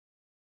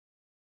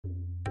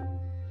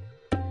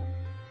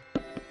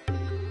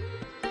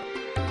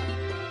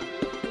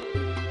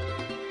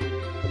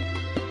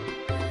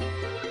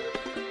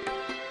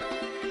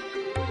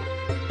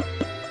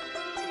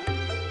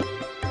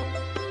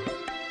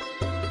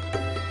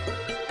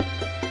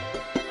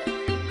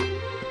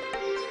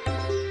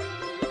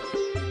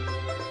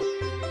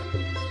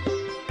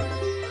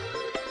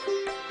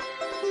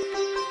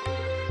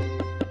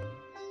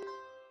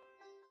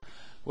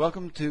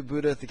Welcome to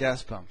Buddha at the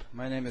Gas Pump.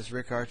 My name is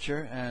Rick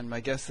Archer, and my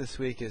guest this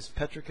week is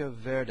Petrica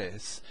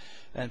Verdes.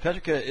 And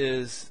Petrica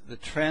is the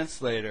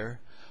translator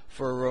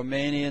for a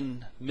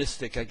Romanian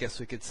mystic, I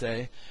guess we could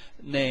say,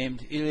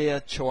 named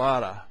Ilie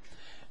Cioara.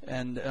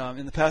 And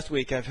in the past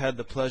week, I've had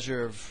the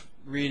pleasure of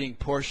reading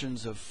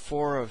portions of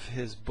 4 of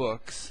his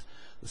books: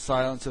 The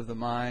Silence of the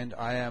Mind,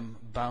 I Am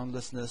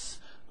Boundlessness,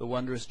 The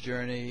Wondrous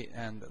Journey,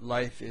 and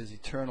Life is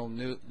Eternal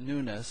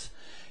Newness.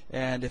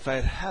 And if I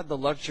had had the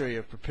luxury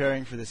of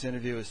preparing for this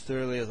interview as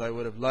thoroughly as I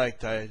would have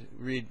liked, I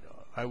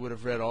would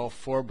have read all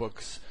 4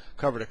 books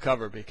cover to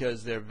cover,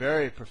 because they're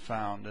very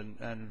profound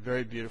and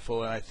very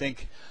beautiful, and I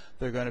think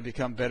they're going to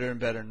become better and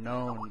better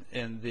known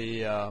in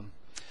the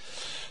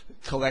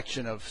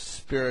collection of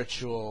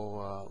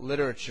spiritual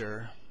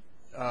literature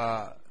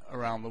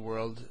around the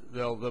world.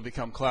 They'll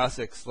become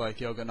classics like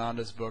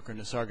Yogananda's book or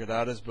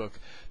Nisargadatta's book,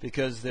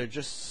 because they're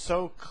just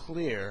so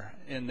clear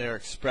in their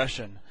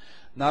expression,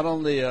 not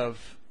only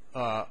of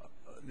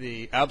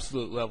the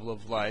absolute level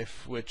of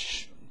life,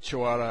 which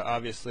Cioara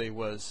obviously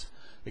was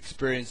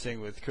experiencing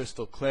with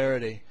crystal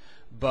clarity,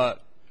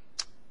 but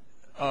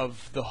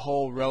of the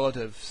whole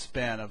relative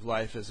span of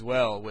life as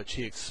well, which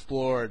he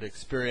explored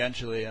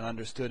experientially and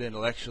understood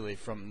intellectually,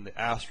 from the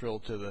astral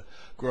to the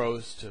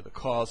gross to the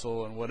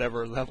causal and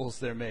whatever levels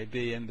there may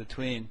be in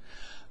between.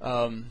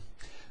 And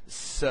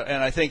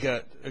I think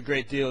a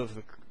great deal of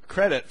the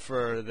credit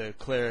for the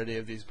clarity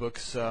of these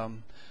books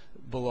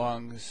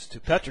belongs to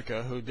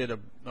Petrica, who did a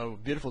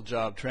beautiful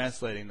job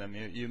translating them.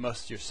 You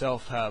must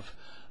yourself have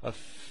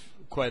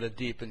quite a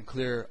deep and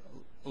clear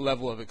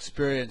level of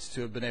experience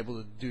to have been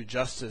able to do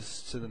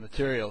justice to the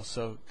material,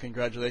 so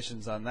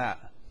congratulations on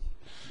that.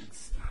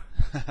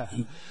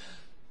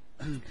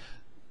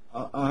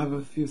 I have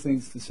a few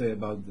things to say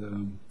about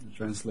the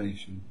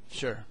translation.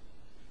 Sure.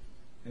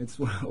 It's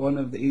one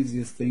of the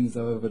easiest things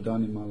I've ever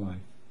done in my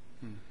life.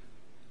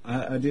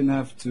 I didn't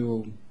have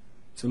to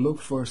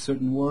look for a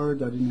certain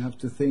word. I didn't have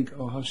to think,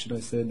 oh, how should I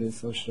say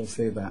this, how should I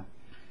say that.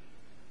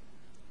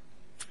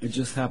 It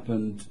just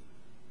happened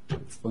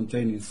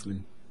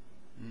spontaneously.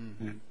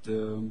 And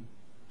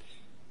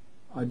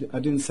I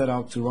didn't set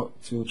out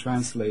to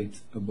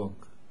translate a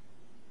book.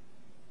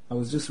 I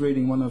was just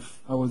reading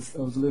I was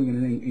living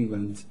in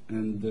England,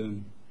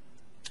 and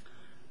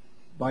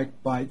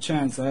by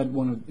chance I had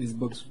one of his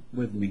books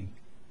with me.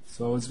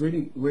 So I was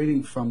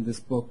reading from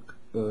this book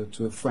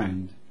to a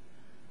friend,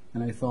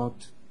 and I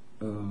thought,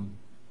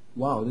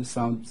 wow, this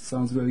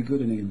sounds really good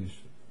in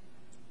English.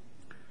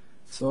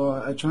 So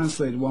I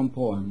translated one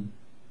poem,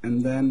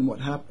 and then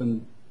what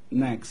happened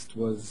next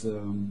was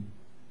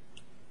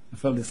I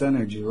felt this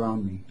energy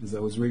around me as I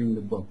was reading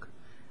the book,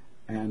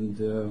 and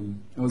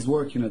I was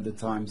working at the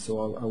time, so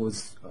I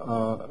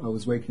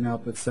was waking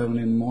up at 7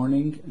 in the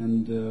morning,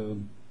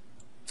 and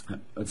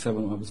at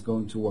 7 I was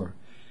going to work.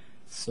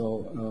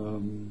 So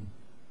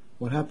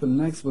what happened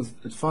next was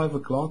at 5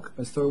 o'clock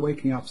I started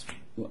waking up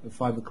at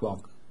 5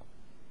 o'clock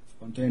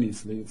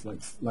spontaneously. It's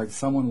like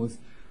someone was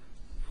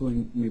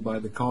pulling me by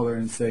the collar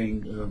and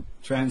saying,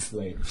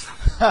 translate.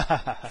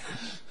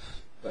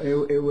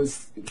 It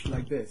was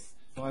like this: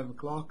 5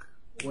 o'clock,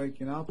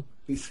 waking up,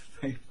 piece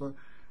of paper,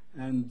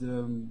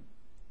 and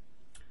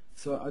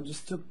so I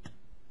just took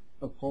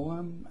a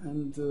poem,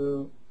 and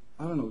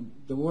I don't know,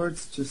 the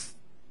words just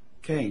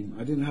came.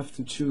 I didn't have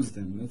to choose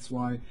them. That's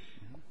why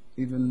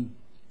even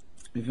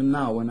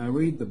now when I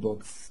read the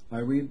books, I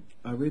read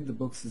the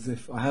books as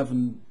if I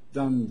haven't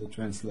done the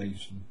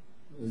translation,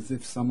 as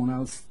if someone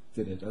else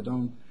did it. I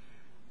don't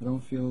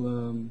feel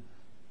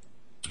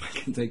I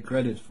can take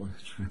credit for the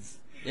translation.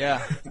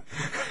 Yeah.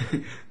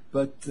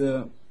 But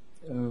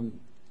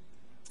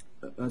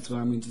that's what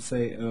I mean to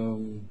say.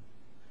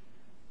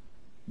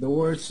 The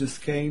words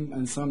just came,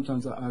 and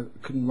sometimes I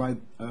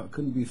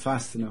couldn't be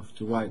fast enough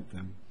to write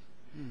them.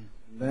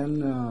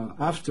 Then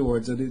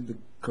afterwards I did the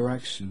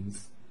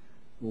corrections,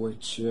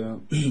 which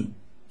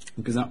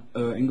because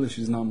English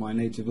is not my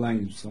native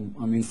language, so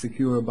I'm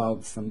insecure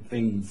about some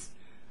things,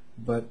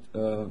 but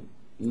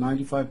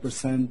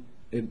 95%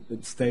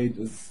 it stayed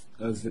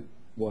as it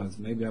was.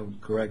 Maybe I would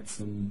correct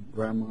some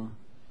grammar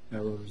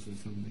errors or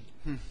something.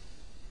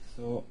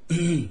 So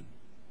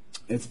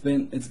it's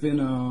been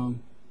a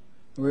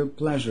real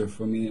pleasure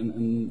for me,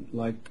 and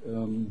like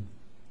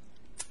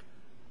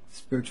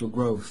spiritual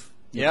growth.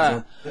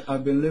 Yeah. So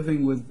I've been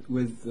living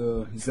with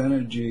his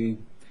energy.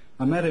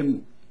 I met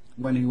him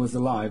when he was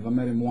alive. I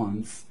met him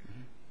once,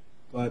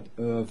 but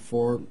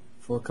for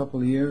a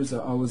couple of years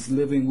I was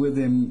living with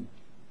him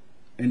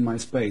in my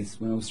space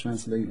when I was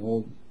translating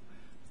all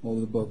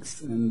the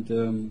books, and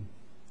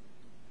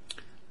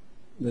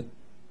that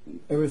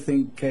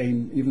everything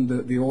came, even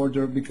the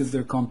order, because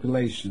they're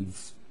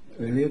compilations.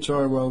 Ilie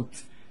Cioara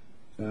wrote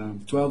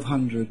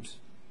 1,200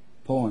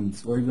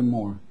 poems, or even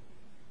more.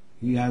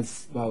 He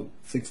has about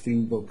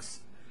 16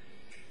 books,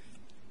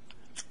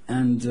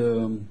 and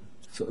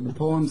so the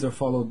poems are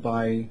followed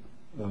by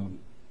a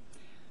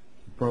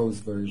prose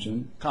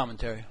version, a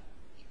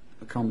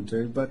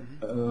commentary, but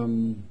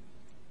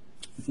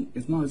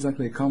it's not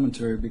exactly a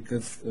commentary,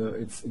 because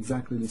it's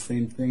exactly the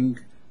same thing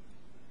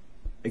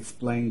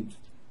explained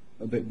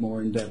a bit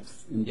more in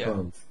depth in Yeah.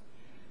 prose.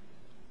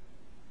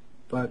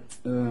 But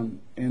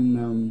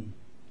in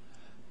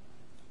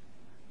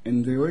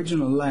the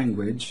original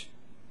language,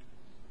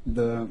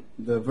 the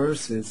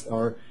verses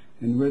are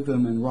in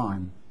rhythm and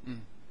rhyme.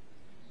 Mm.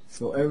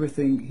 So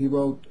everything, he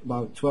wrote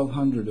about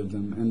 1,200 of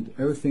them, and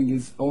everything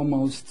is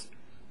almost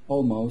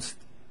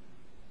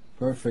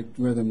perfect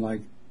rhythm,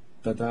 like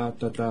ta ta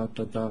ta ta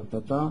ta ta ta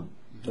ta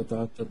ta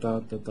ta ta ta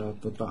ta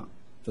ta ta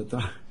ta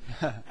ta,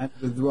 and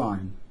with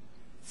rhyme.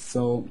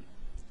 So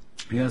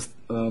he has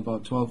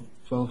about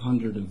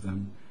 1,200 of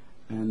them,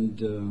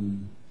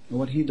 and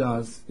what he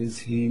does is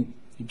he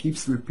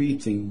keeps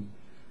repeating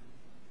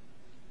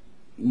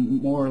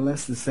more or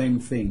less the same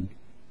thing.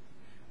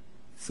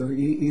 So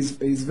he's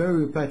very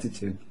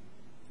repetitive,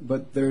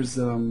 but there's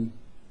a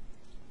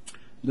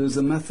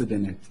method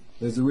in it.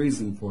 There's a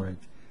reason for it,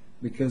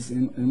 because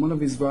in one of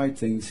his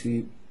writings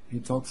he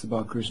talks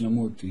about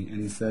Krishnamurti, and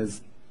he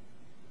says,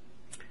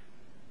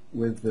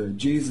 with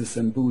Jesus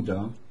and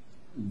Buddha,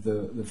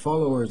 the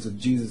followers of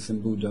Jesus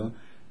and Buddha,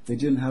 they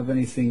didn't have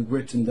anything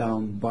written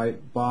down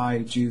by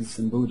Jesus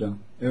and Buddha.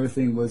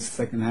 Everything was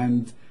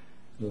second-hand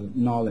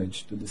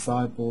knowledge. The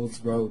disciples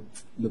wrote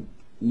the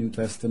New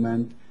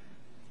Testament,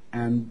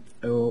 and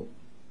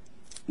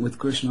with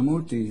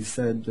Krishnamurti he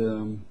said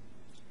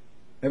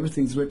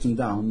everything's written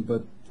down,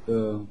 but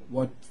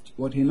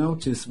what he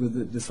noticed with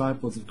the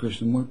disciples of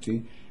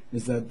Krishnamurti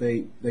is that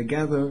they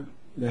gather,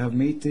 they have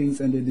meetings,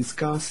 and they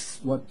discuss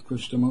what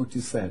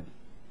Krishnamurti said.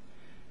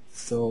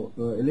 So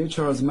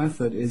Ilyachar's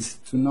method is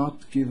to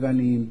not give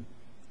any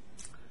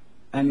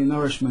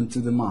nourishment to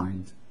the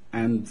mind,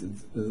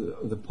 and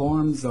the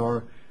poems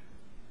are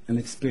an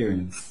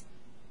experience.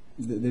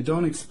 They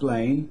don't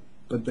explain,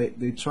 but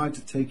they try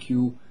to take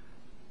you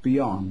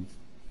beyond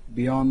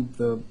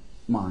the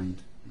mind.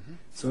 Mm-hmm.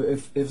 So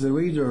if the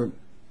reader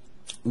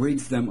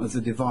reads them as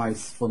a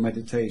device for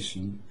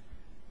meditation,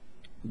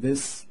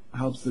 this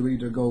helps the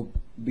reader go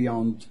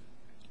beyond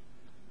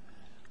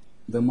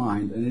the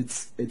mind, and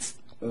it's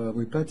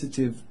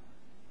repetitive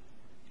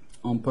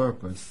on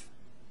purpose,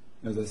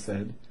 as I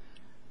said.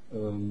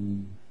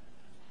 And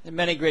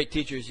many great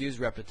teachers use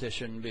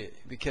repetition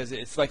because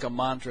it's like a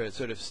mantra. It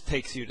sort of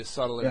takes you to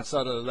subtler and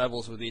subtler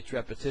levels with each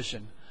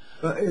repetition.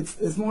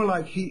 It's more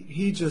like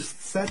he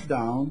just sat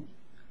down,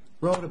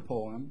 wrote a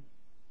poem,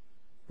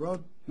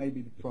 wrote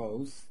maybe the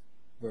prose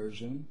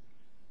version,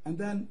 and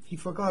then he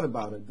forgot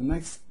about it. The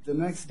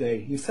next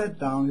day he sat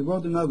down, he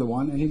wrote another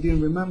one, and he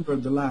didn't remember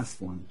the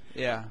last one.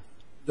 Yeah.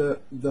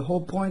 The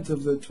whole point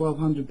of the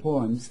 1,200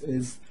 poems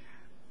is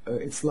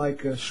it's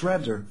like a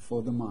shredder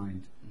for the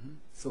mind. Mm-hmm.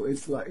 So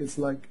it's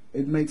like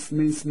it makes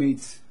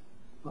mincemeat.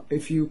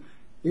 If you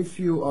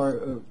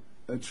are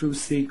a true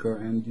seeker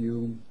and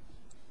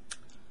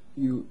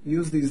you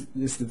use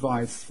this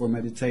device for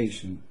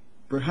meditation,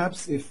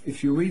 perhaps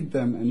if you read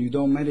them and you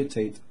don't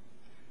meditate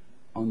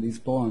on these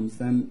poems,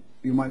 then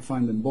you might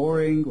find them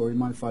boring, or you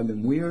might find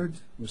them weird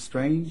or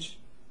strange.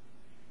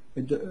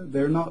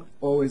 They're not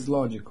always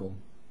logical.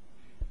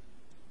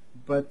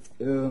 But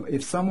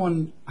if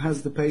someone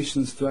has the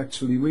patience to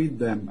actually read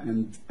them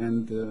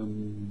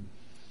and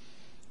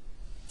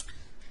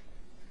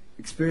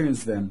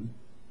experience them,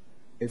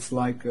 it's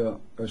like a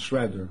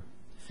shredder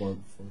for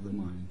the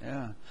mind.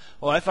 Yeah.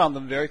 Well, I found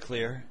them very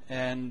clear,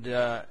 and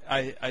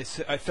I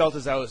felt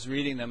as I was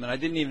reading them, and I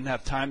didn't even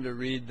have time to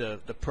read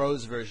the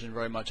prose version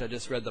very much. I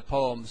just read the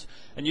poems.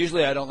 And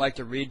usually I don't like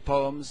to read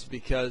poems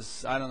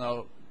because, I don't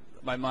know,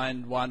 my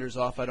mind wanders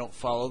off. I don't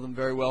follow them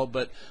very well,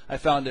 but I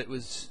found it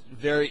was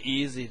very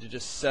easy to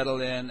just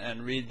settle in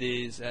and read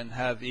these and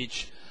have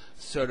each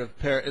sort of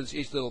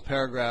each little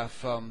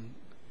paragraph.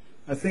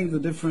 I think the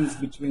difference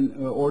between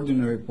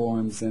ordinary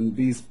poems and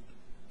these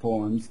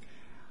poems,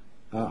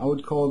 I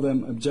would call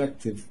them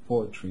objective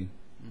poetry.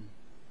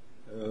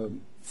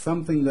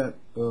 Something that,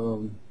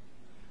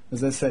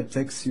 as I said,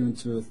 takes you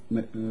into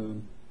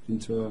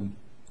a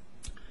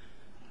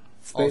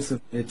space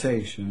of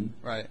meditation.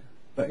 Right.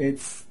 But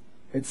it's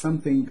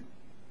something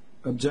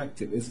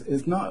objective.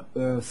 It's not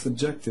a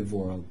subjective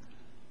world.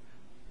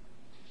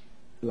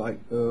 Like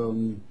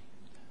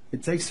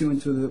it takes you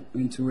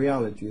into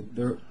reality.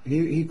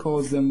 He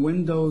calls them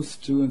windows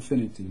to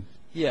infinity.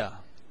 Yeah.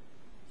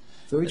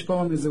 So each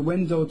poem is a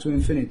window to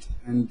infinity,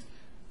 and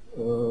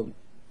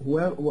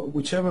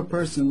whichever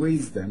person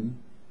reads them,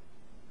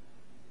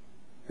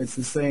 it's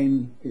the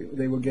same.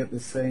 They will get the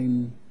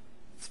same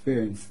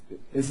experience.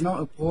 It's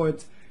not a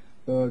poet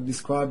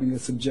describing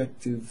his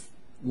subjective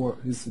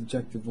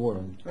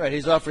world. Right.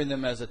 He's offering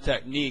them as a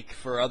technique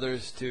for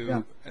others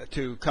to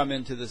come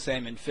into the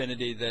same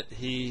infinity that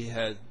he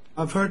had.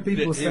 I've heard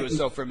people he was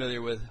so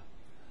familiar with.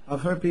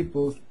 I've heard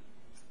people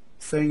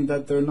saying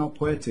that they're not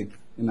poetic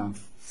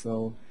enough.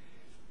 So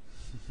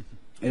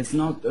it's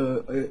not.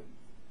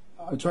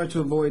 I try to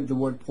avoid the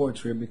word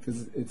poetry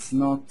because it's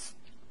not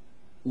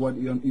what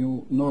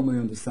you normally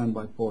understand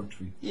by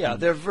poetry. Yeah,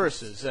 they're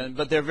verses,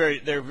 but they're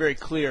very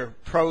clear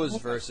prose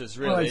verses,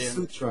 really. Like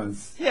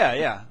sutras. Yeah,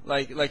 yeah,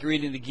 like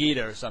reading the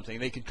Gita or something.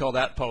 They could call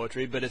that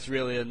poetry, but it's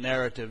really a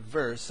narrative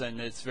verse, and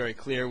it's very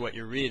clear what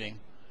you're reading.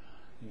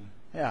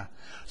 Yeah.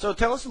 So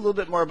tell us a little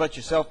bit more about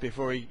yourself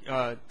before we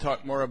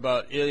talk more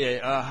about Ilie.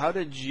 How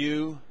did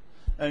you?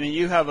 I mean,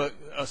 you have a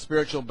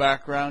spiritual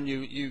background.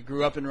 You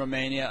grew up in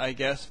Romania, I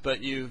guess,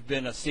 but you've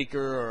been a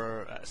seeker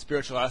or a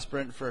spiritual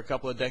aspirant for a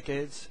couple of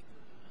decades.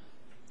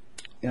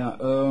 Yeah.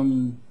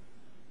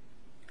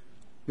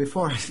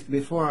 Before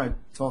I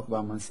talk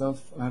about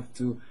myself, I have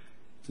to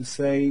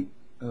say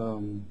I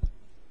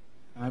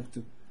have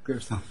to clear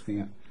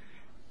something up.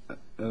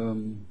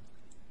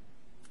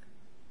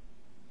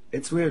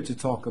 It's weird to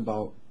talk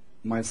about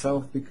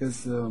myself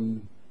because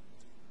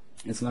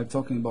it's like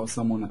talking about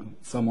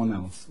someone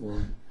else,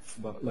 or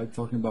like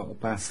talking about a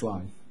past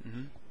life.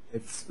 Mm-hmm.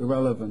 It's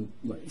irrelevant.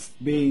 Like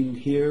being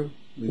here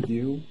with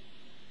you,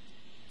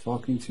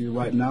 talking to you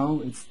right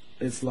now.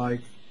 It's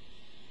like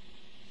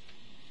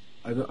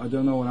I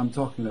don't know what I'm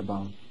talking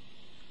about.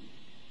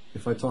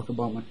 If I talk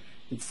about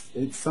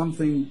it's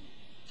something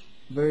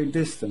very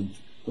distant,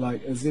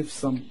 like as if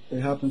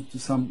it happens to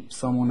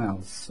someone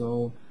else.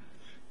 So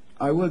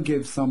I will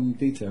give some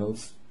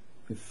details,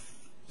 if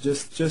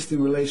just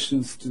in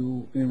relation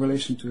to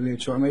Ilie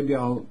Char. Maybe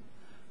I'll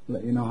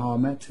let you know how I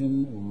met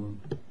him, or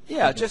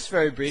yeah, just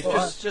very brief,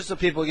 So just so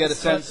people get a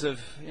sense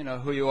of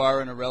who you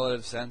are in a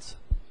relative sense.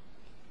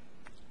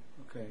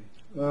 Okay.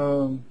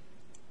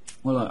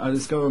 Well, I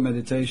discovered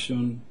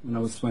meditation when I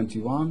was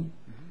 21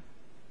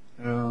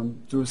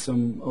 through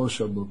some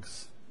Osho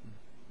books.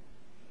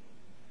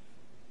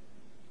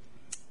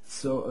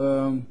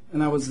 So,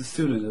 and I was a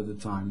student at the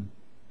time,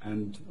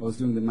 and I was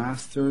doing the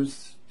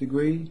master's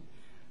degree,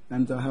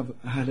 and I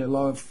had a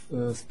lot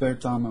of spare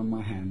time on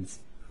my hands.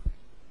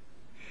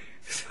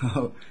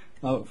 So,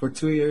 for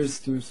 2 years,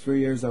 3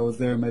 years, I was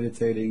there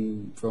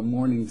meditating from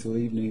morning till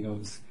evening.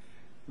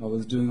 I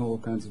was doing all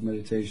kinds of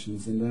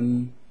meditations, and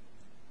then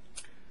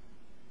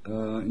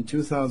in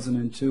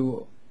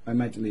 2002 I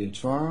met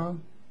Liechara,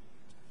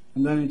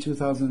 and then in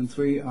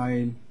 2003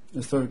 I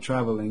started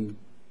traveling,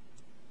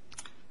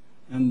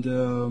 and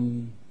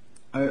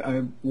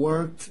I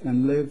worked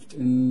and lived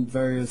in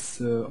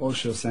various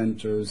Osho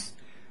centers,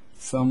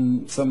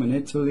 some in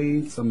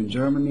Italy, some in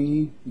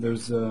Germany.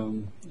 There's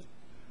another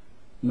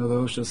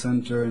Osho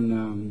center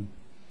in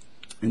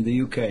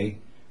the UK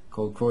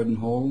called Croydon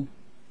Hall,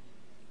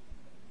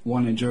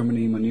 one in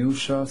Germany,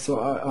 Manusha. So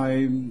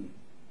I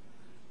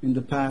in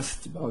the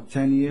past about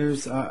 10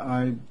 years,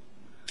 I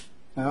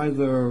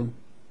either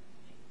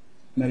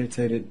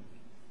meditated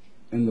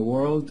in the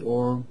world,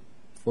 or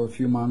for a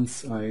few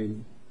months I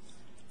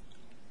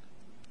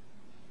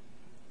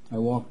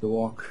walked the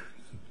walk,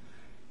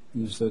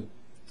 so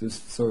to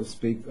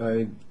speak.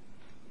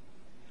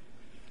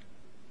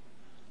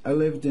 I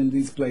lived in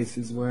these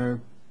places where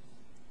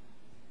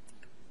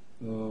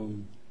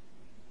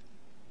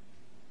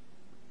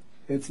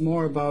it's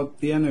more about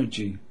the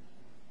energy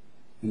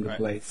in the Right.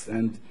 place,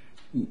 and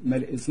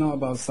it's not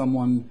about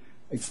someone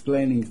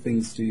explaining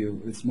things to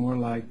you. It's more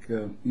like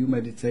you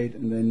meditate,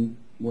 and then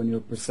when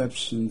your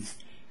perceptions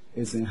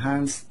is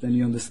enhanced, then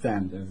you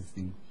understand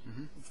everything.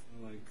 Mm-hmm. It's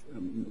like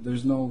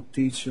there's no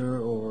teacher,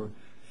 or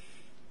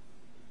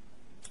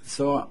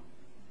so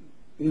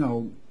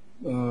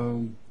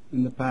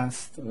in the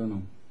past, I don't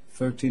know,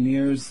 13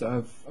 years,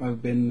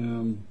 I've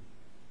been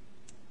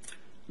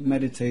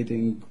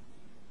meditating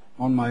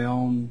on my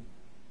own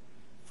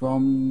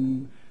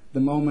from the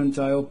moment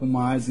I open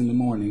my eyes in the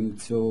morning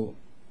till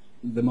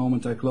the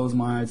moment I close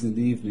my eyes in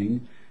the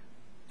evening.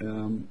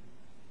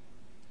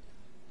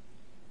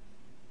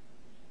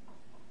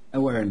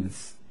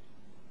 Awareness.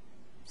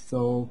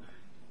 So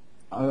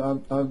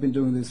I've been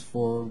doing this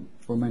for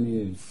many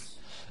years.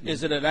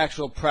 Is it an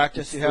actual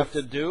practice you have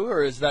to do,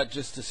 or is that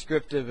just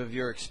descriptive of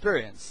your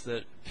experience,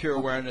 that pure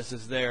awareness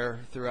is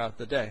there throughout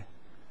the day?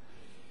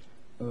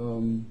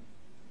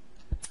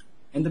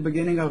 In the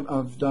beginning,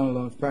 I've done a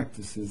lot of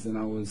practices, and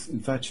I was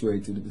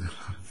infatuated with a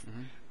lot of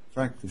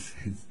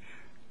practices.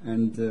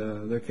 And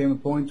there came a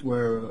point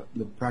where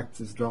the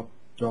practice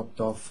dropped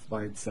off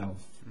by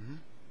itself. Mm-hmm.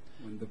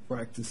 When the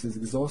practice is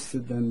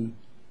exhausted, then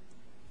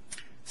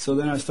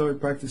I started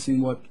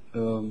practicing what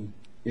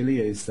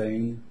Ilie is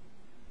saying.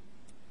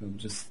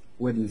 Just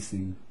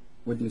witnessing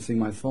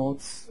my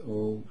thoughts,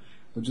 or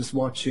just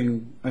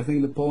watching. I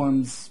think the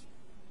poems,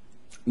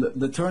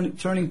 the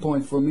turning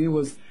point for me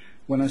was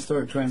when I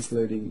started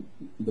translating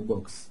the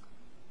books.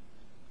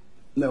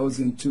 That was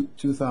in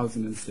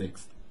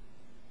 2006.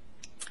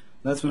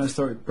 That's when I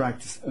started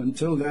practice.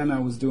 Until then, I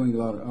was doing a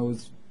lot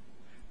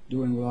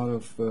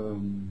of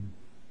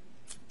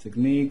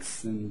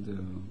techniques,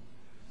 and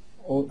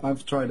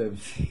I've tried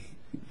everything.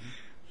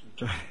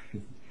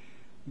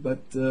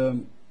 But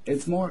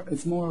it's more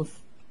of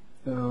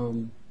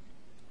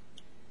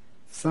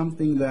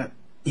something that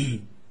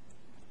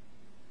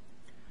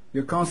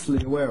you're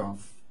constantly aware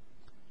of.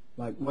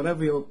 Like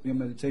whatever your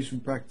meditation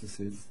practice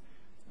is,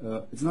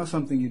 It's not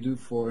something you do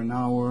for an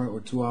hour or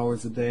 2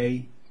 hours a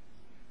day,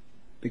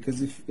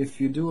 because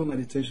if you do a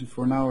meditation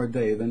for an hour a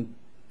day, then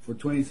for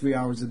 23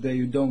 hours a day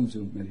you don't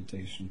do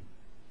meditation.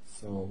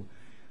 So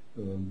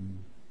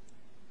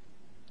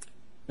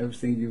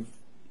everything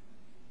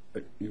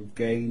you've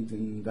gained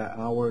in that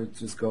hour, it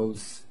just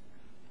goes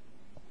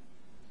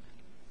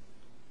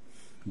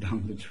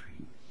down the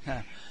drain.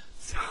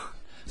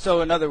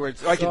 So in other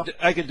words, I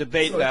could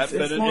debate that,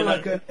 it's but more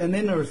like an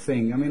inner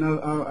thing. I mean,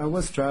 I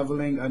was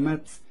traveling. I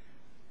met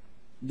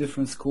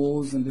different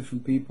schools and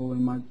different people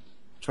in my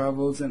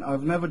travels, and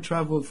I've never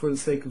traveled for the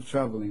sake of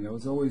traveling. I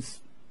was always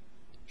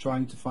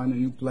trying to find a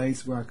new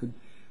place where I could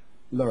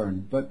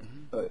learn. But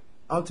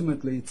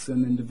ultimately, it's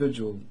an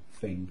individual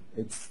thing.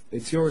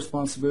 It's your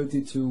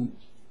responsibility to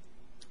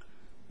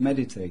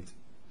meditate.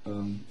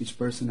 Each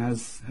person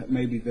has,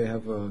 maybe they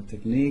have a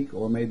technique,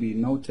 or maybe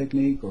no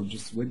technique, or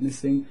just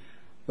witnessing.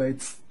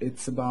 But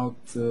it's about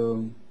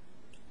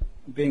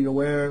being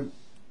aware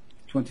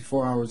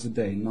 24 hours a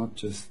day, not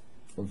just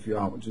for a few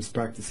hours, just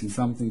practicing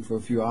something for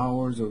a few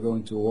hours, or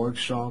going to a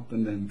workshop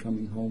and then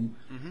coming home.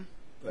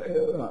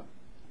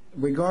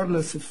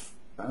 Regardless if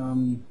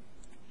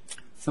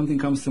something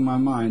comes to my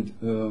mind,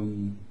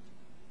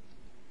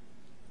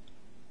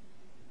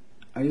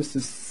 I used to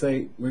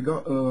say,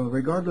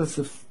 regardless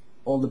of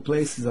all the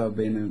places I've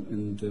been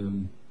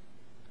and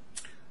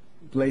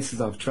places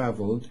I've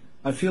traveled,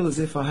 I feel as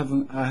if I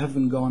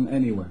haven't gone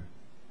anywhere.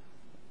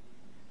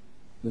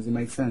 Does it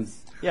make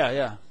sense?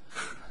 Yeah.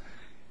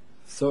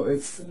 So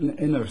it's an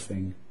inner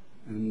thing,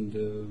 and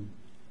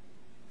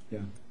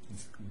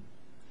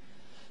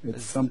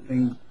it's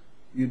something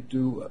you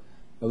do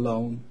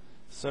alone.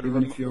 Sort of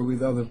Even if you're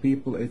with other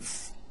people,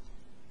 it's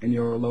in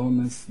your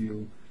aloneness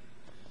you.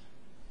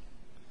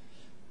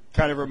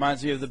 Kind of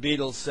reminds me of the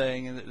Beatles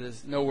saying that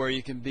there's nowhere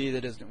you can be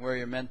that isn't where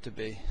you're meant to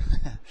be.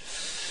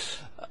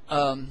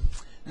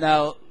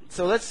 Now,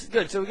 so that's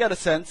good. So we got a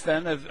sense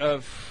then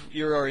of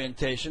your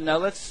orientation. Now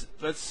let's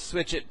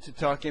switch it to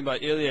talking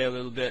about Ilya a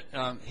little bit.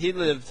 He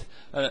lived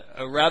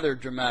a rather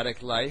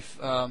dramatic life.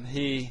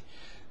 He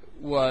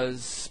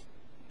was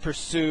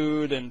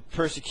pursued and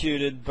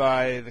persecuted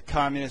by the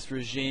communist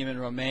regime in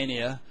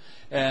Romania,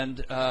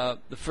 and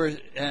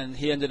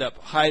he ended up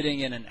hiding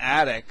in an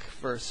attic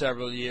for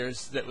several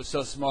years that was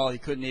so small he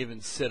couldn't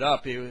even sit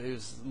up. He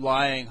was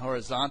lying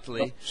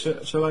horizontally.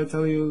 Shall I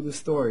tell you the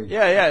story?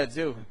 Yeah,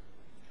 do.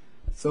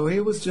 So he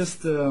was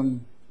just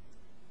an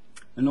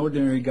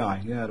ordinary guy.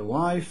 He had a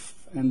wife,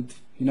 and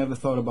he never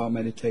thought about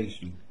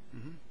meditation.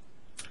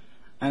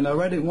 And I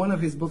read in one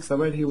of his books,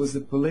 he was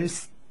a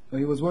police.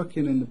 He was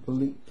working in the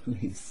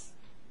police.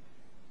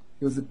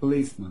 He was a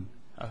policeman.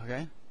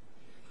 Okay.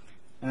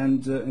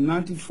 And in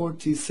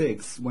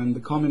 1946, when the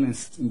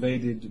communists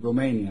invaded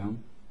Romania,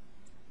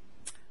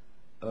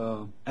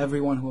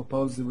 everyone who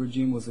opposed the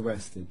regime was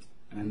arrested.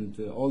 And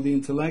all the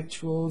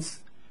intellectuals,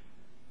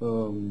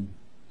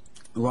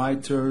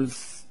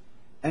 writers,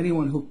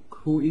 anyone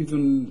who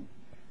even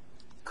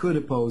could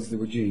oppose the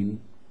regime,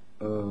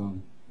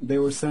 they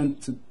were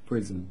sent to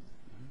prison.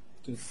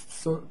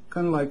 Just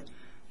kind of like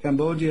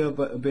Cambodia,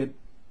 but a bit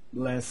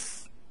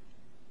less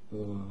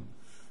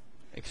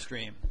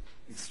extreme.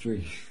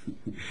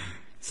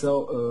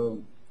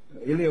 So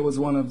Ilya was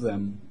one of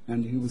them,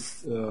 and he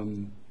was.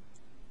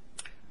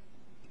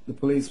 The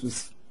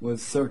police were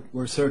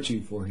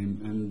searching for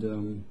him,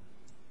 and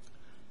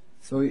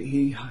so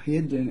he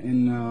hid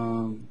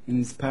in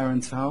his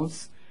parents'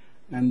 house,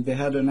 and they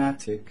had an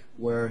attic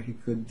where he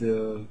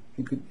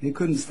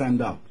couldn't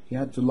stand up. He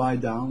had to lie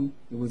down.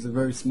 It was a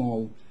very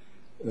small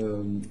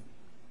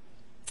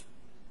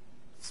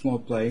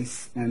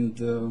place,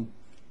 and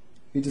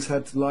he just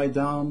had to lie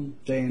down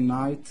day and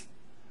night,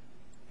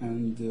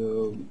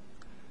 and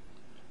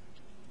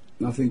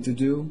nothing to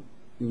do.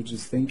 He was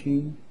just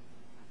thinking.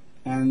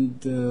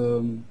 And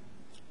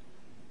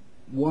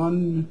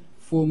one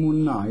full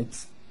moon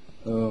night,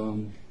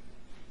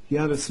 he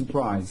had a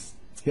surprise.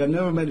 He had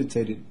never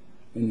meditated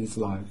in his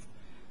life,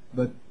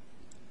 but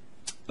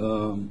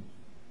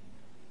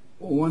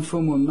one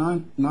full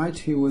moon night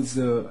he was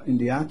in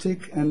the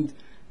attic, and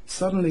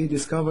suddenly he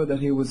discovered that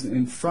he was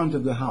in front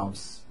of the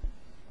house.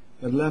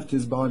 Had left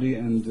his body,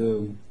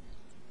 and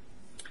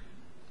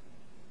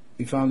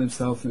he found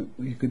himself,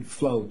 he could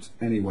float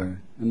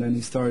anywhere. And then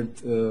he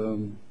started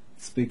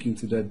speaking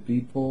to dead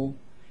people.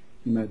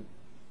 He met,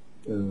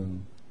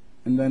 and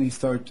then he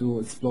started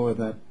to explore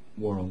that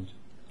world.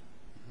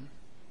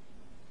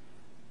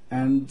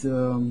 And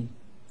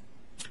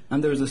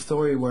there's a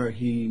story where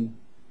he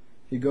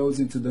goes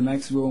into the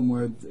next room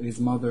where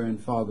his mother and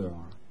father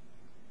are.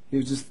 He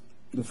was just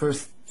the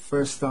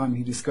first time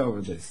he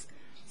discovered this.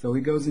 So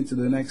he goes into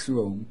the next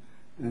room,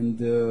 and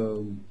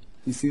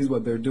he sees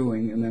what they're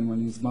doing. And then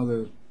when his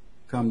mother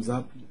comes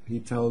up, he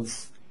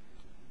tells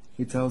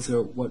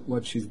her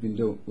what she has been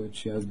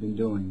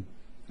doing,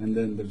 and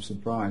then they're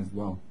surprised.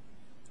 Wow.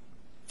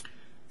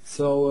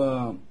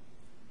 So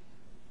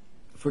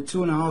for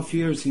 2.5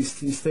 years, he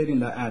stayed in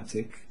the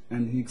attic,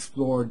 and he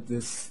explored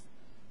this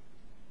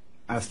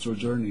astral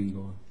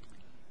journeying.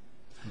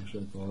 how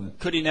should I call it?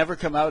 Could he never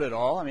come out at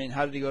all? I mean,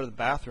 how did he go to the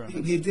bathroom?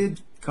 He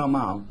did come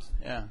out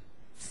Yeah.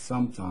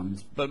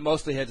 sometimes. But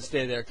mostly had to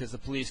stay there because the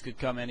police could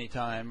come any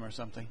time or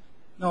something.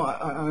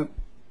 No,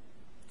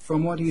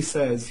 from what he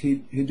says, he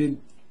did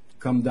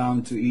come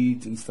down to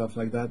eat and stuff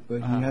like that,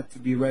 but he had to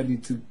be ready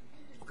to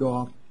go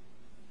up.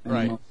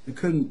 Right. He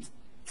couldn't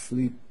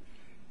sleep,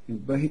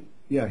 but he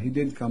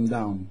did come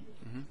down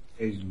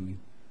occasionally.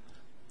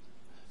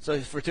 So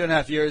for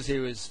 2.5 years, he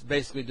was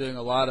basically doing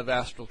a lot of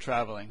astral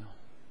traveling.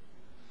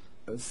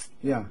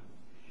 Yeah.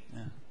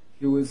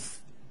 He was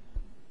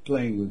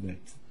playing with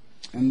it,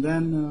 and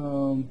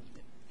then.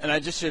 And I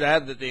just should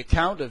add that the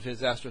account of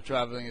his astral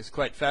traveling is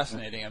quite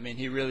fascinating. I mean,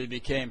 he really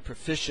became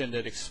proficient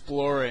at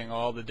exploring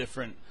all the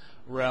different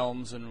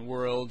realms and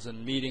worlds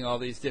and meeting all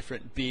these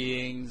different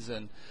beings,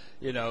 and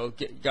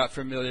got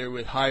familiar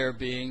with higher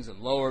beings and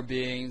lower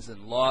beings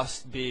and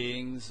lost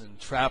beings and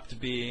trapped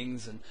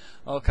beings and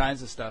all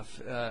kinds of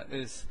stuff.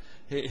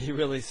 He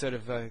really sort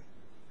of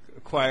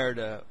acquired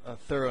a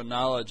thorough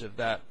knowledge of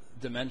that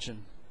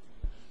dimension.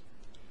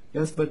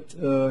 Yes, but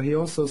he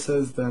also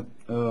says that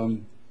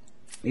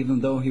even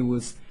though he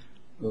was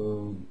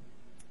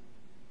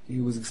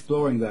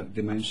exploring that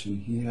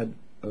dimension, he had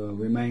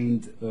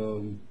remained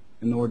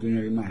an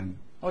ordinary man.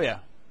 Oh yeah.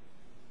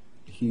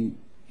 He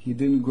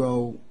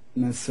didn't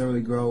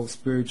necessarily grow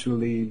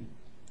spiritually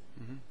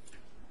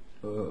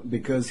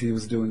because he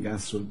was doing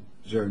astral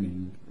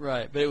journeying.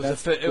 Right, but it was a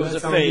phase he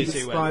went through. How he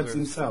describes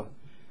himself,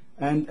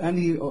 and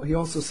he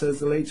also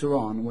says later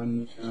on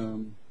when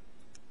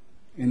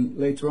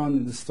later on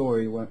in the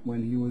story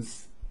when he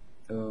was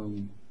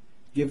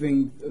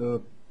giving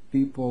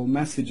people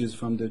messages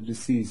from the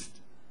deceased,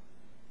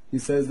 he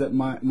says that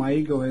my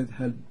ego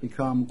had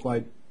become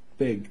quite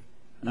big.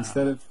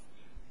 Instead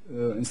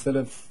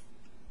of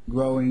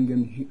growing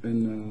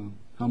in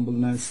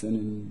humbleness and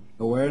in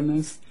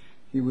awareness,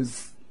 he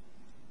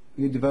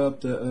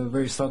developed a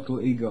very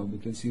subtle ego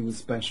because he was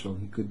special.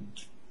 He could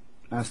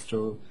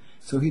astral.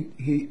 So he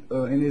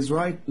in his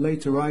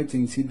later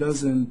writings he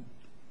doesn't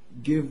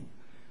give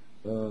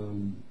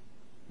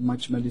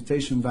much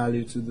meditation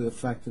value to the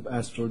fact of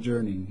astral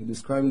journeying. He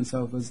described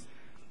himself as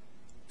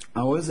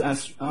I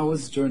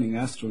was journeying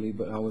astrally,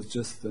 but I was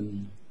just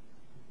an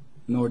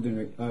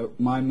ordinary.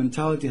 My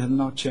mentality had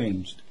not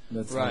changed.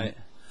 That's right.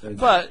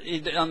 But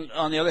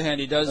on the other hand,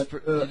 he does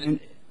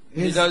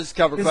he does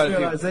cover quite a few. His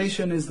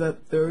realization is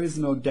that there is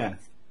no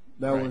death.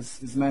 That was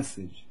his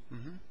message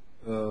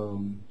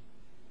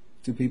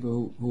to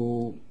people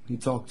who he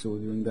talked to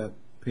during that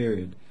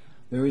period.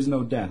 There is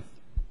no death.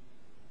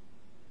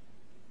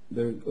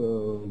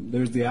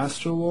 There's the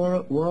astral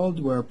world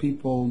where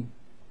people.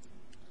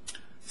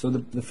 So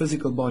the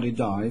physical body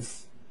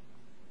dies,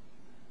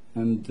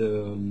 and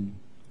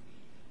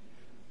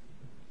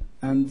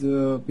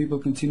people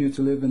continue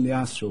to live in the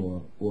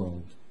astral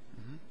world,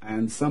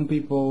 and some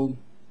people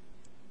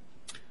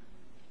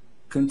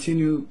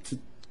continue to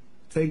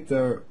take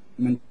their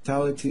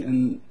mentality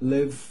and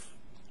live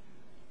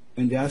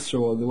in the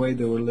astral world the way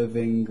they were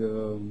living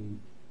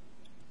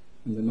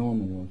in the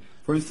normal world.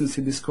 For instance,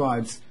 he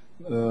describes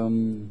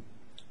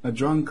a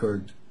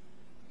drunkard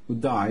who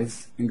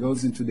dies and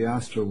goes into the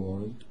astral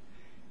world.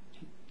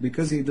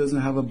 Because he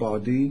doesn't have a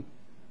body,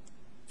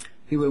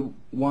 he will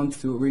want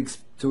to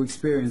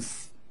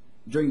experience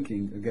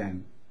drinking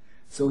again.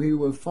 So he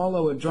will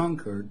follow a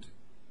drunkard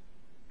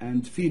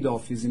and feed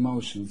off his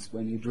emotions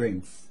when he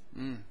drinks.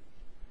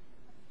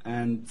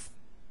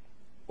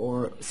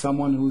 Or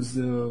someone who's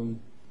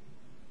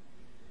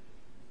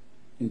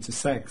into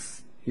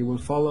sex, he will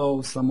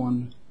follow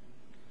someone.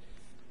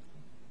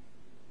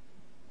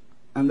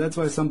 And that's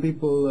why some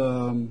people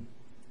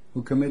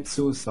who commit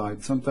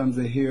suicide, sometimes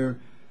they hear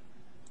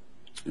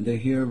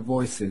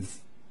voices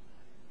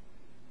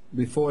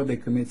before they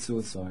commit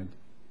suicide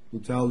who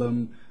tell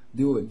them,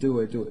 do it.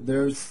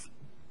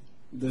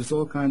 There's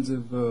all kinds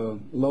of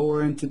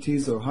lower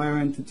entities or higher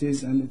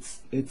entities, and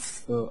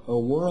it's a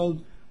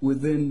world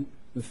within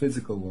the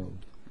physical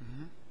world,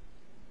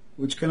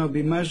 which cannot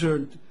be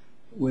measured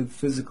with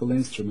physical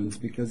instruments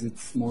because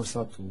it's more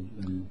subtle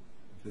than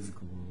the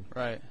physical world.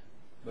 Right.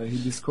 But he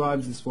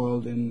describes this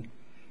world in.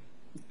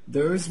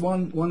 There is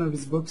one of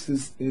his books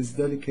is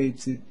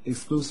dedicated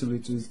exclusively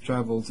to his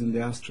travels in the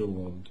astral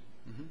world.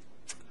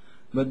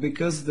 But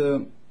because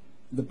the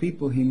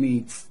people he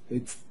meets,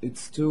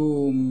 it's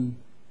too.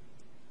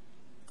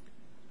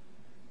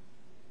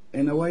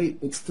 In a way,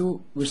 it's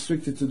too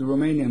restricted to the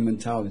Romanian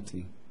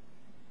mentality.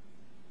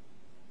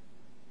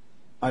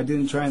 I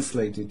didn't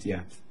translate it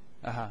yet.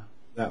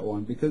 That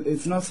one, because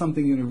it's not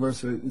something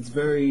universal. It's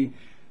very,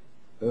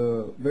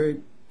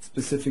 very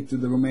specific to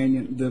the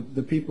Romanian,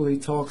 the people he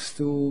talks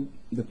to,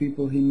 the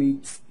people he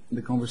meets,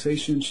 the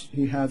conversations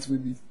he has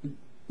with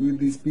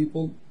these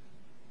people.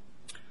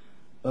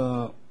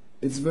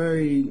 It's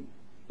very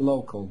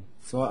local,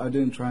 so I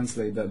didn't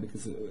translate that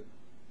because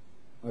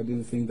I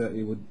didn't think that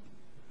it would.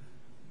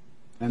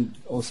 And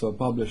also, a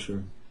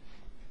publisher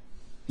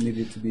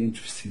needed to be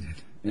interested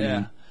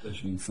in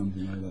publishing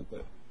something like that.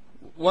 But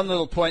one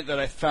little point that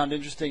I found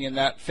interesting in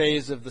that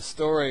phase of the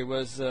story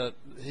was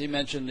he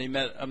mentioned he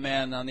met a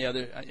man on the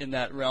other in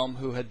that realm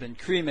who had been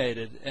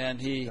cremated,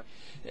 and he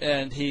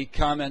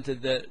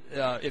commented that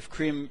if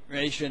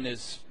cremation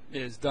is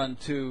done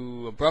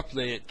too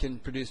abruptly, it can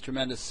produce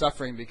tremendous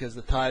suffering because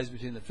the ties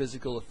between the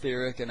physical,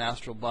 etheric, and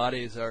astral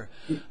bodies are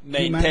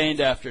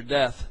maintained after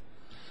death.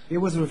 He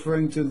was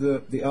referring to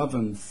the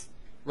ovens.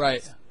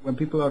 Right. When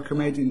people are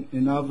cremated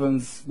in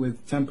ovens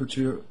with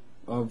temperature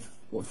of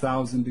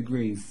 1,000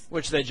 degrees.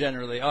 Which they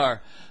generally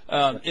are.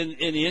 In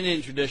the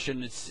Indian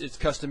tradition, it's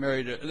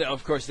customary to,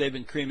 of course, they've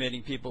been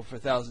cremating people for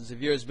thousands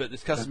of years, but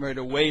it's customary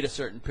to wait a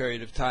certain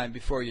period of time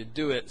before you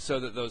do it so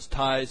that those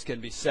ties can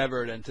be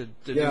severed and to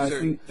do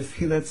certain... I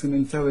think that's an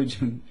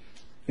intelligent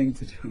thing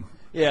to do.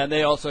 Yeah, and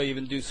they also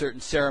even do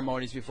certain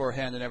ceremonies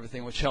beforehand and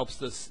everything, which helps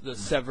the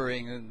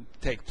severing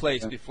take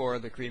place before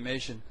the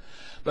cremation.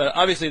 But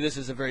obviously this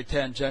is a very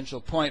tangential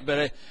point,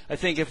 but I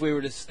think if we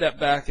were to step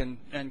back and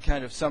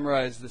kind of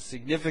summarize the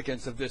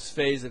significance of this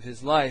phase of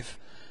his life,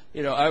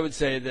 I would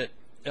say that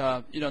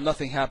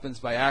nothing happens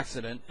by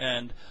accident,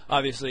 and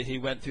obviously he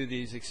went through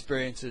these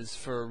experiences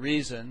for a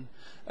reason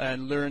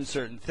and learned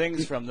certain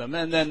things from them,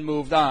 and then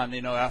moved on,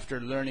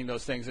 after learning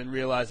those things and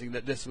realizing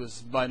that this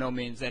was by no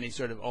means any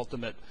sort of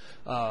ultimate,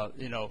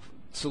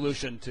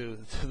 solution to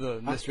the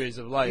mysteries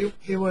of life.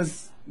 He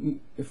was,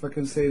 if I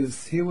can say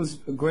this, he was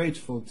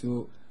grateful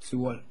to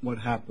what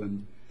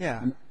happened.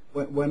 Yeah. And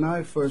when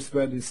I first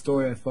read his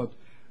story, I thought,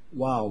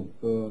 wow,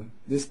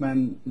 this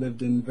man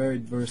lived in very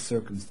adverse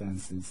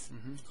circumstances.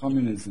 Mm-hmm.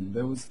 Communism.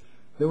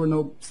 There were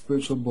no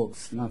spiritual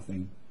books,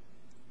 nothing.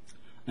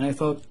 And I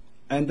thought,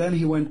 and then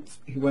he went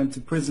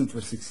to prison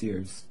for 6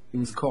 years. He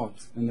was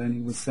caught, and then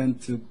he was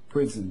sent to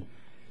prison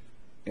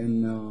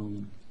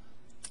in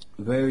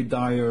very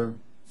dire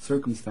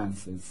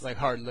circumstances. Like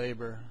hard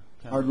labor.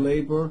 Hard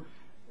labor.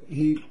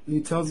 He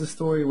tells a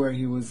story where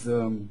he was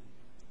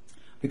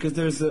because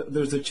there's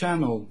a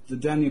channel, the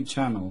Danube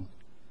Channel,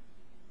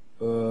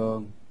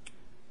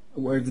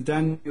 where the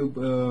Danube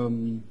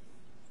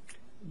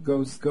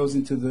goes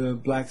into the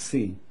Black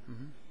Sea.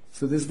 Mm-hmm.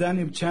 So this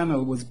Danube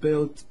Channel was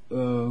built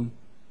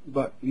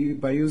by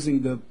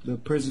using the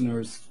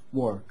prisoners'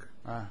 work.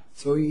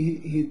 So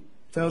he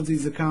tells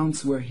these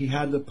accounts where he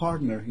had a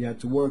partner he had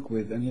to work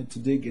with, and he had to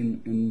dig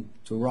into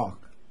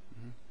rock.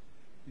 Mm-hmm.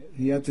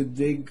 He had to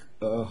dig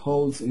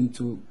holes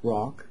into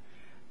rock,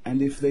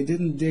 and if they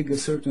didn't dig a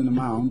certain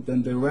amount,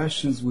 then the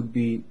rations would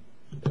be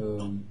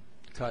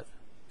cut.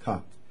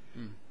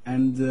 Mm.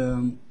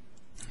 And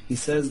he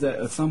says that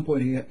at some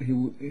point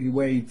he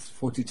weighed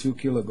 42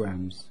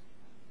 kilograms.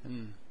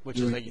 Mm. Which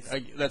is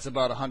that's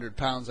about 100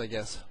 pounds, I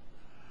guess.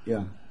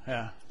 Yeah.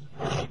 Yeah.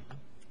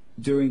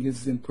 During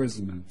his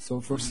imprisonment.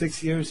 So for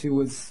 6 years he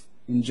was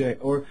in jail.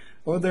 Or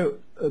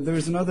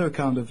there's another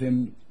account of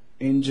him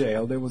in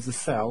jail. There was a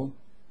cell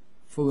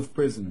full of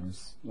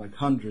prisoners, like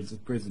hundreds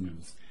of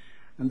prisoners.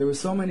 And there were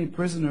so many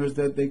prisoners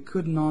that they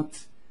could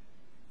not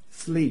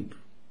sleep.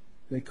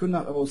 They could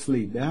not all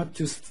sleep. They had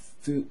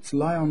to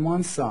lie on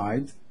one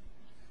side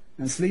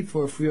and sleep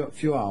for a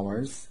few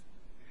hours.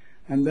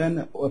 And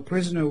then a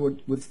prisoner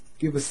would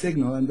give a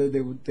signal, and then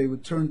they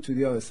would turn to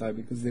the other side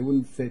because they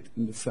wouldn't fit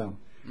in the cell.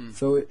 Mm.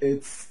 So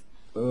it's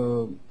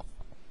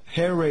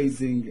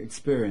hair-raising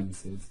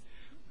experiences.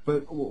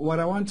 But what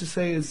I want to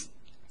say is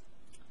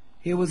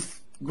he was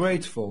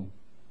grateful.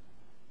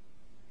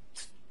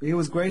 He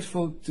was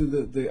grateful to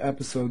the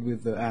episode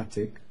with the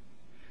attic,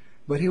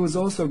 but he was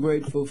also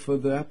grateful for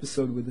the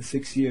episode with the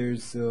 6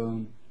 years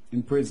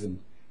in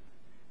prison,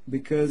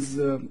 because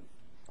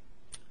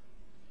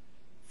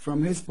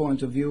from his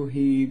point of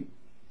view,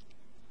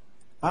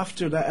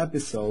 after that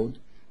episode,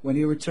 when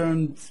he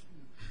returned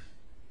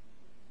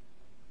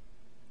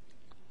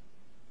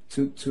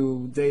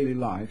to daily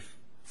life,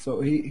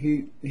 so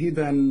he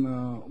then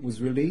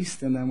was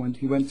released, and then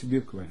he went to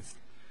Bucharest.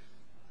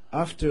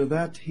 After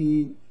that,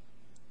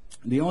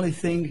 the only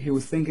thing he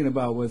was thinking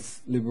about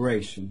was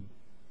liberation.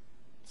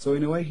 So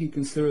in a way, he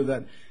considered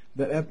that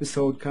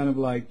episode kind of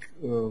like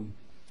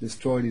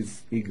destroyed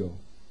his ego,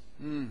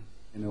 in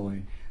a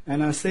way.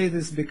 And I say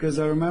this because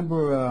I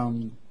remember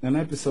an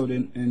episode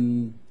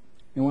in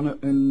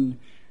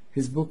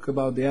his book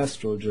about the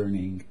astral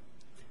journeying,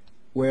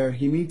 where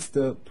he meets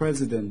the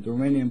president, the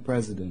Romanian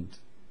president.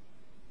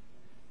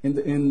 In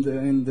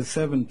the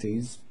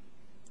 70s,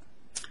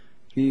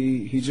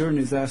 he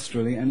journeys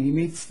astrally, and he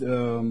meets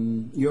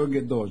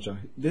Gheorghe Dorja.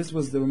 This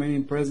was the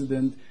Romanian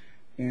president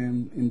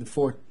in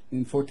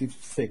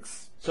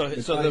 46. So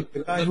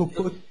the guy who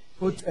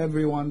put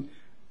everyone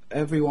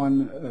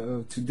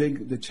to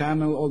dig the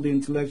channel, all the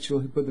intellectual,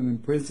 he put them in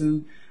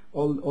prison.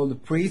 All the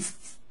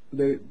priests,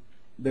 they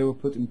were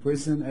put in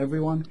prison.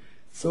 Everyone.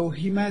 So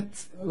he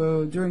met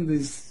during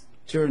these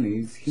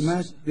journeys. He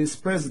met this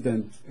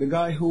president, the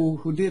guy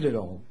who did it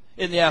all.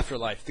 In the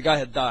afterlife, the guy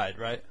had died,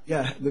 right?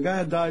 Yeah, the guy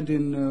had died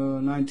in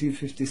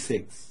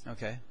 1956.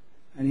 Okay.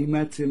 And he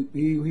met him.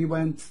 He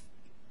went,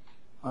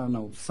 I don't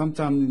know,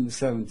 sometime in the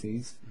 70s.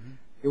 Mm-hmm.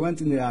 He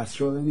went in the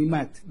astral and he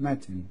met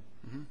him.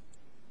 Mm-hmm.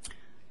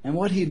 And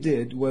what he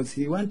did was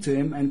he went to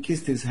him and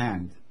kissed his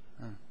hand.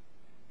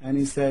 And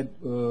he said,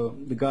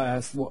 the guy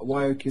asked,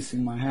 why are you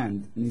kissing my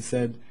hand? And he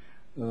said,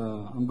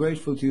 I'm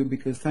grateful to you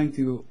because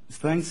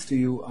thanks to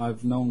you,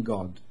 I've known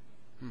God.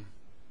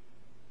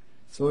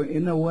 So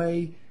in a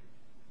way,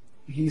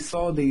 he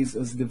saw these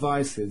as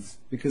devices,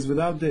 because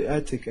without the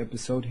ethic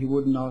episode, he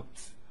would not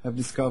have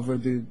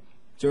discovered the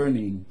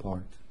journeying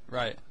part.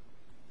 Right.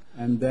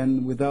 And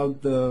then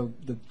without the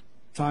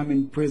time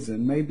in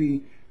prison,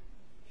 maybe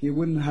he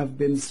wouldn't have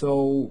been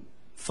so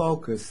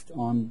focused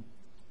on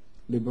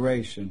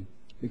liberation,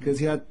 because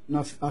he had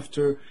not,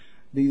 after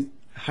these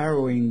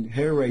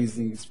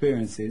hair-raising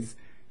experiences,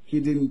 he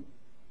didn't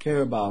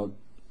care about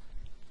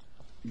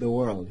the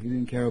world. He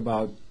didn't care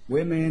about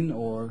women,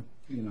 or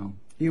he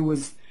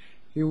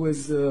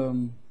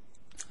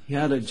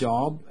had a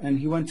job, and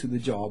he went to the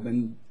job,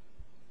 and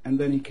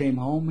then he came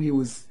home. He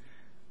was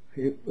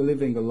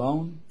living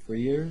alone for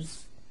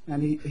years,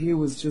 and he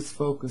was just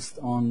focused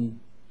on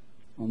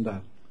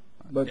that.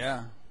 But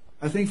yeah.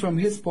 I think from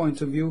his point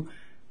of view,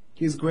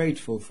 he's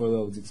grateful for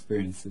those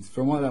experiences,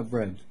 from what I've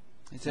read.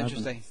 It's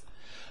interesting.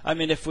 I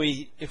mean, if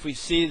we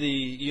see the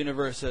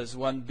universe as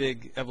one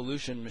big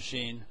evolution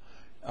machine,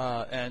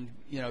 and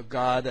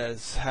God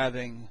as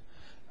having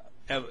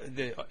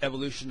the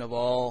evolution of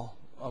all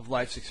of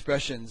life's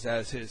expressions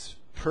as His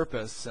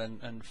purpose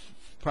and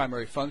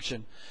primary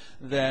function,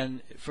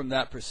 then from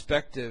that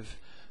perspective,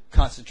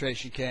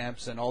 concentration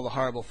camps and all the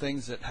horrible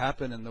things that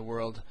happen in the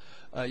world,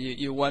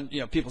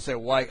 people say,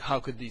 why? How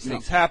could these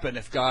things happen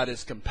if God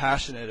is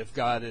compassionate? If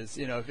God is,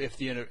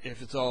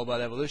 if it's all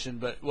about evolution?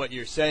 But what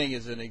you're saying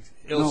is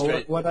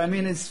illustrate. No, what I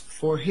mean is,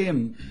 for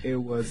him, it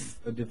was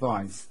a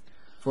device.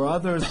 For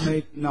others,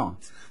 maybe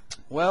not.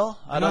 Well,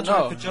 I I'm don't not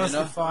know. trying to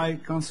justify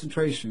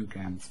concentration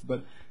camps,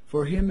 but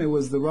for him, it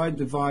was the right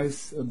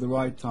device at the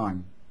right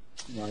time.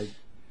 Like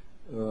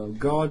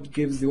God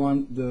gives the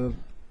ones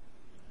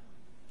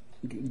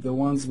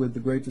with the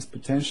greatest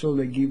potential.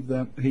 They give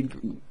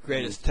them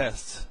greatest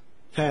tests.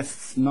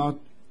 Tests.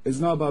 It's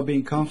not about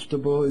being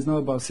comfortable. It's not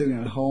about sitting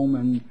at home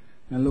and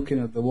looking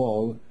at the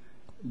wall.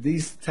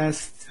 These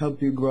tests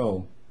help you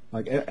grow.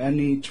 Like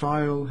any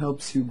trial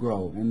helps you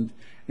grow. And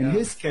in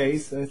his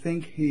case, I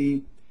think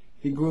he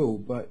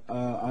grew. But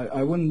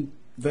I wouldn't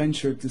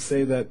venture to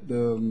say that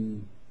the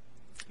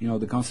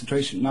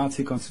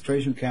Nazi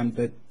concentration camp,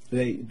 that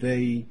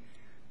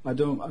I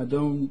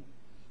don't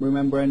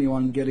remember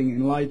anyone getting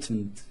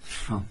enlightened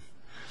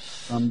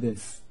from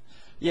this.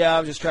 Yeah,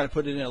 I'm just trying to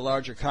put it in a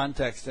larger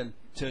context and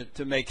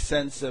to make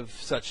sense of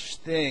such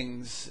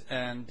things,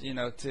 and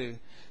to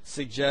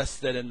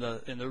suggest that in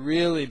the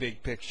really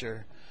big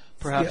picture,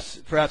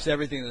 perhaps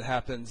everything that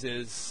happens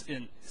is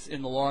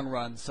in the long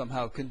run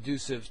somehow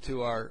conducive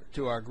to our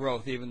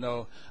growth. Even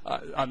though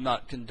I'm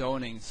not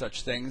condoning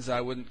such things,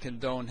 I wouldn't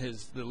condone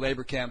the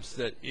labor camps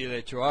that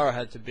Ile Tuara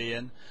had to be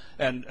in,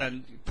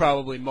 and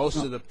probably most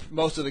of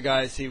the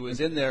guys he was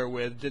in there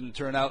with didn't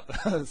turn out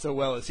so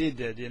well as he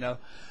did. I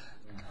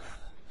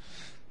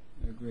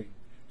agree.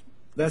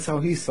 That's how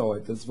he saw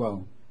it as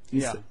well.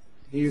 He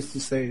used to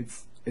say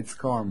it's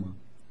karma.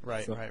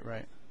 Right.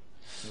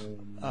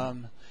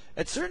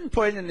 At a certain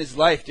point in his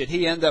life, did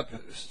he end up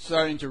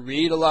starting to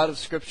read a lot of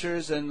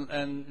scriptures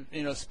and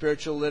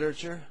spiritual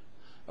literature,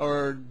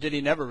 or did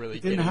he never really?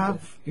 He didn't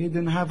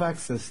have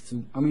access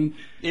to. I mean,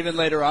 even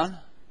later on.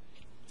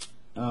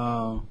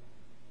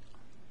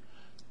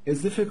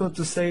 It's difficult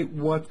to say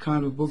what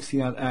kind of books he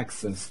had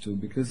access to,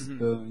 because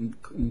in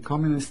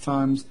communist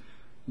times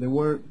there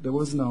weren't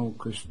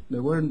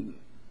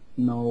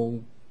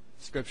no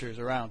scriptures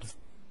around.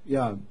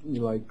 Yeah,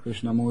 like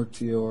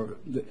Krishnamurti, or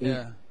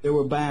they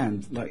were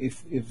banned. Like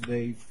if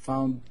they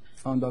found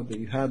out that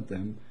you had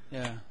them.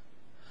 Yeah,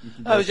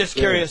 I was just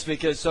curious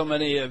because so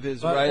many of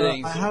his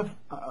writings. I have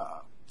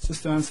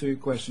just to answer your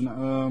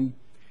question.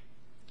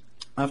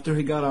 After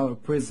he got out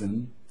of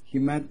prison, he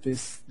met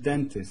this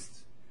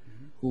dentist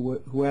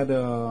who had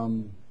a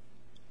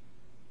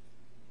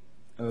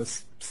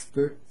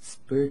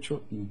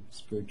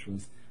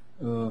spiritualist.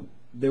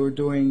 They were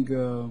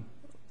doing.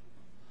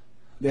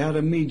 They had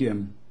a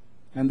medium,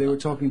 and they were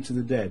talking to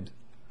the dead.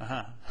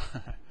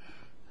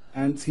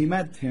 And he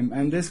met him,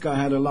 and this guy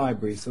had a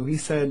library. So he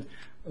said,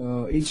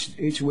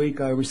 each week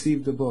I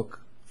received a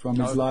book from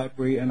his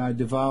library, and I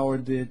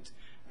devoured it.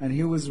 And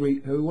he was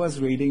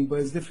reading, but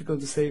it's difficult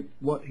to say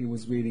what he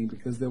was reading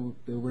because there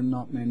were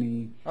not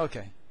many.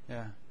 Okay,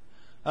 yeah.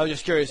 I was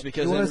just curious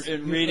because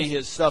in reading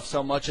his stuff,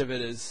 so much of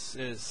it is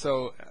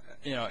so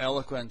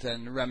eloquent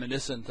and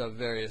reminiscent of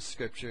various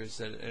scriptures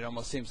that it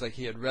almost seems like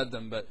he had read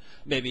them, but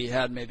maybe he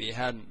had, maybe he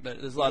hadn't.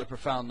 But there's a lot of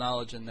profound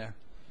knowledge in there.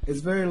 It's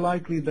very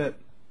likely that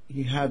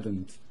he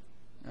hadn't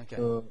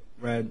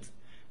read,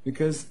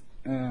 because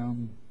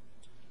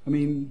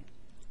it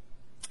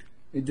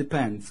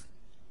depends.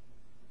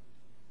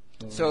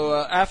 So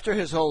after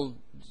his whole,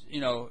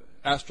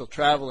 astral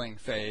traveling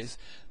phase,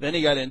 then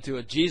he got into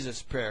a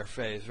Jesus prayer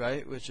phase,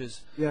 right? Which is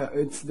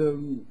it's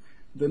the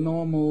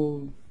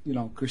normal.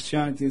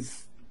 Christianity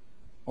is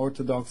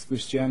Orthodox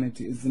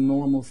Christianity is the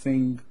normal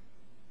thing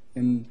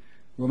in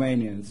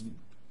Romania.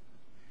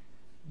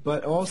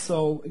 But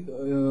also,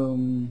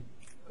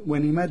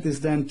 when he met this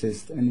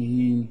dentist, and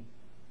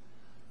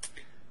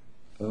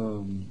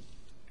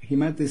he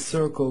met this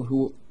circle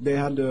who they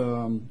had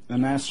an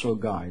astral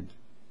guide.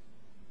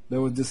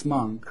 There was this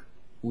monk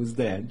who was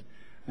dead,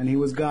 and he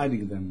was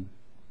guiding them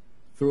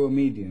through a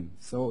medium.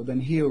 So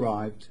then he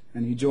arrived,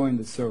 and he joined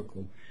the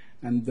circle,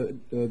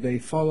 and they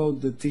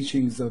followed the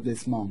teachings of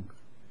this monk.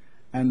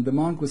 And the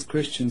monk was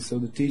Christian, so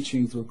the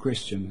teachings were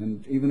Christian,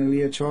 and even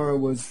Eliachara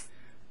was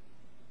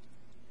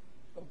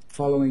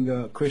following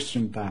a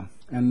Christian path.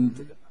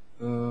 And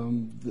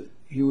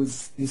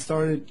he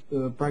started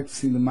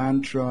practicing the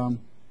mantra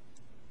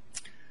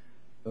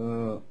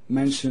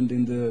mentioned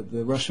in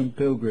the Russian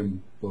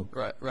Pilgrim book.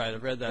 Right.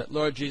 I've read that.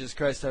 Lord Jesus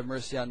Christ, have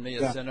mercy on me,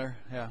 a sinner.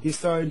 Yeah. He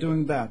started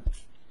doing that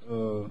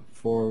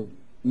for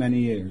many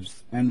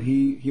years, and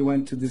he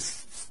went to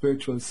this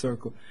spiritual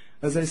circle.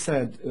 As I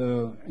said,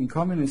 in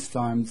communist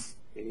times,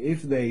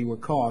 if they were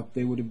caught,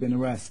 they would have been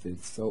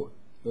arrested. So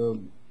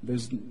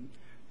there's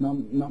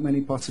not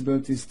many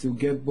possibilities to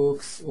get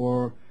books,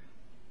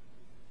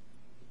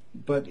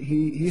 but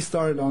he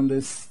started on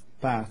this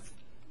path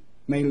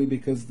mainly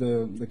because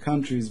the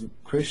country is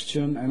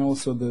Christian, and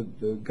also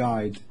the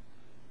guide,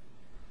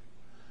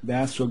 the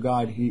astral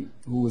guide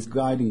who was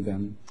guiding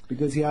them,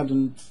 because he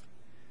didn't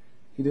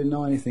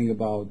know anything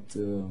about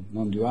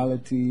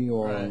non-duality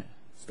or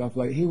stuff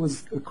like. He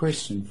was a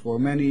Christian for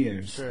many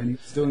years, sure. And he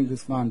was doing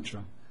this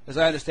mantra. As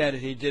I understand it,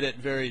 he did it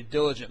very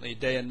diligently,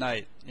 day and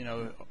night.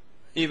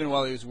 Even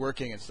while he was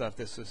working and stuff,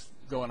 this was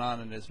going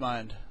on in his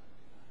mind.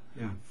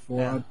 Yeah,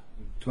 for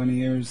 20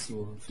 years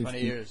or 15.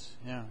 20 years,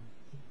 yeah.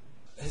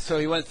 So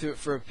he went through,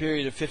 for a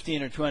period of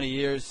 15 or 20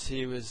 years,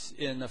 he was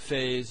in a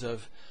phase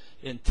of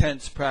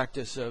intense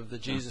practice of the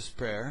Jesus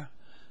prayer.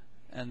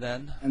 And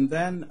then? And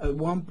then at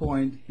one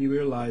point he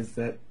realized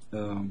that, I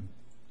don't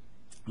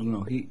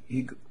know, he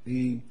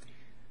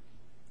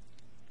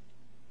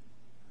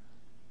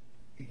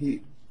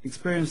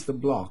experienced a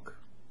block,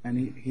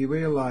 and he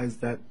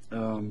realized that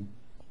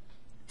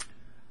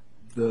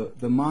the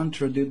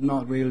mantra did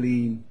not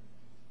really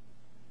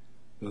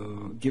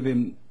give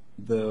him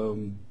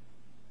the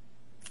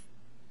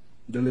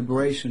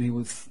liberation he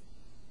was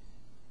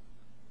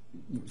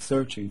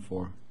searching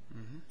for.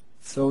 Mm-hmm.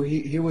 So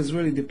he was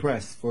really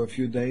depressed for a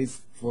few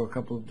days. For a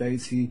couple of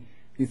days, he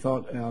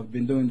thought, I've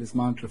been doing this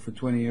mantra for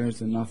 20 years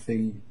and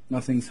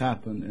nothing's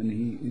happened. And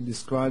he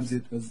describes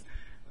it as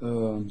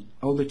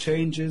all the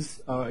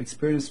changes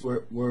experienced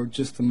were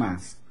just a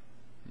mask.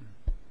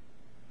 Mm-hmm.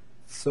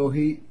 So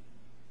he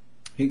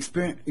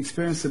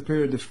experienced a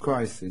period of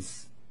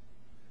crisis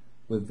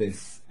with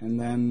this, and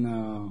then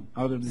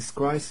out of this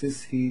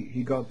crisis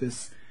he got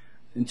this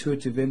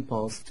intuitive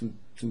impulse to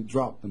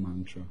drop the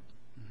mantra.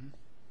 Mm-hmm.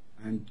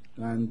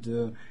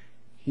 and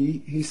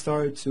he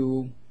started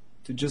to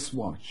just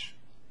watch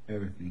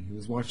everything. He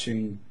was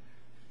watching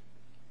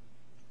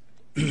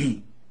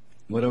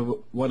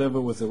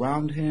whatever was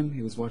around him.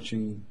 He was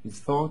watching his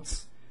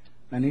thoughts,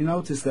 and he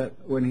noticed that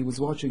when he was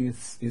watching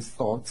his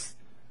thoughts,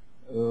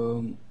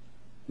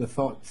 the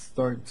thoughts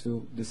started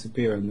to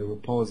disappear, and there were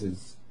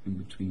pauses in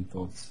between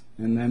thoughts.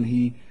 And then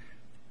he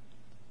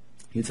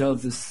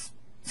tells this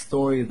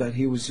story that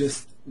he was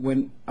just,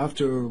 when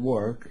after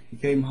work he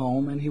came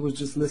home and he was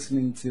just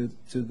listening to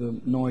the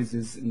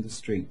noises in the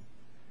street,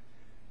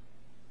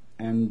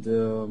 and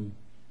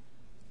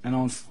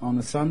on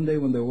a Sunday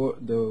when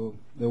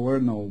there were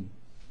no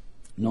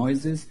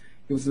noises,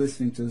 he was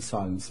listening to the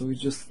silence. So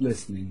he's just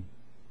listening,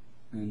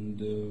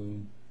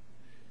 and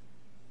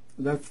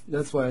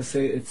that's why I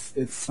say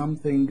it's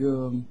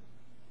something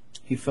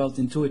he felt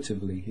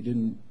intuitively. He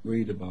didn't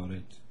read about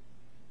it.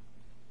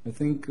 I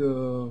think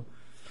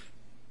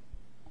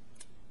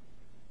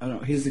I don't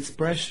know, his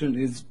expression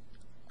is,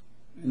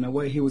 in a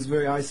way, he was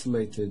very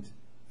isolated.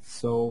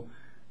 So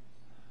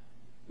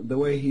the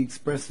way he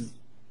expresses,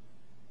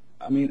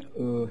 I mean,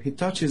 he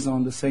touches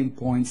on the same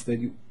points that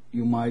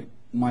you might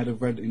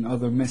have read in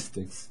other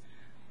mystics,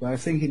 but I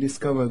think he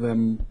discovered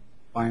them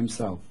by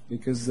himself,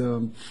 because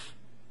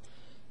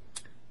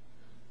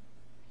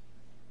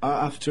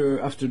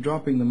after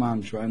dropping the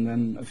mantra, and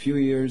then a few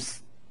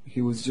years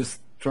he was just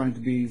trying to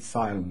be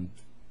silent,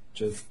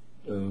 just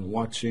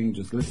watching,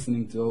 just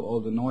listening to all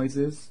the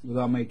noises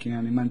without making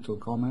any mental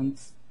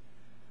comments.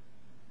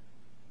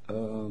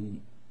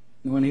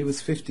 When he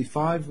was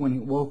 55, when he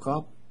woke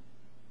up,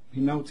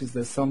 he noticed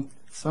that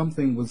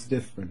something was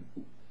different.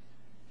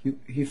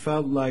 He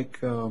felt like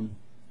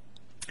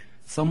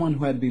someone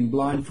who had been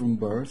blind from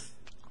birth,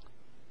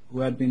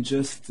 who had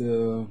just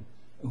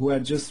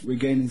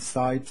regained his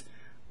sight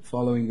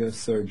following a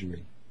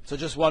surgery. So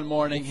just one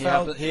morning, he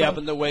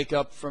happened to wake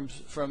up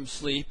from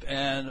sleep,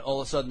 and all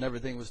of a sudden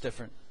everything was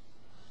different.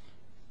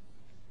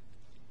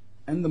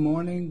 In the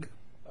morning,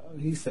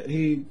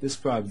 he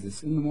describes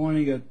this. In the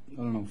morning at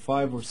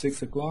 5 or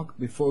 6 o'clock,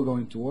 before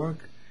going to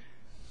work,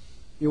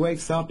 he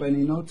wakes up and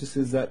he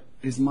notices that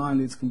his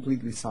mind is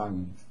completely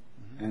silent,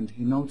 mm-hmm. and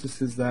he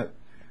notices that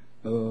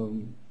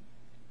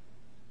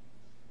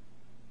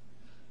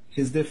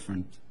he's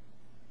different.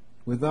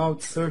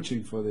 without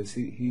searching for this.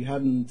 He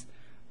hadn't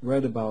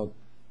read about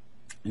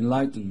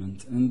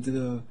enlightenment,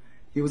 and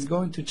he was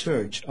going to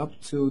church up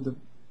to the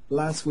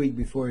last week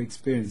before he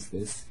experienced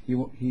this. He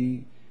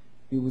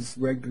was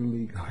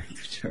regularly going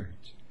to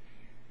church,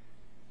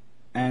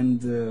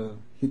 and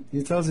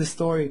he tells his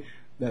story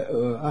that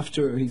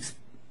after he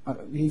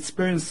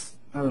experienced,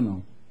 I don't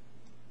know,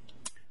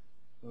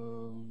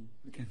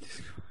 I can't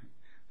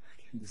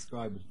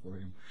describe it for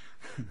him.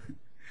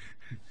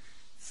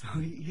 So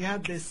he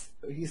had this.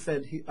 He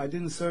said, "I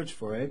didn't search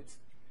for it.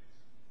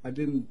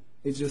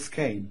 It just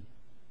came,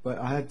 but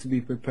I had to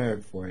be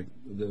prepared for it.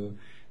 The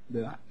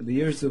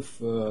years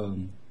of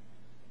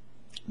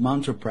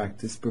mantra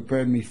practice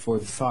prepared me for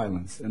the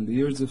silence, and the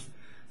years of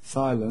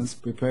silence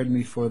prepared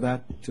me for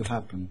that to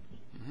happen.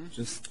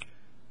 Just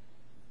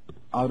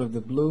out of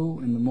the blue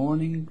in the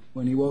morning,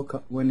 when he woke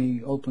up, when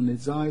he opened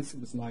his eyes, it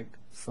was like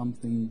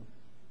something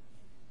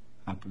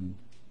happened."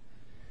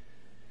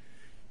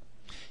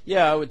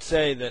 Yeah, I would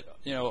say that,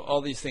 all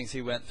these things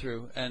he went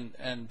through, and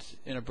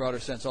in a broader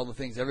sense, all the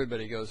things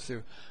everybody goes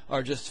through,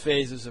 are just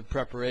phases of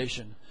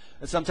preparation.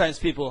 And sometimes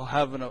people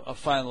have a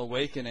final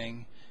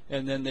awakening,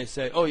 and then they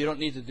say, "Oh, you don't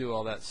need to do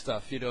all that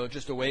stuff,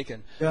 just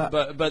awaken." Yeah.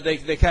 But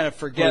they kind of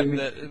forget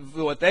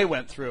what they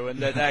went through, and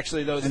that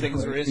actually those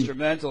things were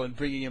instrumental in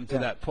bringing him to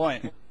that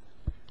point.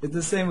 It's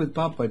the same with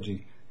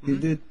Papaji. He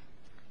did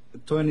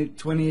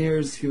 20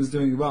 years he was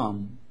doing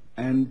Ram,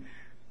 and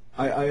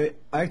I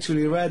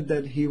actually read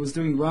that he was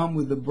doing Ram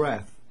with the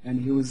breath,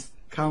 and he was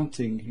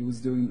counting. He was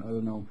doing, I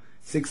don't know,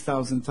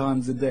 6,000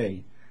 times a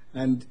day,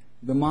 and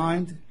the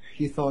mind,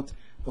 he thought,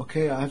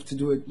 okay, I have to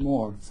do it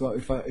more. So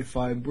if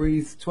I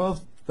breathe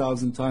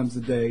 12,000 times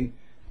a day,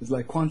 it's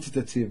like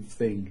quantitative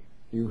thing.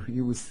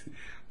 He was,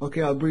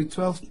 okay, I'll breathe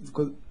 12,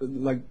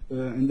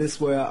 in this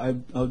way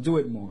I'll do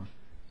it more.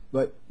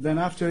 But then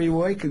after he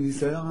awakened, he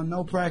said, "Oh,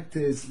 no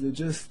practice,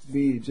 just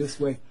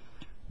wait."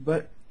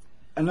 But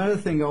another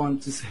thing I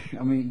want to say,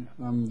 I'm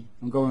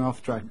going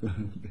off track a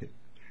little bit.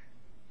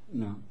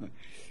 No,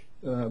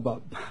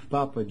 about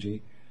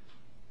Papaji.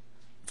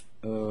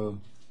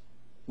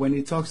 When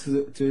he talks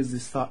to his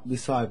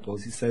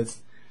disciples, he says,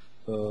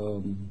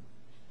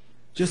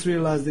 "Just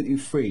realize that you're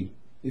free.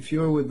 If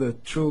you're with the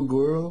true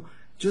guru,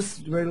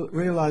 just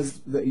realize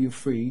that you're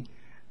free,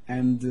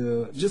 and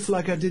just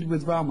like I did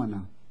with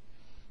Ramana."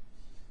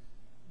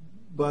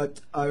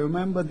 But I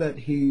remember that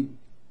he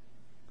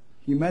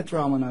met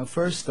Ramana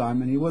first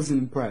time and he wasn't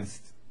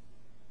impressed.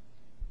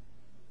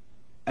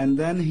 And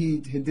then he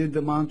did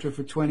the mantra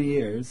for 20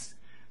 years,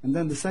 and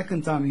then the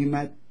second time he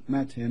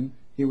met him,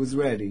 he was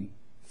ready.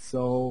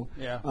 So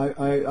yeah.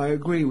 I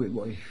agree with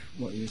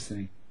what you're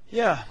saying.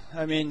 Yeah,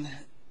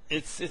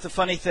 it's a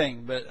funny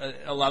thing, but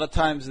a lot of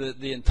times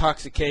the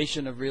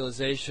intoxication of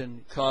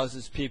realization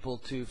causes people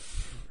to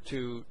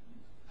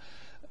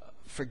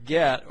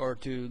forget or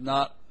to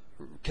not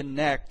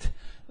connect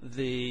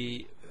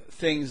the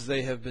things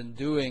they have been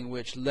doing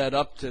which led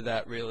up to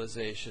that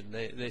realization.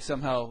 They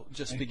somehow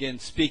just begin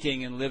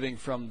speaking and living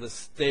from the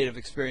state of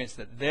experience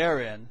that they're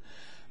in.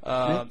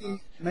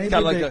 Maybe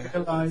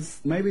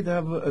they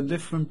have a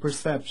different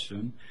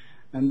perception,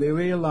 and they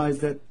realize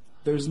that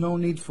there's no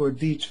need for a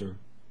teacher,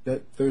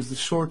 that there's a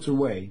shorter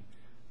way,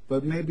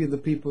 but maybe the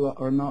people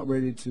are not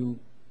ready to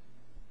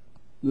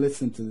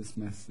listen to this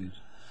message.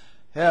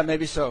 Yeah,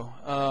 maybe so.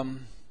 I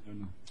don't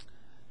know.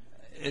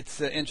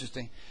 It's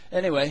interesting.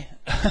 Anyway,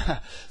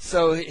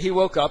 so he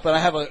woke up, and I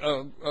have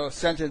a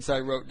sentence I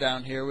wrote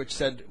down here which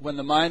said, "When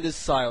the mind is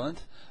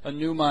silent, a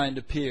new mind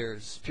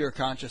appears, pure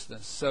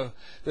consciousness." So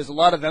there's a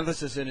lot of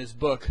emphasis in his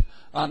book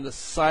on the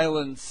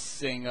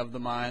silencing of the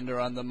mind, or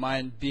on the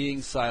mind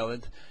being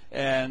silent,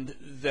 and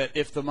that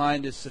if the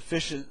mind is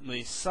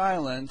sufficiently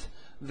silent,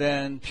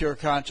 then pure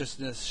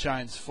consciousness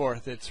shines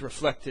forth. It's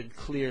reflected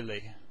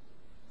clearly.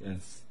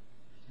 Yes.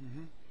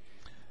 Mm-hmm.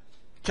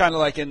 Kind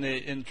of like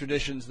in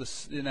traditions,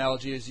 the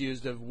analogy is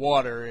used of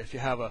water. If you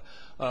have a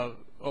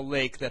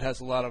lake that has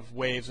a lot of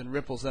waves and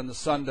ripples, then the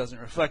sun doesn't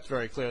reflect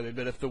very clearly.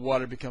 But if the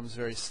water becomes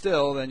very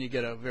still, then you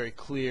get a very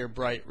clear,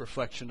 bright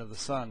reflection of the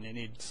sun. You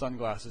need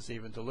sunglasses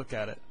even to look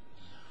at it.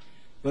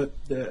 But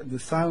the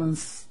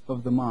silence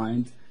of the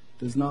mind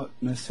does not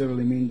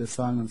necessarily mean the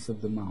silence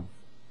of the mouth.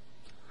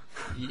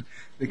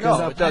 Because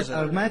no, it doesn't.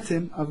 I've met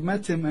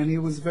him, and he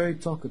was very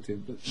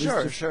talkative. But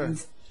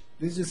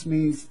this just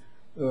means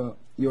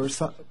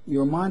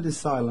your mind is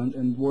silent,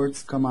 and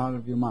words come out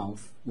of your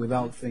mouth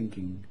without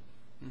thinking.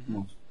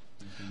 Mm-hmm.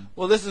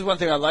 Well, this is one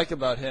thing I like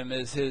about him,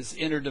 is his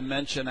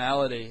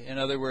interdimensionality. In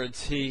other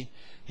words, he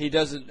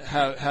doesn't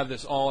have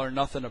this all or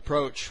nothing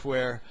approach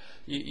where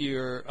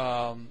you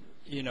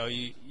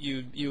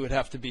would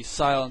have to be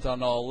silent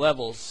on all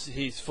levels.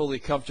 He's fully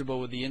comfortable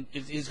with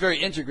he's very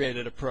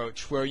integrated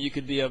approach, where you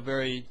could be a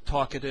very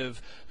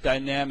talkative,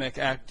 dynamic,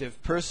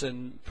 active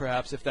person,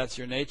 perhaps, if that's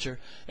your nature,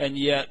 and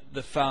yet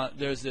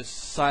there's this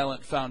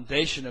silent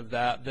foundation of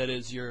that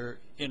is your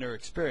inner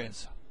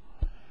experience.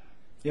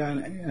 Yeah,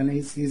 and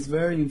he's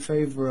very in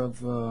favor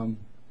of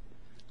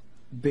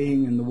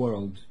being in the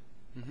world.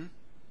 Mm-hmm.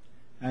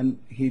 and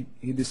he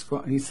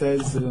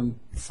says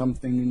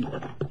something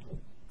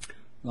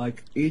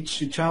like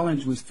each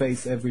challenge we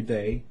face every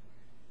day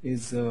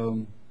is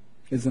an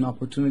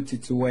opportunity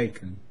to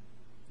awaken.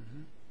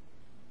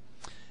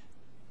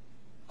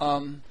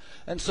 And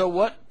so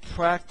what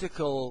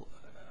practical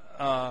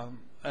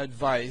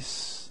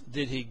advice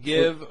did he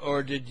give,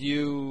 or did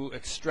you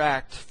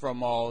extract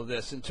from all of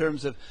this in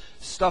terms of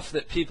stuff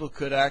that people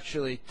could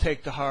actually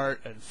take to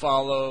heart and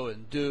follow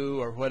and do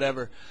or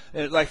whatever?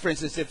 Like, for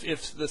instance,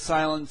 if the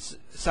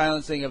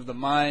silencing of the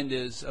mind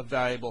is a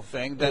valuable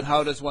thing, then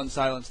how does one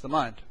silence the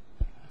mind?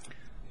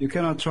 You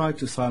cannot try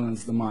to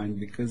silence the mind,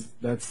 because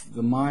that's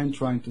the mind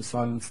trying to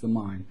silence the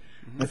mind.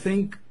 I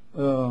think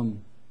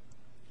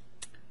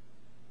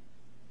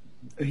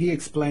he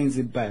explains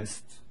it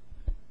best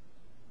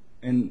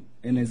in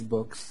his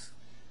books,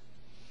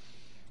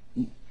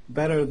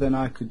 better than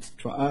I could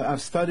try.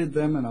 I've studied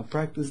them and I've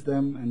practiced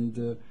them,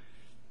 and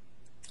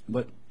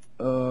but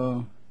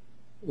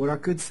what I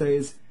could say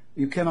is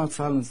you cannot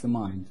silence the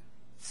mind.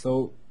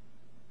 So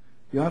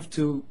you have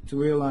to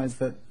realize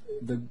that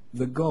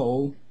the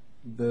goal,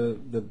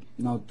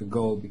 not the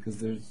goal,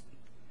 because you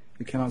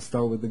cannot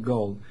start with the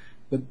goal,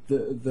 but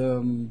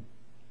the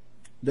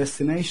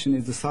destination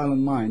is the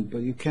silent mind,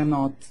 but you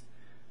cannot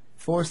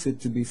force it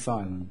to be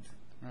silent.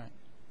 Right.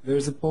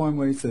 There's a poem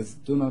where he says,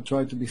 "Do not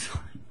try to be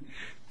silent.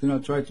 Do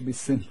not try to be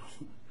simple."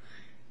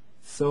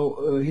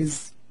 So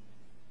his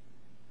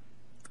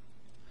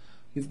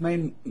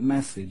main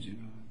message,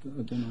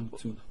 I don't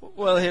know.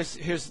 Well,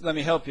 here's let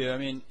me help you. I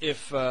mean,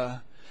 if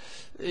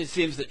it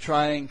seems that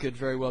trying could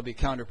very well be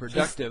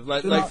counterproductive.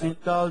 Do not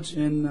indulge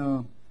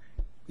in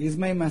his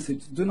main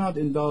message. Do not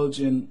indulge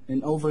in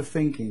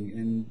overthinking,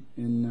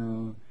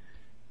 in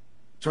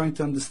trying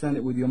to understand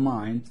it with your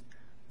mind.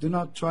 Do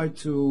not try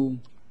to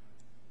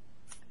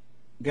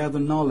gather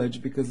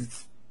knowledge, because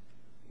it's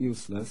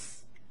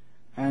useless.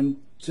 And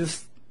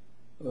just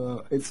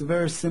it's a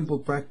very simple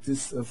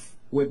practice of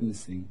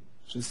witnessing,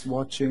 just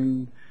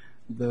watching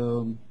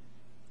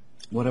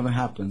whatever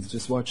happens,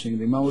 just watching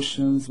the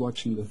emotions,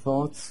 watching the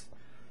thoughts,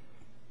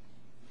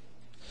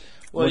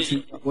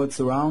 watching what's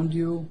around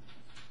you.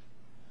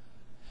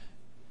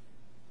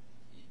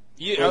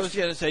 I was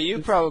going to say, you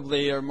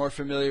probably are more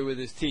familiar with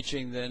his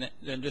teaching than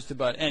just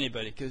about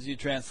anybody, because you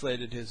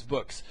translated his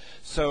books.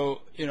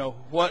 So,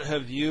 what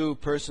have you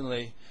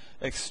personally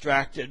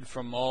extracted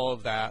from all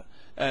of that,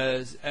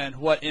 and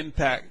what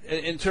impact,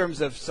 in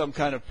terms of some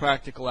kind of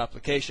practical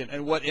application,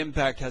 and what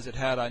impact has it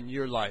had on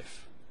your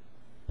life?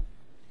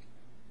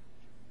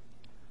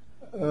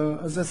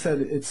 As I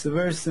said, it's a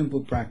very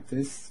simple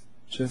practice,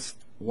 just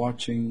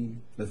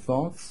watching the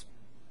thoughts,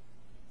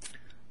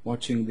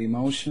 watching the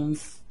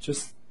emotions,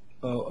 just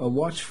a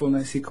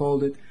watchfulness. He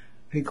calls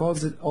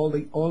it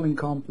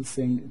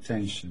all-encompassing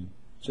attention,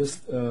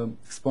 just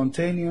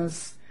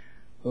spontaneous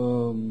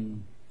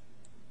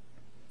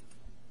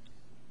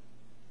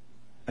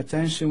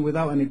attention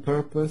without any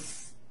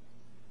purpose,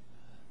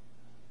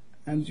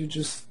 and you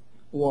just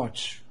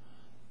watch.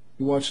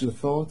 You watch the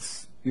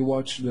thoughts, you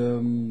watch the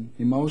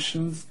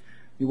emotions,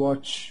 you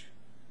watch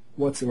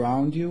what's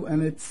around you,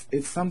 and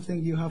it's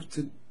something you have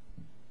to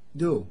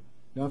do.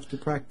 You have to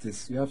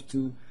practice. You have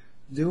to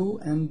do,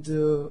 and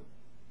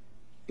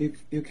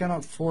you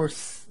cannot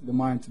force the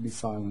mind to be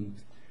silent.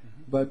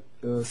 But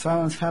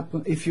silence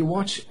happens if you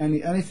watch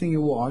anything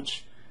you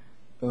watch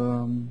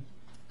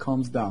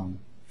calms down.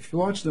 If you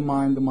watch the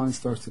mind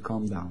starts to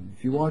calm down.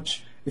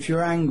 If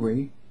you're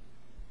angry,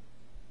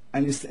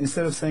 and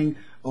instead of saying,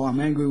 "Oh, I'm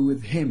angry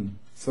with him,"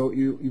 so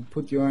you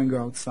put your anger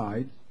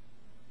outside.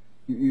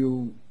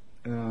 You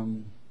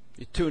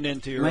tune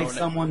into your make own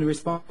someone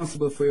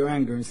responsible for your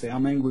anger and say,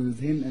 "I'm angry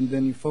with him," and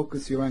then you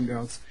focus your anger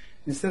out.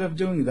 Instead of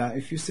doing that,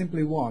 if you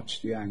simply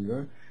watch the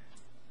anger,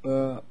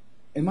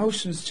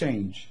 emotions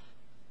change.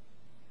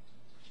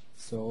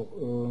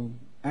 So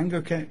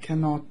anger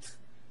cannot.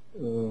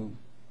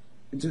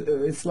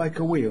 It's like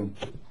a wheel.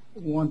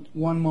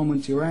 One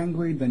moment you're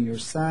angry, then you're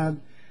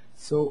sad.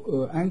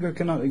 So anger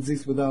cannot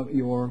exist without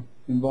your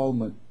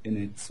involvement in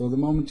it. So the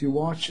moment you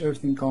watch,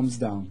 everything calms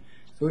down.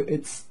 So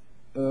it's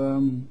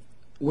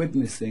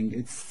witnessing.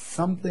 It's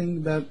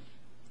something that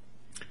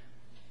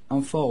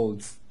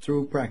unfolds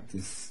through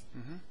practice.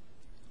 Mm-hmm.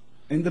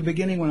 In the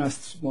beginning,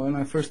 when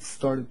I first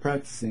started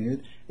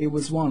practicing it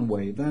was one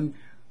way. Then,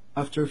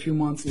 after a few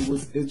months,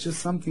 it's just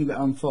something that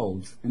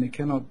unfolds, and it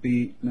cannot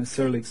be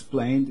necessarily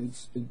explained.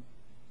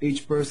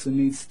 Each person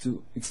needs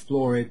to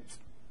explore it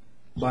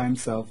by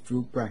himself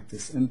through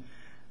practice, and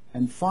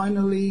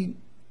finally,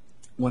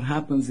 what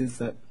happens is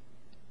that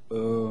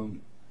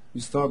you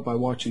start by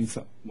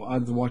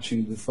either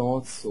watching the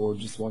thoughts or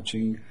just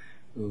watching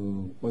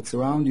what's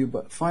around you.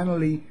 But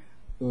finally,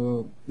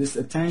 this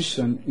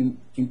attention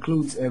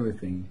includes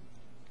everything.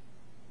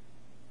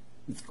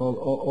 It's called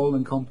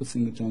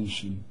all-encompassing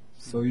attention.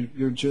 So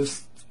you're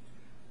just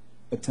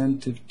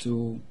attentive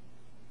to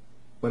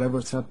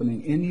whatever's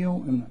happening in you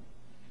and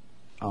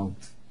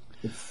out.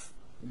 It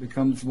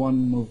becomes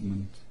one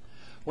movement.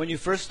 When you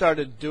first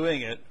started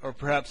doing it, or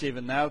perhaps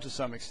even now to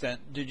some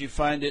extent, did you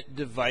find it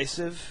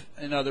divisive?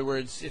 In other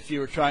words, if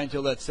you were trying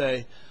to, let's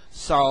say,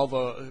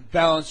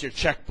 balance your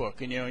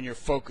checkbook, and you're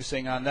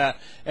focusing on that,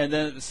 and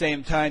then at the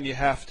same time you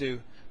have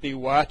to be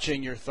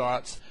watching your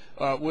thoughts,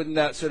 wouldn't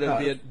that sort of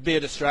be a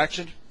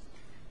distraction?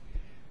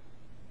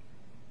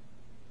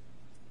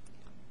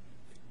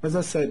 As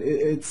I said,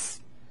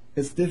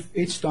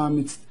 each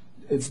time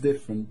it's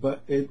different,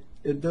 but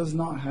it does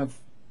not have.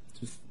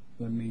 Just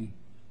let me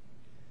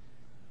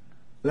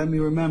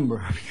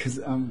remember, because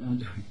I'm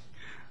doing.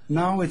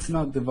 Now it's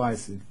not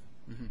divisive.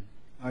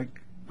 Mm-hmm.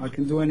 I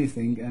can do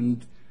anything,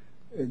 and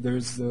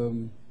there's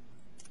an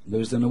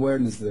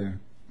awareness there.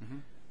 Mm-hmm.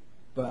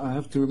 But I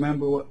have to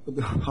remember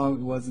how it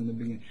was in the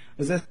beginning.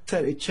 As I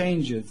said, it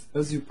changes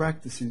as you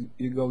practice.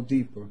 You go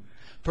deeper.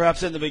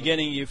 Perhaps in the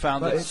beginning you found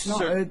but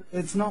that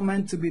it's not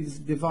meant to be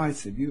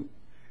divisive. You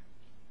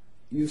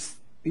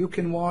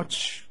can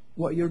watch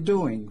what you're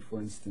doing.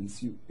 For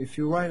instance, if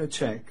you write a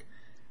check,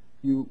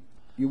 you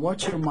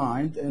watch your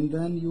mind, and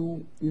then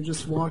you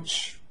just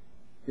watch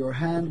your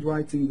hand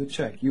writing the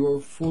check. You are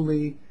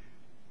fully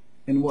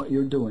in what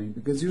you're doing,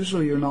 because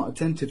usually you're not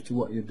attentive to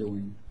what you're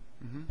doing.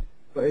 Mm-hmm.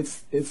 But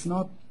it's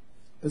not,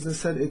 as I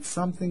said, it's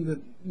something that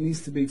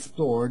needs to be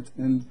explored,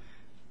 and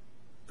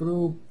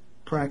through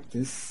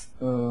practice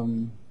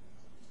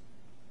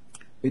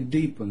it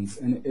deepens,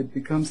 and it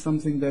becomes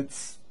something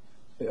it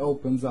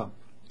opens up.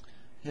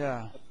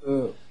 Yeah.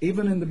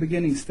 Even in the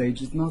beginning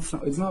stage, it's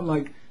not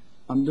like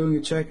I'm doing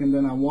a check and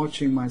then I'm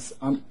watching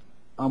myself,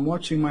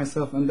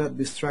 and that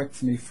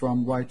distracts me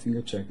from writing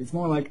a check. It's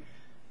more like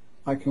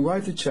I can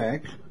write a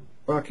check,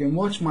 or I can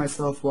watch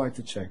myself write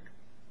a check,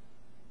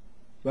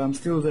 but I'm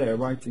still there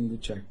writing the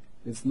check.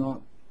 It's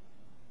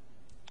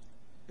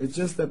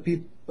just that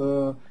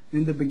people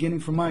in the beginning,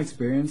 from my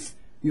experience,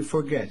 you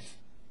forget.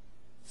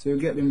 So you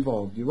get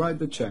involved. You write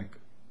the check,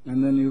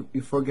 and then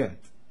you forget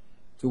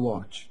to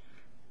watch.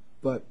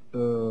 But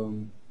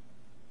then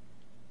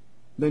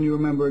you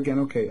remember again,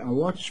 okay, I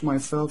watched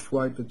myself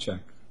write the check.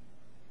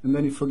 And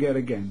then you forget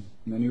again,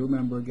 and then you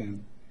remember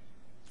again.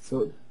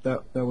 So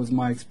that was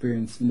my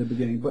experience in the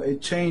beginning. But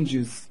it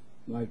changes,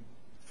 like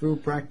through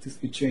practice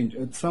it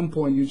changes. At some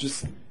point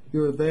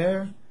you're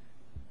there,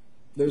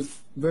 there's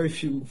very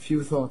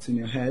few thoughts in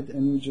your head,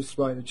 and you just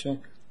write a check.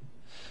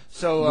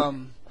 So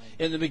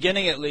in the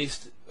beginning at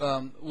least,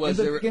 was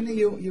there... In the beginning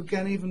you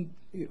can't even...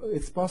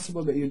 It's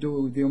possible that you do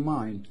it with your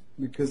mind,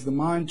 because the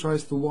mind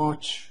tries to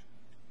watch,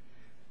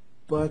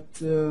 but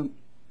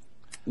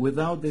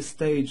without this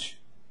stage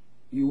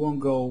you won't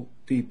go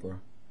deeper.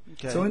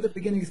 Okay. So in the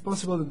beginning it's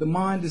possible that the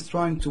mind is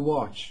trying to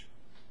watch,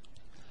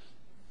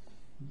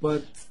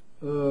 but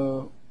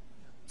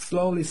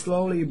slowly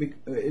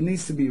it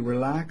needs to be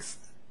relaxed,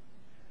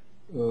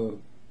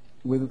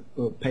 with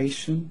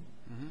patient.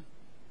 Mm-hmm.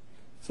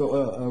 So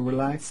a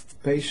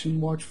relaxed, patient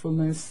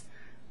watchfulness,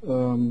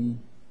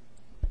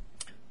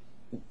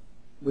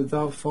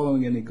 without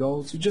following any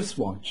goals. You just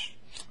watch.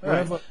 Right.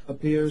 Whatever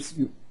appears,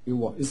 you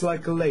watch. It's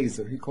like a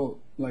laser. He called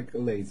like a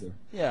laser.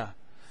 Yeah.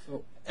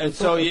 So, and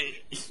so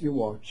you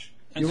watch.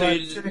 And you so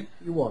write check,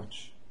 you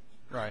watch.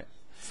 Right.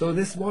 So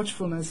this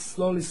watchfulness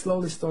slowly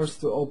starts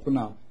to open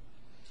up,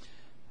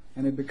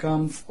 and it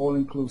becomes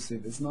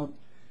all-inclusive. It's not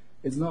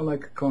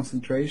like a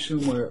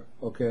concentration where,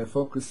 okay, I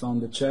focus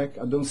on the check,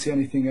 I don't see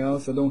anything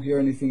else, I don't hear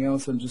anything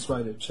else, and just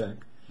write a check.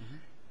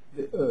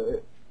 Mm-hmm.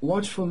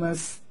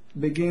 Watchfulness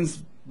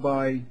begins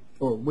by,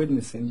 or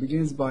witnessing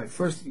begins by,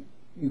 first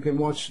you can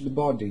watch the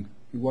body.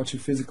 You watch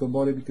your physical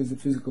body, because the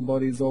physical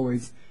body is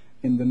always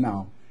in the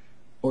now.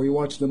 Or you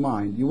watch the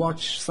mind. You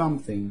watch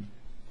something,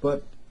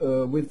 but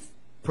with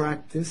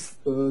practice,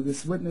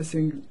 this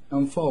witnessing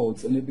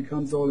unfolds, and it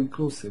becomes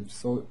all-inclusive.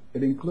 So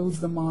it includes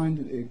the mind,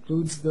 it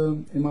includes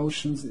the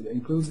emotions, it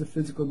includes the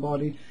physical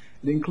body,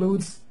 it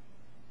includes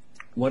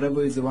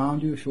whatever is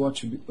around you. If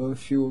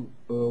you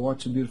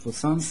watch a beautiful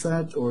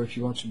sunset, or if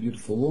you watch a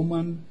beautiful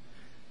woman,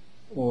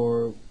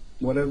 or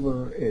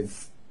whatever it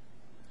is.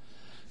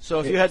 So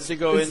if you had to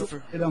go in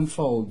for... It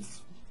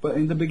unfolds. But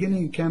in the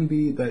beginning it can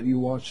be that you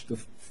watch the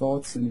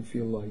thoughts and you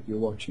feel like you're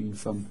watching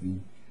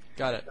something.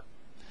 Got it.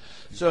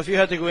 So if you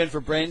had to go in for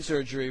brain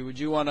surgery, would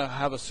you want to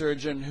have a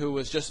surgeon who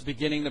was just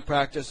beginning the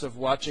practice of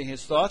watching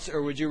his thoughts,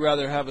 or would you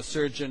rather have a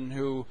surgeon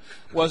who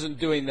wasn't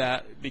doing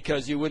that,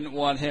 because you wouldn't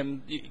want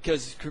him,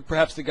 because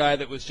perhaps the guy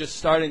that was just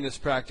starting this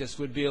practice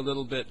would be a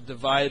little bit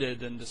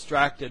divided and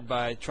distracted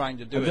by trying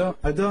to do it?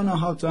 I don't know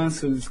how to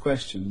answer this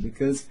question,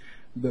 because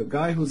the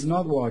guy who's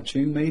not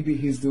watching, maybe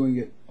he's doing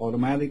it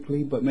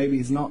automatically, but maybe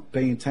he's not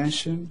paying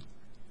attention.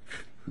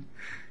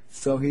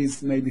 So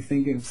he's maybe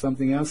thinking of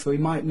something else, so he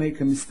might make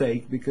a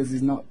mistake because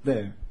he's not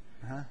there.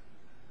 Uh-huh.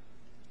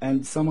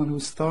 And someone who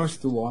starts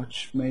to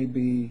watch,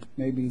 maybe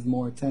he's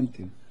more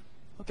attentive.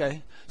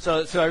 Okay.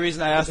 So the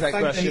reason I asked that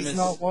question is... The fact that he's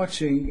not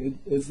watching,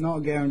 it's not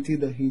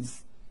guaranteed that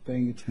he's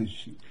paying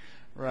attention.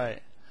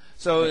 Right.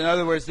 So in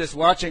other words, this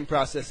watching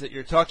process that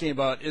you're talking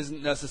about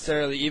isn't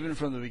necessarily, even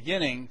from the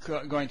beginning,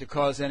 going to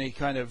cause any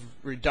kind of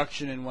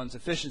reduction in one's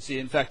efficiency.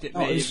 In fact, it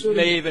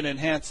may even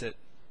enhance it.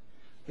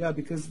 Yeah,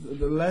 because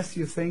the less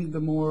you think, the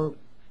more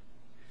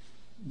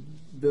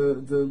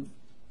the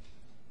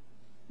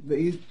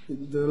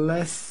the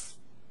less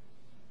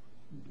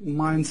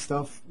mind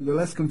stuff, the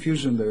less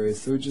confusion there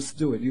is. So just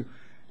do it.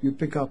 You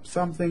pick up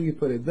something, you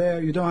put it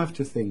there. You don't have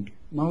to think.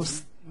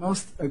 Most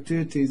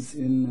activities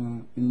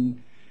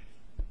in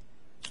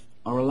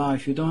our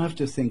life, you don't have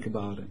to think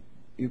about it.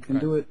 You can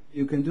do it.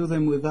 You can do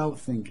them without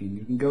thinking.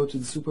 You can go to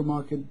the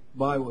supermarket,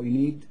 buy what you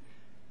need.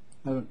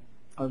 I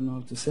don't know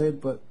how to say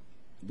it, but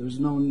there's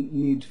no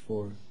need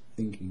for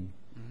thinking.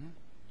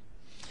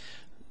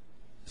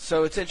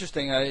 So it's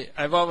interesting.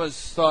 I've always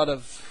thought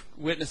of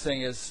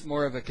witnessing as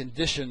more of a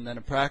condition than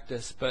a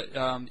practice, but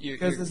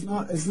Because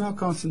it's not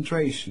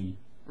concentration.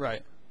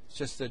 Right. It's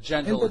just a In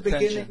gentle the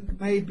attention.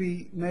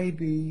 beginning,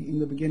 maybe in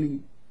the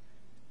beginning,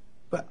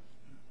 but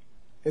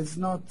it's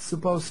not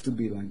supposed to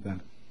be like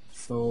that.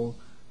 So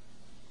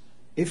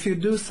if you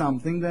do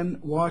something, then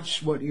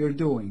watch what you're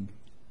doing,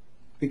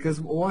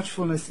 because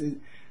watchfulness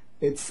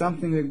it's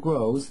something that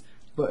grows,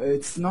 but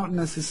it's not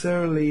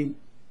necessarily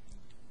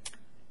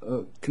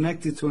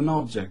connected to an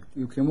object.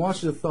 You can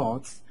watch the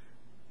thoughts.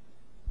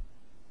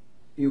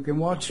 You can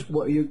watch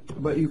but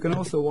you can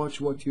also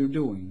watch what you're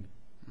doing.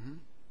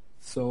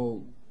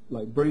 So,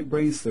 like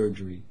brain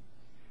surgery,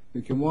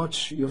 you can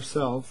watch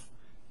yourself.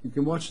 You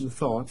can watch the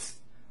thoughts,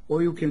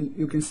 or you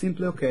can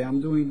simply, okay,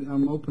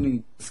 I'm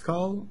opening the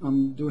skull.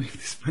 I'm doing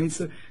this brain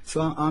surgery,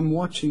 so I'm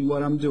watching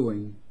what I'm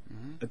doing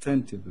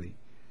attentively.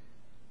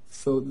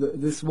 So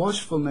this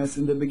watchfulness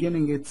in the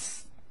beginning,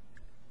 it's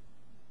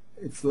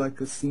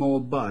like a small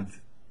bud,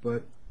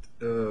 but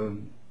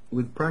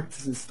with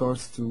practice it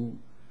starts to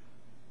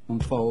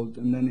unfold,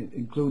 and then it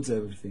includes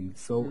everything.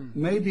 So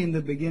maybe in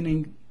the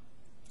beginning,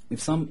 if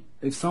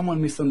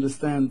someone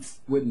misunderstands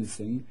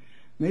witnessing,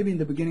 maybe in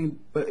the beginning,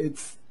 but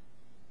it's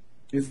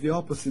the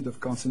opposite of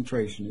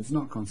concentration. It's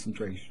not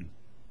concentration.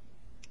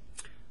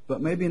 But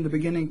maybe in the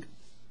beginning,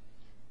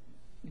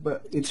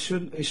 but it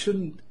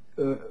shouldn't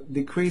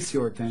decrease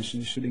your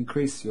attention. It should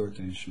increase your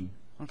attention.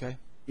 Okay.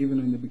 Even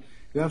in the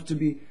you have to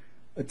be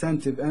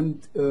attentive.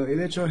 And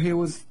Ilya, he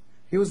was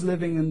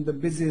living in the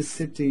busiest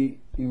city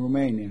in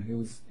Romania. He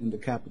was in the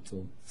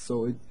capital.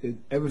 So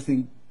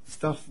everything,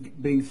 stuff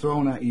being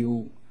thrown at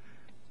you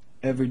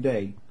every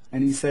day.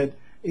 And he said,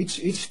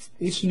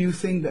 each new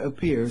thing that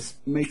appears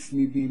makes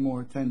me be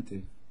more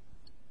attentive.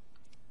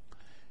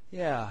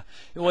 Yeah.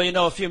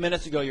 Well, a few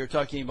minutes ago you were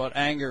talking about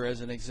anger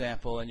as an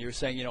example, and you were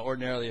saying,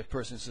 ordinarily a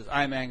person says,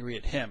 I'm angry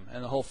at him,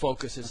 and the whole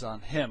focus is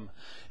on him.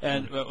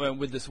 And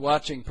with this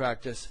watching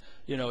practice,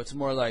 it's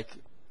more like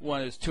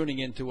one is tuning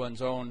into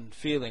one's own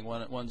feeling,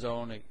 one's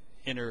own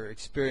inner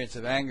experience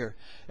of anger.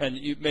 And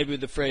maybe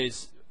the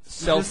phrase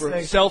self-referral.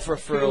 I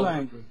feel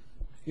angry.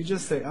 You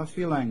just say, I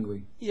feel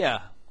angry.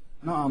 Yeah.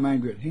 No, I'm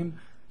angry at him.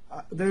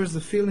 There's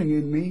a feeling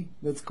in me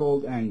that's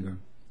called anger.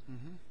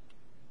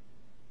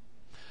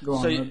 Go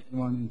on, I don't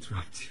want to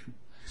interrupt you.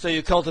 So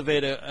you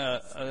cultivate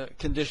a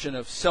condition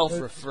of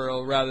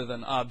self-referral rather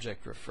than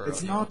object referral.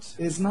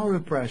 It's not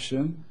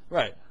repression.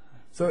 Right.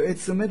 So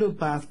it's a middle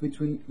path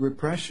between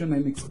repression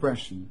and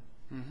expression.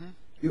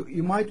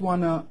 You might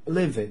want to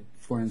live it,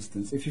 for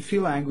instance. If you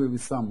feel angry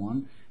with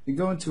someone, you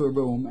go into a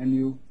room and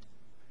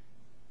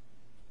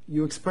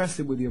you express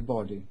it with your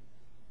body.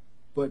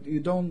 But you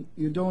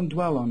don't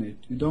dwell on it.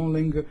 You don't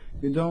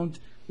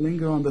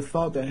linger on the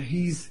thought that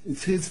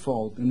it's his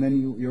fault, and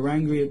then you're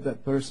angry at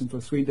that person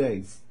for 3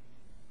 days.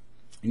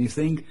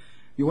 And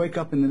you wake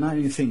up in the night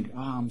and you think,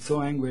 I'm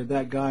so angry at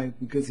that guy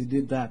because he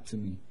did that to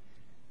me.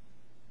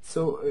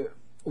 So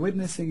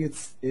witnessing,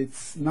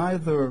 it's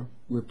neither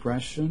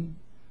repression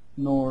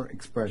nor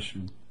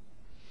expression.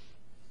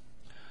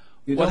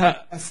 You don't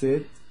express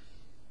it.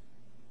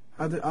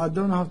 I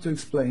don't know how to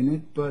explain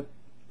it, but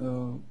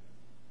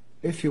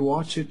if you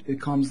watch it, it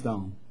comes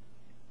down.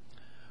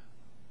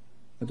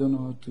 I don't know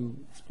how to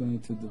explain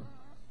it to the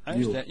I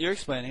understand. You're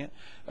explaining it.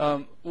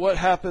 What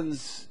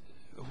happens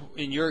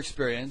in your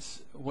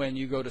experience when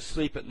you go to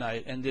sleep at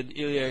night? And did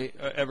Ilya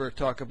ever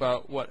talk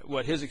about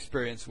what his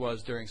experience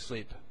was during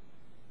sleep?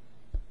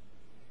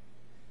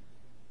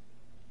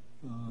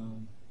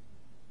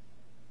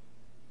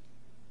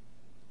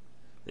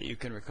 That you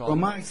can recall? From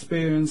my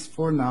experience,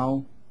 for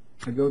now,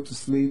 I go to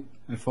sleep,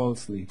 I fall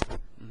asleep.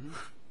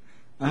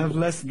 I have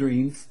less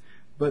dreams,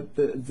 but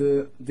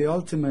the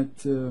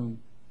ultimate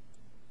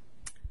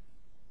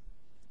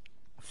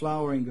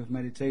flowering of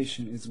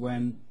meditation is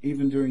when,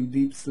 even during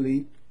deep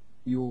sleep,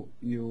 you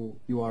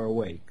are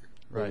awake.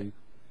 Right.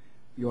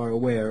 You are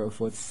aware of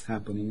what's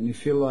happening, and you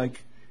feel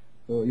like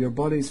your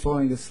body is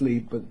falling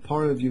asleep, but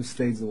part of you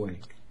stays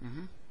awake.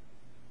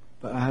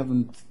 But I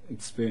haven't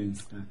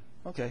experienced that.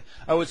 Okay.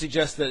 I would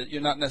suggest that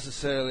you're not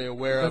necessarily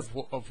aware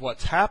of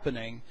what's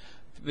happening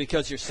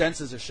because your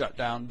senses are shut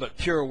down, but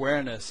pure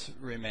awareness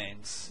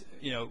remains,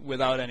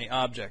 without any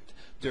object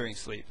during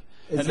sleep.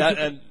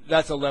 And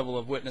that's a level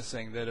of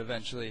witnessing that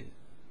eventually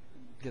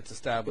gets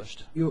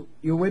established. You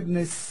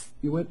witness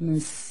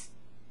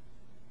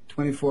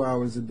 24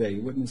 hours a day.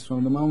 You witness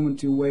from the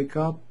moment you wake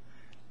up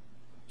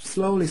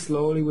slowly,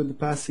 slowly, with the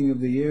passing of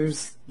the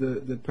years,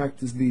 the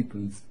practice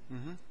deepens.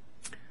 Hmm.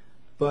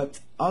 But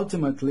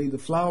ultimately, the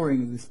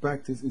flowering of this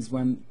practice is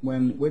when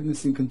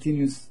witnessing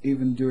continues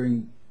even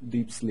during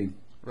deep sleep.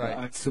 Right.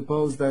 I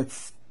suppose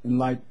that's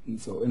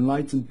enlightened. So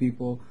enlightened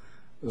people,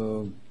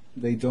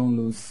 they don't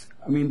lose.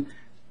 I mean,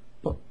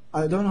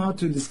 I don't know how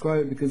to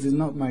describe it because it's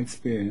not my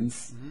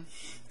experience. Hmm.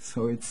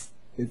 So it's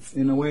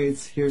in a way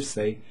it's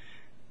hearsay,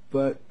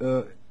 but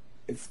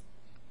it's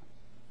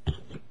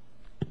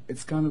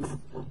kind of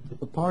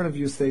a part of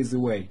you stays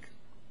awake.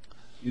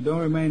 You don't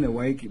remain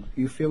awake.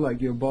 You feel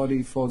like your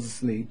body falls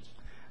asleep,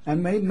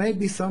 and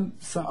maybe some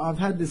I've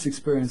had this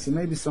experience, and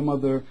maybe some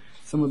of the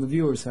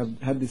viewers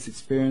have had this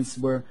experience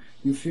where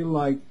you feel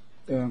like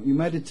you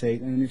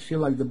meditate and you feel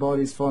like the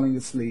body is falling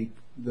asleep,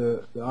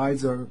 the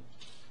eyes are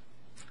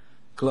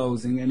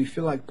closing, and you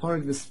feel like part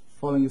of you is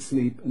falling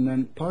asleep, and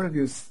then part of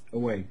you is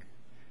awake.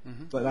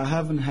 Hmm. But I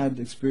haven't had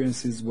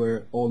experiences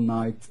where all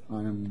night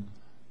I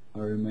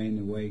remain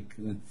awake.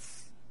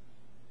 That's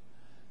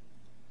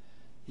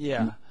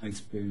Yeah. my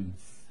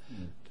experience.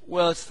 Yeah.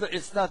 Well,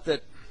 it's not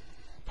that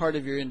part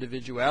of your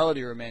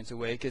individuality remains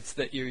awake. It's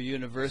that your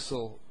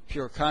universal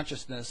pure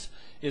consciousness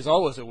is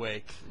always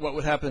awake. What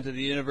would happen to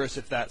the universe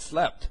if that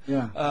slept?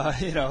 Yeah.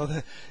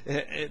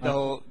 The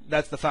whole,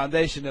 that's the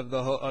foundation of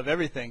the whole, of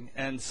everything.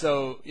 And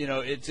so,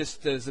 it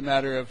just is a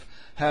matter of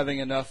having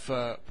enough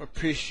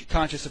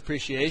conscious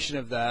appreciation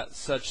of that,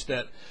 such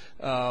that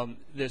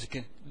there's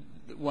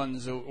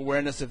one's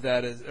awareness of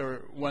that is,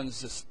 or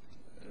one's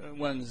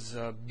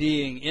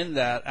being in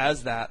that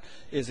as that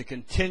is a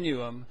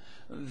continuum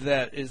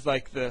that is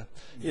like the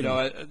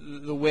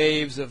the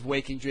waves of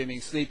waking,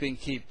 dreaming, sleeping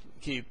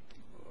keep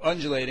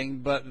undulating,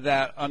 but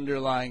that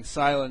underlying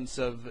silence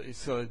of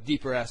a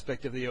deeper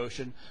aspect of the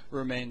ocean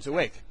remains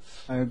awake.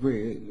 I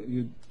agree.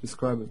 You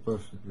describe it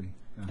perfectly.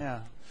 Yeah.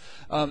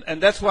 And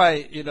that's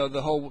why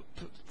the whole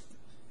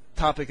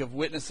topic of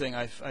witnessing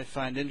I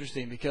find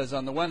interesting, because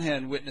on the one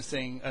hand,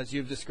 witnessing, as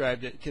you've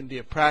described it, can be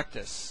a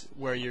practice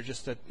where you're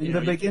just in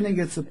the beginning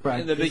it's a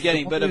practice. In the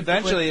beginning, but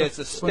eventually it's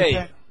a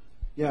state.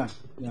 Yeah.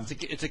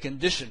 It's a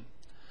condition.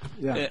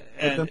 Yeah.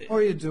 And but the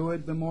more you do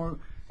it, the more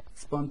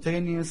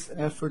spontaneous,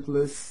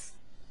 effortless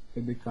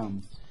it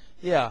becomes.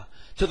 Yeah,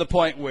 to the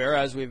point where,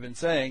 as we've been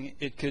saying,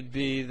 it could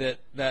be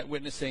that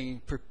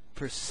witnessing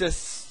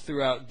persists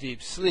throughout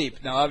deep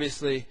sleep. Now,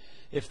 obviously,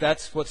 if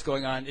that's what's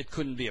going on, it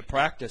couldn't be a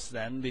practice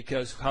then,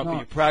 because how can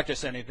you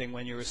practice anything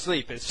when you're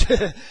asleep? It's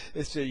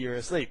just you're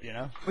asleep,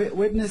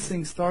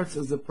 Witnessing starts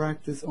as a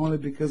practice only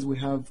because we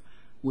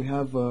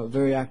have a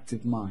very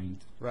active mind.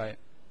 Right.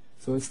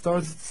 So it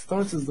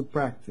starts as the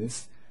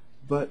practice,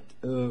 but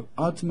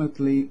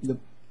ultimately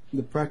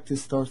the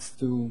practice starts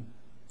to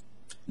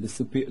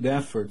disappear. The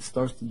effort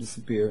starts to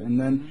disappear, and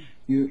then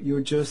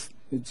you're just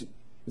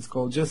it's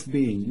called just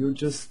being. You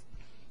just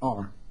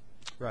are.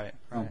 Right.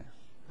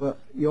 But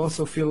you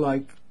also feel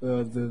like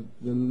the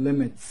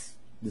limits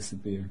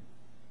disappear.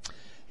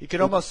 You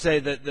could almost say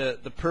that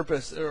the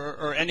purpose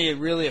or any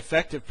really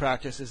effective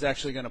practice is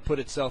actually going to put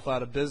itself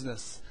out of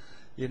business.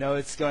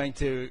 It's going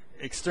to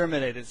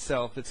exterminate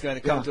itself. It's going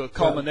to come to a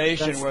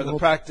culmination where the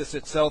practice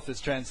itself is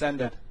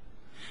transcended. Yeah.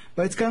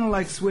 But it's kind of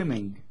like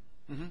swimming.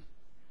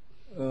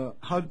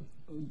 How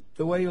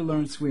the way you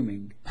learn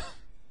swimming.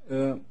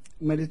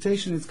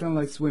 Meditation is kind of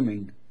like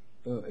swimming.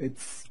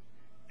 It's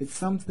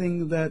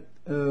something that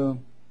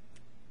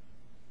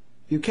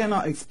you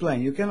cannot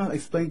explain. You cannot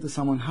explain to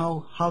someone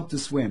how to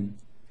swim.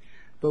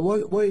 But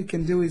what you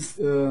can do is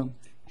you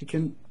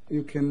can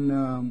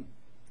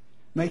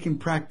make him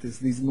practice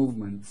these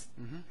movements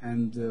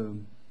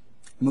and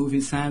move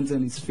his hands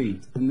and his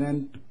feet, and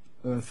then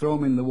throw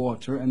him in the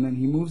water, and then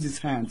he moves his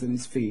hands and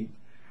his feet,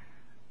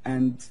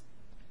 and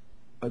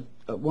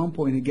at one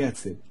point he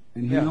gets it,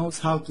 and he knows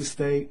how to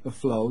stay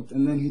afloat,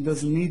 and then he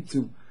doesn't need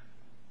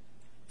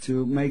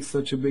to make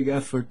such a big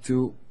effort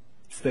to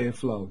stay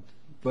afloat.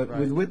 But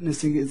with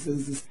witnessing, it's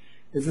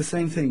the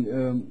same thing.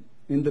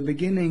 In the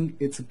beginning,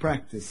 it's a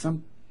practice.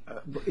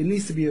 It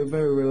needs to be a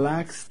very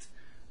relaxed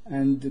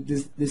and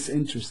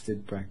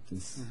disinterested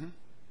practice.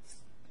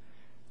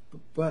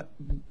 But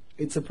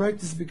it's a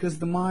practice because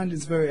the mind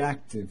is very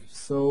active.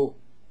 So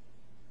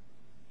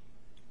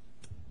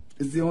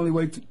it's the only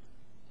way to.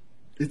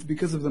 It's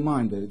because of the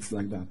mind that it's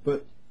like that.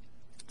 But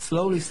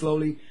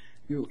slowly,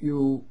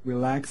 you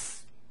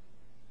relax.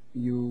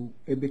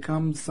 It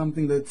becomes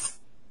something that's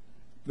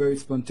very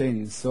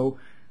spontaneous. So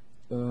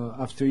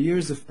after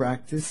years of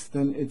practice,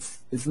 then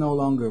it's no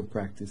longer a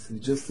practice.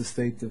 It's just a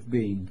state of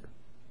being.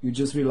 You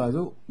just realize,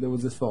 oh, there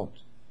was a thought.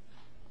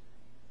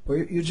 Or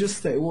you just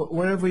stay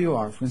wherever you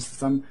are. For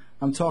instance,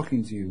 I'm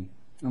talking to you.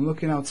 I'm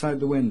looking outside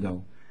the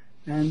window,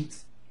 and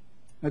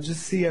I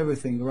just see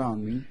everything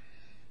around me.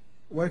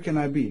 Where can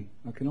I be?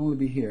 I can only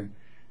be here.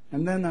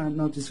 And then I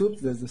notice, oops,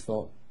 there's a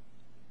thought.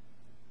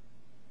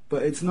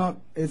 But it's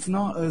not as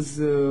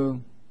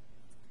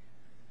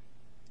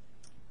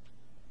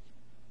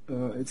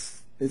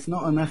it's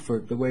not an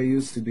effort the way it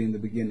used to be in the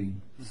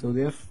beginning. So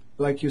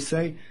like you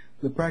say,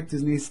 the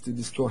practice needs to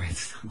destroy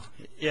itself.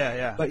 Yeah,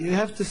 yeah. But you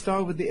have to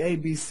start with the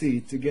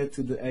ABC to get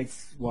to the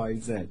X, Y,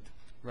 Z.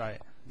 Right.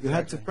 You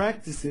have to Exactly.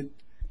 practice it.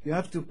 You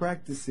have to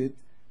practice it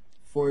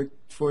for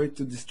it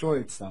to destroy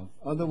itself.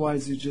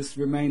 Otherwise, you just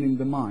remain in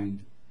the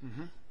mind.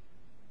 Mhm.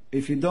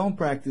 If you don't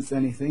practice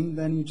anything,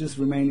 then you just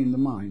remain in the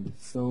mind.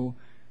 So,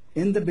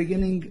 in the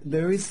beginning,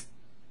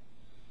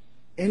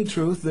 in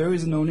truth, there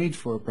is no need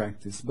for a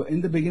practice. But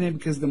in the beginning,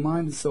 because the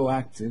mind is so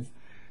active,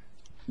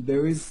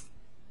 there is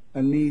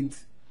a need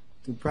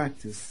to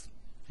practice.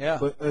 Yeah.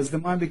 But as the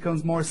mind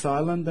becomes more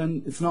silent,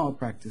 then it's not a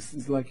practice.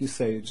 It's like you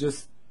say, it's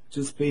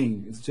just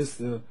being. It's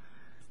just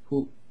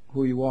who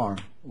you are,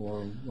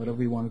 or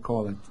whatever you want to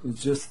call it.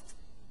 It's just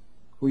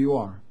who you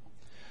are.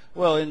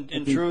 Well, in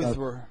think truth, that-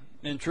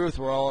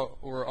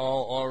 we're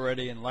all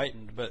already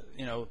enlightened, but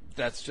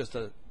that's just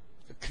a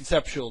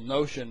conceptual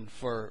notion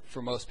for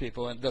most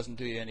people, and it doesn't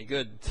do you any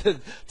good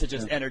to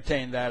just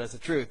entertain that as a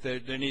truth.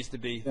 There needs to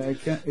be. Yeah,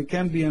 it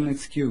can be an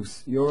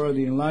excuse. You're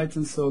already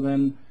enlightened, so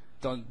then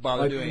Don't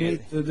bother I doing don't need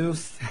anything. to do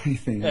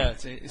anything. Yeah,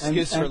 it's an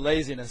excuse for and-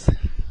 laziness.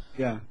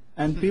 Yeah,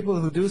 and people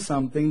who do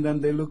something, then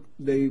they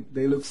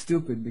look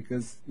stupid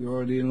because you're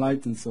already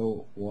enlightened.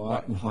 So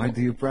why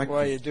do you practice?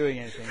 Why are you doing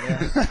anything?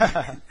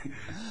 Yeah.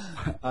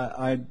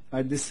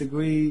 I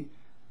disagree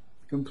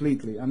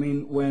completely. I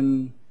mean,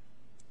 when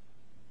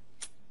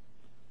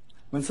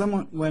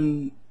someone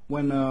when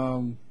I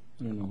don't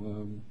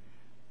know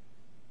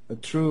a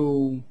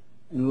true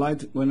when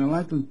an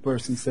enlightened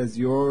person says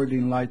you're already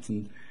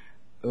enlightened,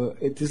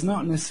 it is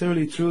not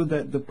necessarily true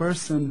that the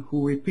person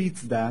who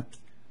repeats that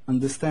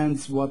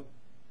understands what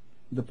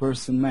the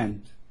person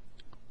meant,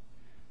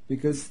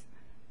 because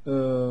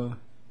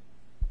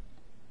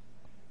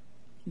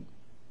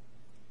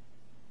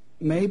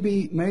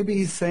maybe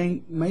he's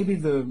saying, maybe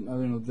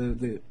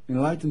the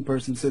enlightened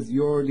person says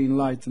you're already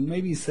enlightened.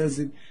 Maybe he says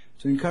it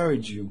to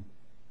encourage you,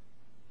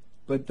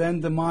 but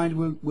then the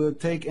mind will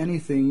take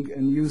anything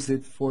and use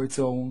it for its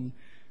own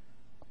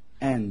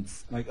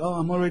ends. Like, oh,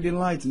 I'm already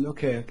enlightened.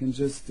 Okay, I can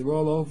just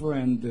roll over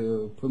and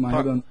put my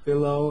head on the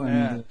pillow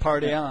and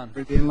party on.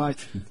 Already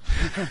enlightened.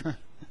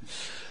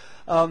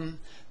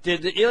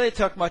 Did Ilya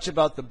talk much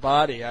about the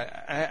body?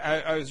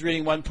 I was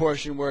reading one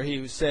portion where he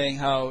was saying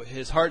how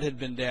his heart had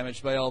been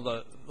damaged by all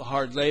the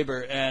hard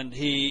labor, and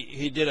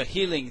he did a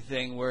healing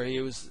thing where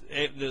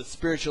the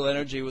spiritual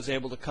energy was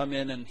able to come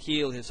in and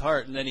heal his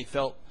heart, and then he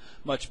felt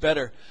much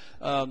better.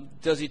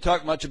 Does he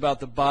talk much about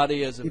the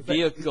body as a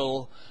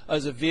vehicle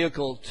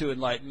to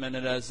enlightenment,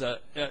 and as a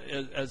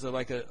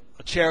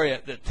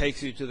chariot that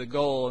takes you to the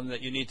goal, and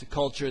that you need to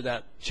culture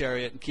that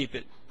chariot and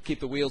keep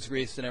the wheels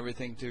greased and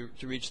everything to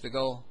reach the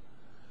goal?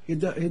 He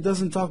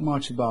doesn't talk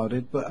much about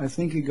it, but I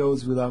think it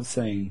goes without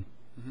saying.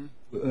 Mm-hmm.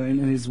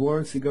 In his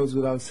works, it goes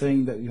without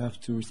saying that you have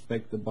to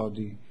respect the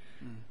body.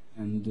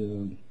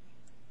 And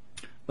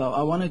well,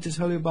 I wanted to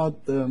tell you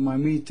about my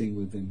meeting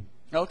with him.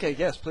 Okay,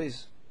 yes,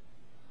 please.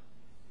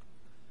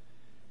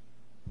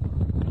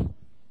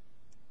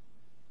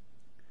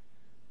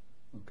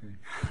 Okay.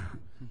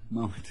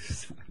 Moment.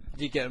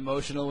 Do you get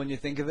emotional when you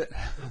think of it?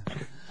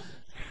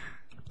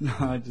 No,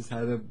 I just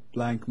had a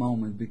blank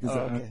moment because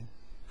okay.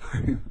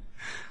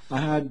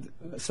 I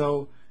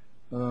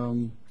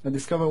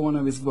discovered one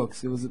of his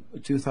books. It was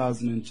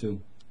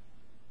 2002,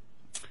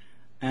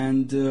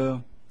 and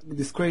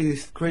this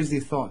crazy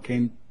thought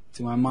came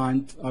to my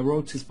mind. I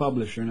wrote to his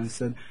publisher and I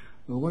said,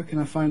 well, where can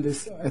I find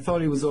this? I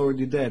thought he was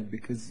already dead,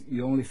 because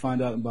you only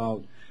find out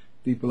about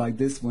people like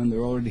this when they're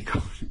already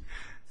gone.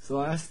 So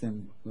I asked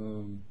him.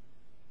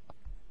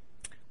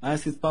 I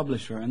asked his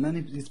publisher, and then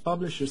his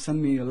publisher sent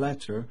me a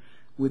letter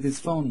with his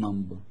phone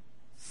number.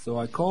 So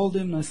I called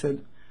him and I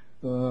said,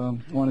 I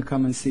want to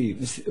come and see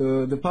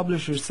you. The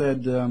publisher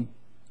said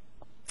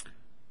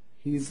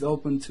he's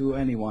open to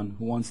anyone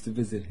who wants to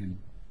visit him.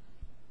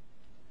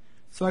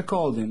 So I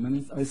called him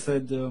and I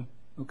said,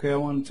 okay, I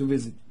want to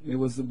visit. It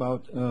was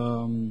about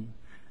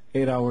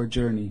 8-hour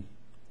journey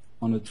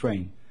on a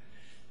train.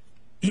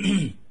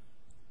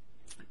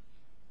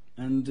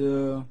 And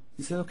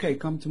he said, okay,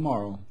 come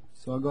tomorrow.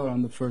 So I got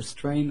on the first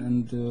train,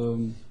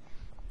 and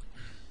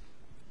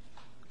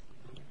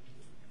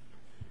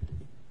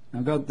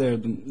I got there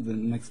the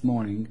next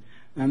morning.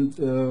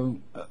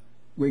 And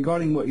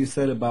regarding what you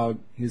said about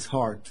his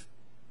heart,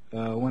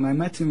 when I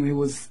met him, he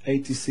was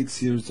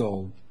 86 years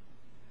old.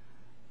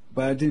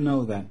 But I didn't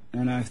know that,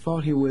 and I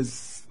thought he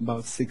was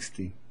about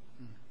 60.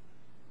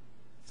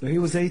 So he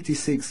was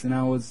 86, and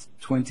I was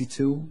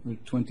 22 or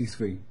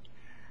 23.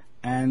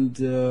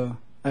 And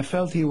I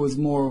felt he was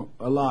more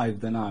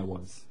alive than I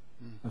was.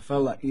 I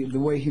felt like the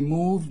way he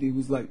moved, he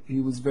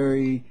was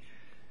very,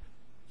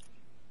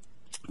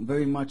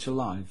 very much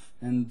alive.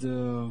 And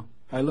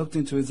I looked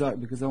into his eyes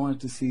because I wanted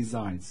to see his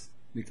eyes,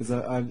 because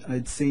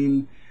I'd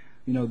seen,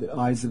 the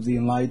eyes of the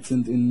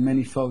enlightened in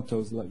many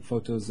photos, like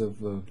photos of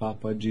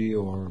Papaji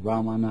or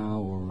Ramana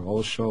or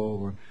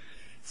Osho,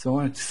 so I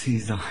wanted to see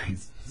his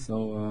eyes.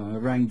 So I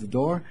rang the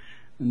door,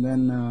 and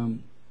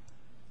then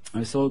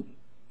I saw,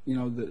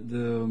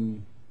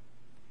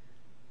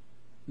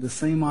 the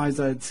same eyes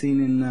I had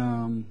seen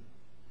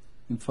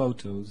in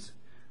photos,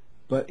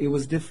 but it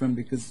was different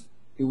because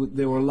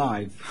they were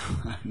live.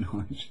 I don't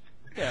know.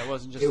 Yeah, it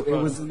wasn't just.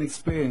 It was an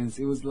experience.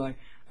 It was like,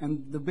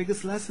 and the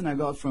biggest lesson I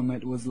got from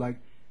it was like,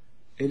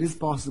 it is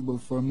possible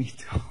for me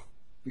to,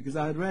 because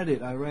I had read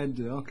it. I read,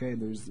 okay,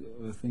 there's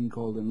a thing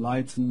called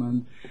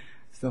enlightenment,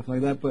 stuff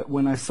like that. But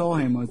when I saw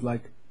him, I was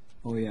like,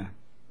 oh yeah,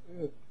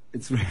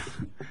 it's real.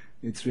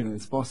 It's real.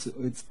 It's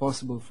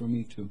possible for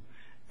me too.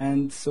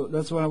 And so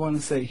that's what I want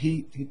to say.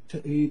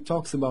 He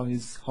talks about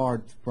his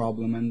heart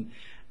problem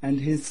and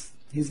his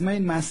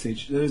main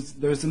message.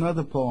 There's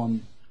another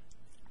poem,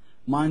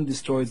 Mind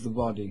Destroys the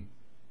Body.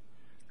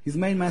 His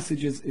main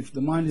message is, if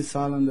the mind is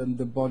silent, then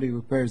the body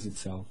repairs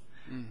itself.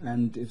 Mm-hmm.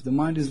 And if the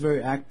mind is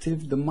very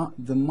active,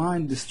 the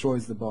mind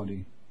destroys the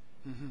body.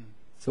 Mm-hmm.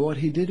 So what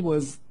he did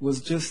was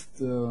just,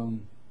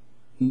 in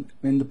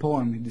the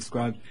poem he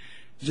described,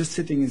 just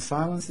sitting in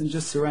silence and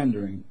just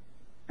surrendering.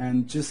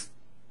 And just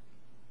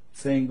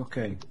saying,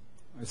 okay,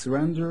 I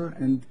surrender,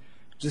 and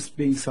just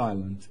being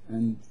silent.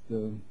 And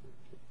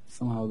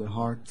somehow the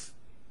heart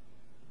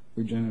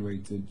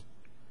regenerated.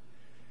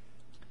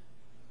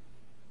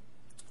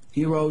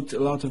 He wrote a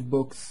lot of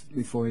books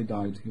before he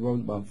died. He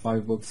wrote about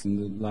 5 books in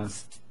the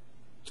last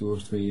 2 or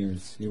 3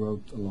 years. He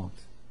wrote a lot.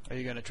 Are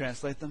you going to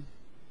translate them?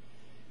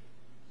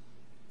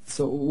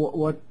 So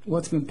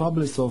what's been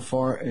published so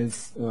far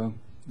is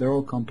they're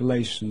all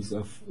compilations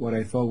of what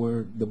I thought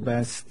were the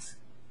best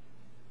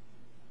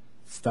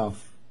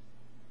stuff.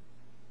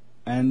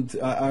 And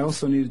I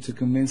also needed to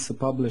convince the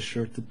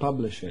publisher to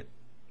publish it.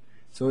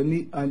 So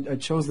I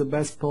chose the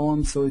best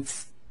poems so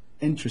it's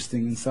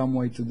interesting in some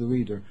way to the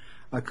reader.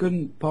 I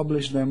couldn't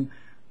publish them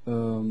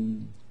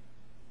the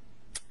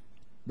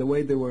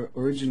way they were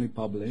originally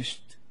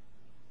published,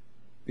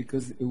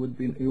 because it would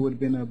have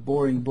been a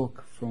boring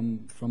book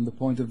from the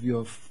point of view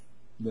of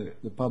the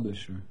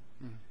publisher.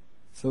 Mm.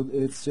 So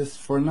it's just,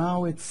 for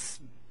now, it's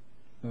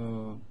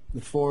the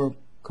 4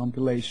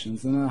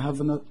 compilations, and I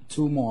have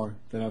 2 more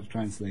that I've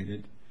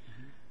translated.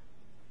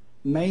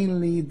 Mm-hmm.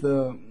 Mainly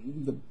the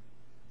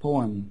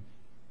poem,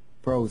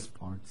 prose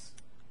parts,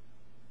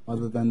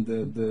 other than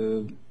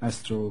the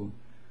astral.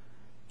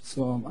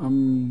 So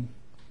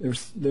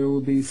there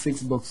will be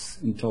 6 books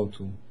in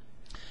total.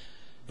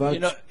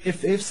 But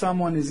if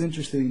someone is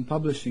interested in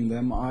publishing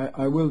them,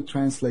 I will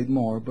translate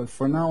more. But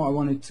for now, I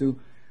wanted to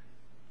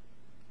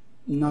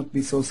not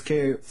be so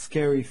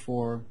scary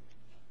for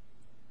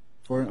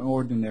an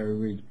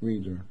ordinary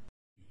reader.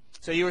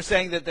 So you were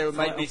saying that there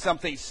might be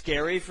something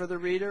scary for the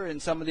reader in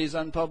some of these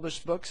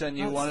unpublished books, and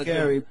you wanted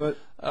scary, to,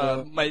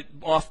 but might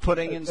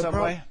off-putting in some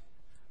way.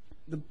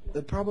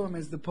 The problem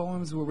is the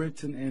poems were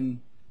written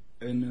in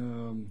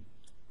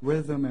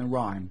rhythm and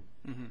rhyme.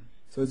 Mm-hmm.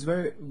 So it's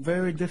very,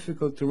 very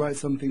difficult to write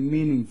something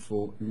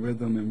meaningful in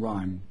rhythm and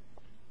rhyme.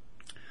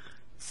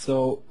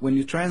 So when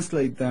you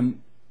translate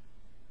them,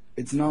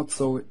 it's not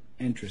so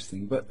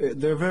interesting, but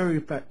they're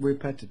very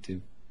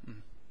repetitive.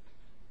 Mm.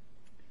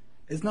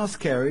 It's not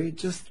scary,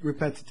 just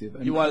repetitive.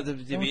 And you wanted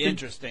them to be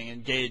interesting,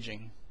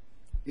 engaging.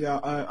 Yeah,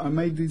 I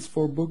made these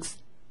 4 books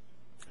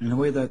in a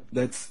way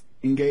that's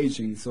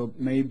engaging. So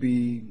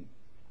maybe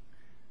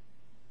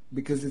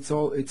because it's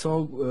all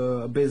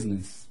a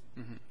business.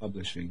 Mm-hmm.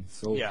 Publishing.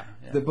 So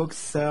the books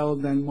sell,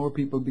 then more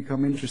people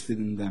become interested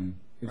in them.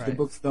 If the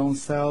books don't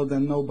sell,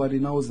 then nobody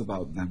knows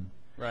about them.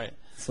 Right.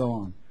 So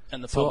on.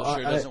 And the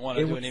publisher doesn't want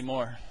to do any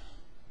more.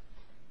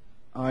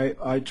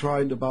 I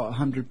tried about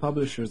 100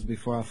 publishers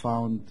before I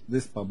found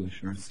this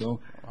publisher. So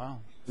wow.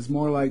 It's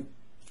more like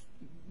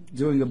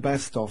doing a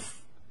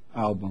best-of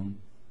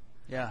album.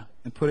 Yeah.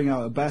 And putting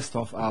out a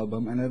best-of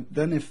album, and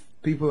then if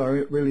people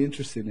are really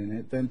interested in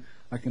it, then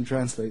I can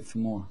translate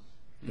some more.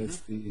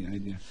 That's the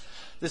idea.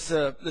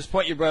 This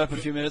point you brought up a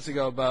few minutes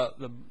ago about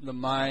the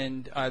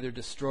mind either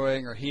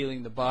destroying or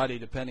healing the body,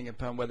 depending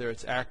upon whether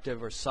it's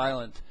active or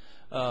silent.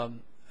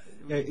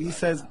 He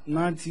says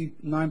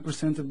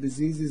 99% of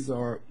diseases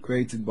are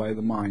created by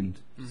the mind.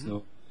 Mm-hmm.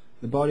 So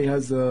the body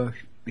has a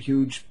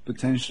huge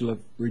potential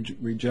of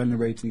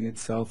regenerating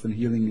itself and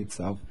healing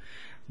itself.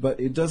 But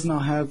it does not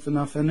have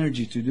enough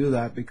energy to do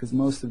that, because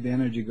most of the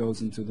energy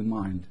goes into the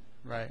mind.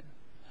 Right.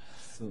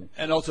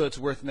 And also it's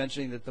worth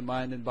mentioning that the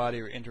mind and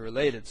body are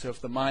interrelated. So if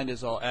the mind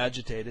is all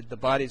agitated, the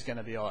body's going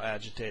to be all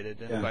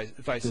agitated, and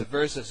vice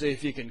versa. So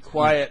if you can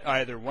quiet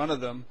either one of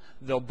them,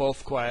 they'll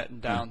both quieten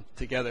down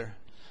together.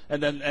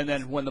 And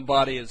then when the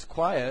body is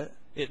quiet,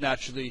 it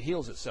naturally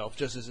heals itself,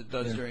 just as it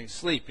does during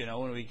sleep,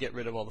 when we get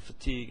rid of all the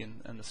fatigue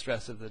and the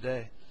stress of the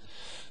day.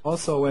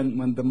 Also,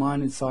 when the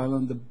mind is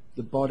silent,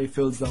 the body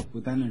fills up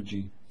with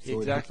energy. So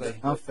exactly. It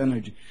has enough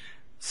energy.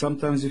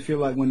 Sometimes you feel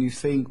like when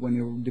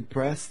you're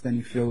depressed, then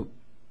you feel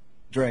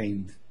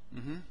drained.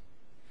 Mm-hmm.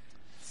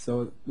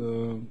 So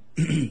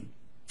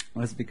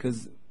that's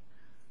because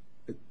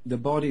the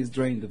body is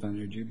drained of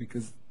energy,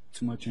 because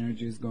too much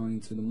energy is going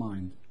into the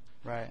mind.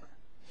 Right.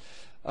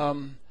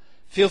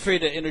 Feel free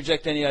to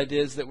interject any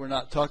ideas that we're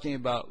not talking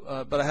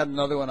about. But I had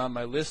another one on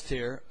my list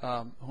here.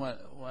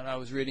 When I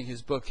was reading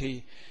his book,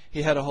 he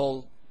had a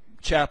whole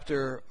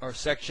chapter or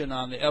section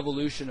on the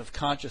evolution of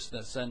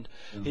consciousness, and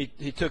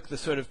he took the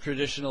sort of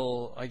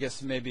traditional, I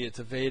guess maybe it's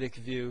a Vedic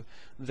view,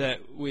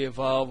 that we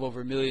evolve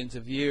over millions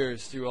of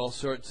years through all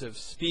sorts of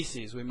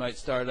species. We might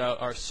start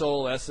out, our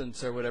soul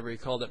essence or whatever he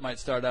called it, might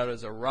start out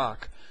as a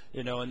rock,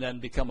 and then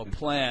become a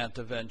plant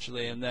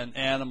eventually, and then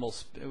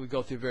animals. We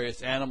go through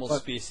various animal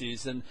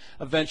species, and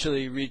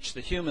eventually reach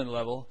the human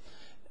level,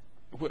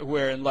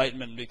 where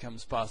enlightenment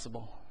becomes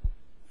possible.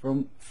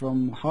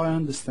 From how I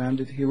understand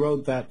it, he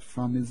wrote that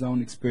from his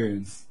own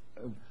experience.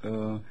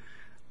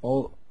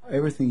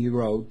 Everything he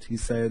wrote, he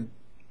said,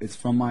 it's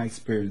from my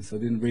experience. I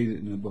didn't read it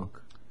in a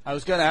book. I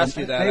was going to ask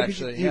you that, maybe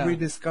actually. He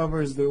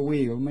rediscovers the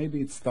wheel. Maybe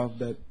it's stuff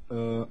that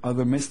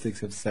other mystics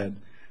have said.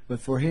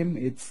 But for him,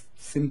 it's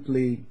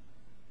simply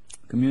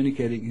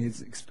communicating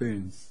his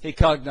experience. He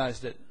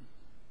cognized it.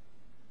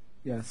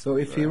 Yeah, so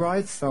if he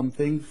writes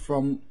something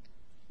from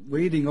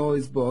reading all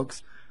his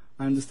books,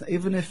 I understand.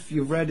 Even if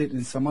you've read it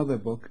in some other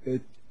book,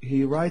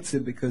 he writes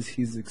it because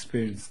he's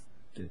experienced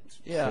it.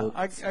 Yeah,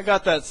 so I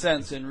got that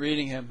sense in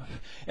reading him.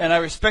 And I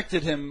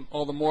respected him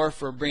all the more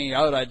for bringing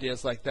out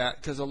ideas like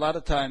that, because a lot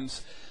of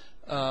times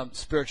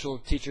spiritual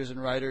teachers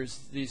and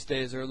writers these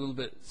days are a little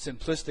bit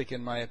simplistic,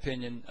 in my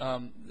opinion,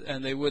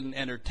 and they wouldn't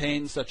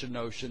entertain such a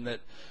notion that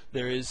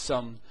there is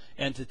some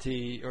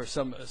entity or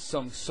some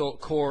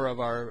core of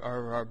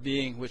our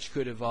being which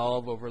could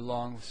evolve over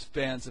long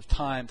spans of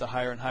time to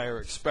higher and higher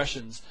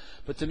expressions.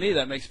 But to me,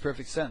 that makes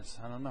perfect sense.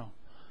 I don't know.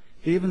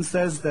 he even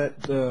says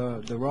that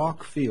the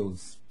rock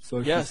feels. So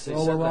if you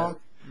throw a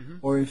rock,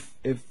 or if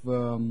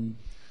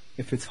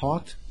it's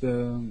hot,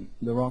 the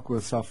rock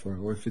will suffer,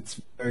 or if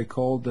it's very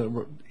cold,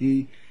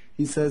 he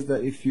says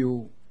that if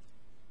you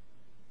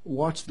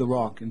watch the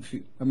rock, and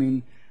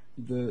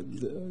the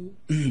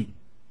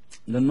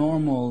the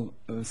normal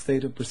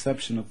state of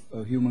perception of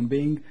a human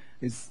being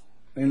is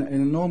in a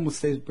normal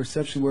state of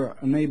perception we're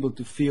unable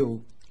to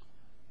feel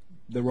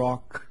the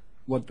rock,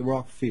 what the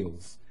rock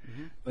feels.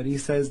 But he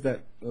says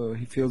that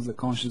he feels the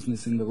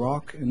consciousness in the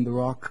rock, and the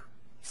rock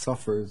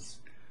suffers,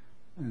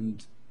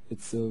 and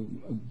it's a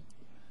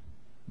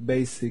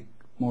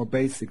more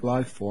basic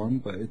life form,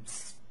 but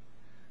it's,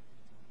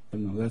 I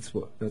don't know, that's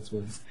what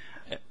it's,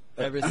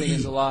 everything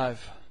is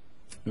alive.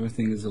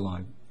 Everything is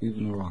alive,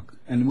 even a rock.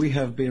 And we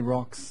have been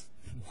rocks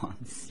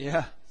once.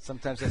 Yeah,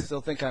 sometimes I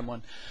still think I'm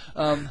one.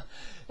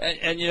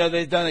 And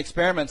they've done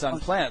experiments on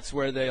plants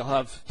where they'll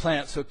have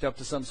plants hooked up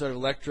to some sort of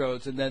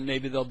electrodes, and then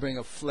maybe they'll bring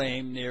a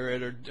flame near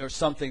it or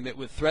something that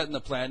would threaten the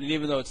plant. And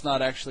even though it's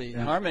not actually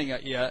harming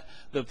it yet,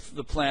 the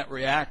plant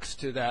reacts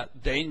to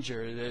that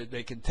danger.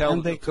 They can tell.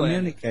 And they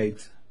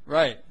communicate.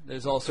 Right.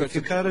 There's all sorts of...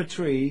 If you cut a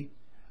tree,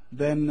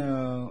 then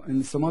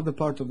in some other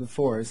part of the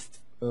forest,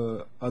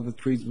 other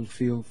trees will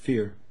feel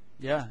fear.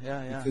 Yeah.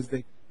 Because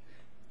they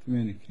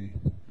communicate.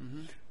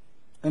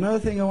 Another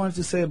thing I wanted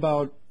to say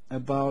about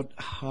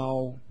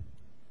how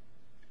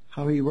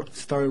he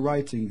started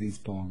writing these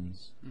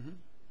poems.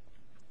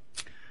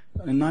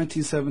 In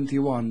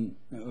 1971,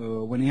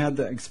 when he had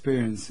that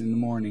experience in the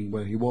morning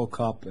where he woke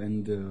up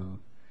and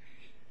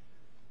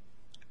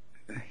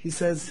he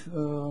says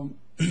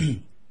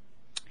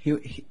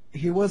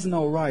he was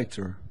no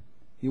writer.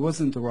 He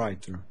wasn't a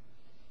writer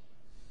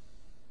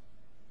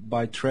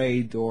by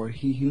trade, or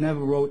he never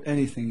wrote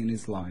anything in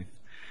his life.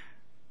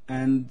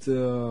 And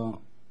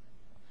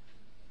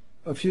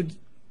a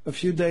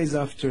few days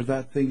after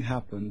that thing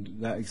happened,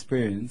 that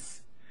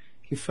experience,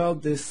 he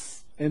felt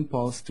this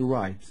impulse to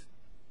write.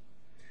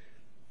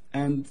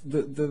 And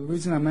the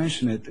reason I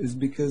mention it is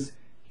because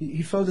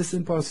he felt this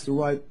impulse to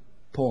write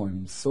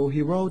poems. So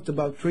he wrote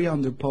about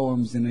 300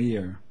 poems in a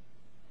year,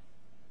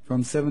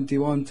 from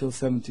 71 till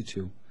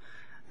 72.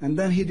 And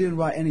then he didn't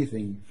write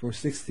anything for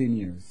 16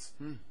 years.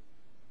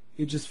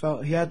 He just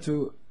felt he had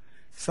to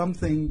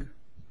something,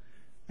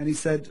 and he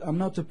said, I'm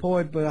not a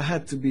poet, but I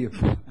had to be a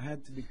poet. I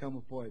had to become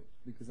a poet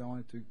because I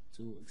wanted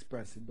to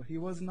express it. But he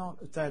was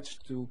not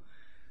attached to,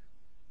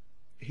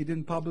 he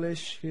didn't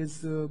publish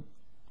his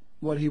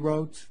what he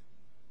wrote.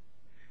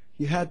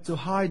 He had to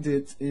hide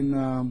it in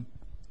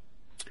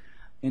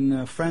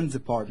a friend's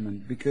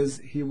apartment because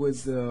he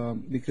was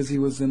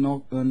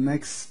an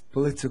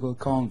ex-political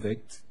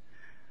convict.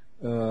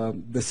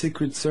 The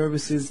secret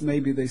services,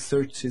 maybe they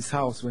searched his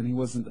house when he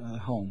wasn't at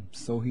home,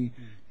 so he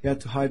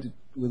had to hide it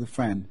with a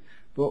friend.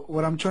 But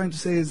what I'm trying to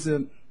say is,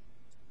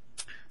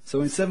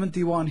 so in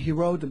 71 he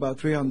wrote about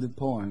 300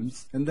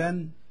 poems, and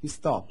then he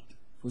stopped.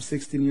 For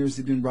 16 years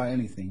he didn't write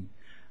anything.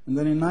 And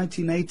then in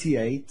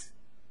 1988,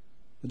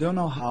 I don't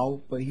know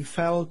how, but he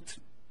felt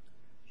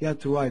he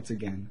had to write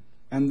again.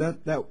 And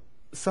that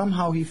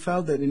somehow he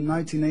felt that in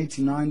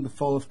 1989 the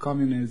fall of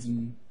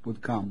communism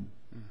would come.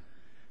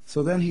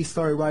 So then he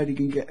started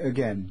writing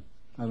again,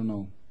 I don't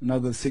know,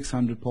 another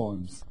 600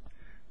 poems.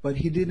 But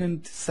he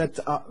didn't set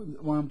out,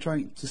 what I'm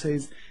trying to say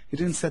is, he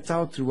didn't set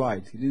out to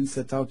write. He didn't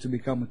set out to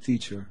become a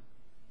teacher.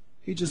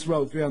 He just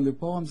wrote 300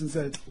 poems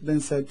and then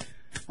said,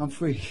 I'm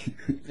free.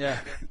 Yeah.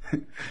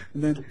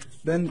 And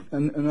then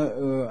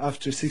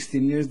after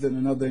 16 years, then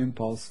another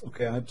impulse.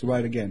 Okay, I have to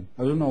write again.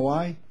 I don't know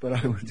why, but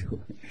I will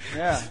do it.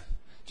 Yeah.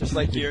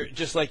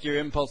 just like your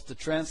impulse to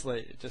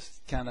translate, it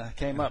just kind of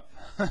came up.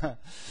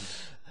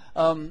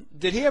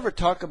 Did he ever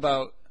talk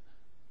about?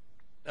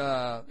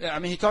 I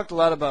mean, he talked a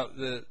lot about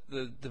the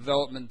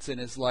developments in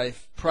his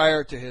life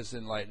prior to his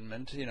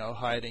enlightenment. You know,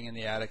 hiding in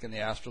the attic and the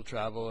astral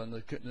travel and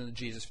the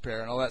Jesus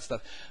prayer and all that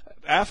stuff.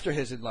 After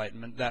his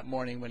enlightenment, that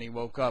morning when he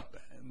woke up,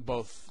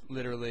 both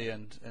literally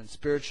and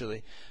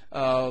spiritually,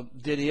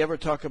 did he ever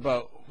talk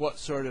about what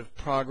sort of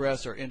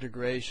progress or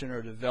integration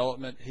or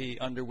development he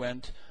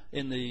underwent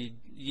in the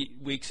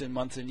weeks and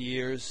months and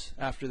years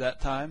after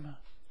that time?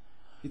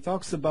 He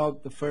talks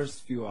about the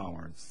first few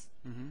hours.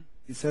 Mm-hmm.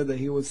 He said that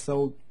he was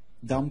so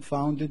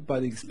dumbfounded by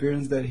the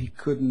experience that he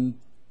couldn't.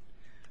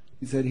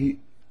 He said he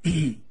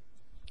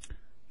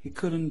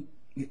couldn't.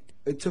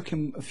 It took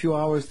him a few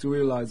hours to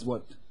realize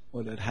what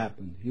had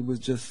happened. He was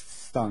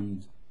just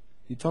stunned.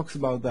 He talks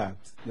about that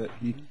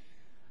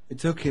it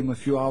took him a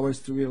few hours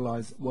to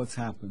realize what's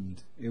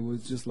happened. It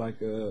was just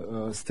like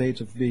a state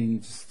of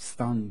being just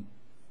stunned.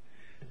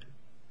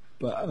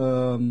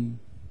 But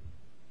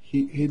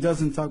he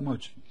doesn't talk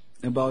much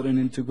about an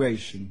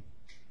integration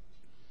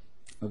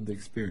of the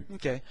experience.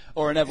 Okay,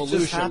 or an evolution.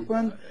 It just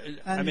happened.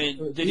 I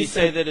mean, did he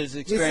say that his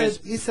experience?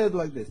 He said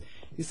like this.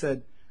 He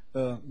said,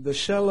 "The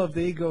shell of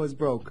the ego is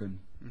broken.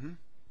 Mm-hmm.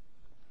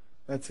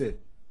 That's it.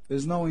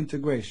 There's no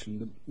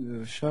integration.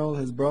 The shell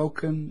has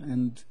broken,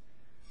 and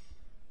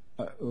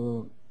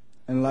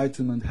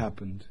enlightenment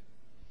happened.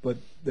 But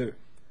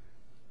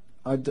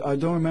I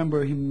don't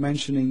remember him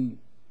mentioning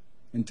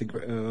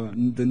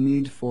the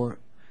need for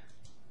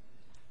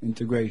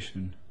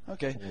integration."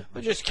 Okay.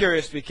 I'm just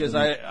curious because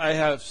I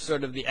have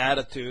sort of the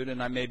attitude,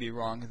 and I may be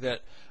wrong,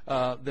 that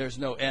there's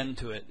no end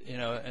to it. You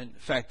know, in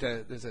fact,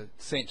 there's a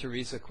Saint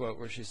Teresa quote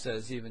where she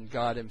says even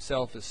God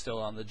himself is still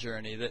on the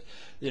journey. That,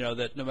 you know,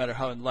 that no matter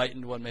how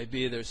enlightened one may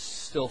be, there's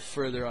still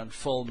further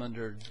unfoldment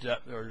or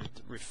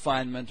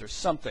refinement or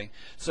something.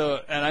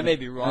 So, and I may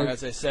be wrong,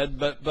 as I said,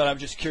 but I'm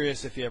just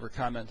curious if you ever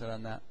commented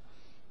on that.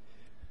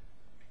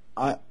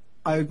 I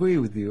agree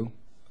with you.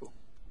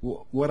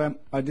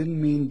 I didn't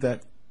mean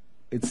that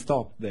it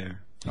stopped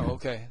there. Oh,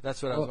 okay.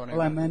 That's what I was wondering.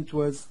 All I meant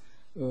was,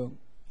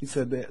 he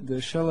said the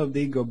shell of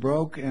the ego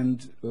broke,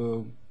 and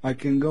I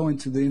can go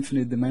into the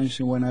infinite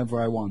dimension whenever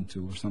I want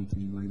to, or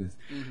something like this.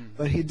 Mm-hmm.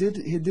 But he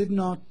did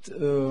not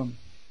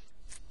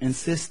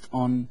insist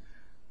on.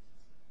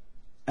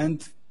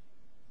 And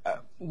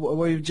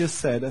what you just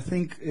said, I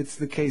think it's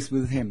the case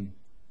with him.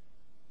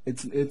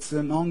 It's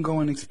an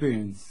ongoing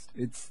experience.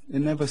 It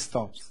never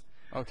stops.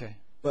 Okay.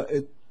 But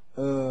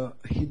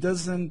he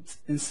doesn't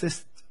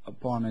insist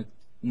upon it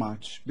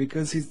much,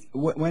 because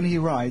when he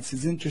writes,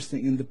 he's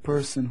interested in the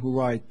person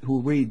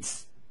who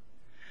reads.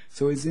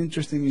 So he's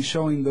interested in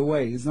showing the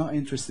way. He's not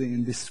interested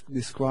in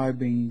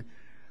describing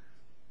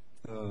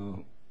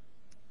and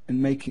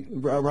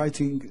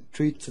writing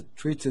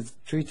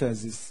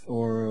treatises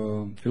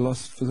or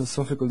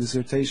philosophical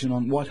dissertation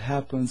on what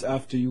happens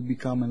after you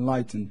become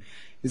enlightened.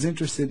 He's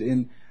interested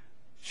in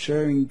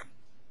sharing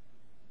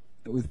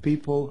with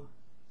people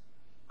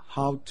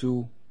how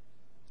to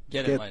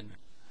get enlightened.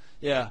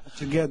 Yeah.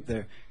 To get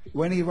there.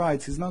 When he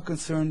writes, he's not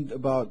concerned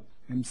about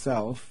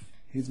himself.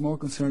 He's more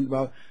concerned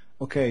about,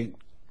 okay,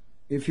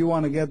 if you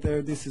want to get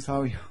there, this is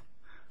how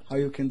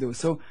you can do it.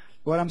 So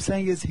what I'm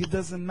saying is he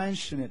doesn't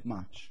mention it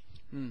much.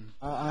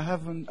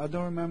 I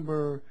don't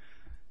remember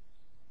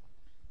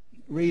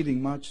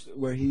reading much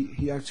where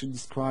he actually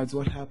describes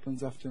what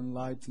happens after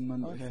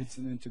enlightenment, if it's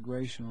an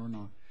integration or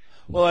not.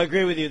 Well, I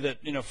agree with you that,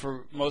 you know,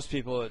 for most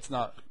people it's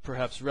not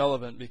perhaps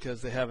relevant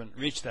because they haven't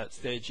reached that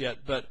stage yet.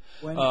 But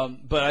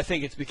I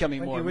think it's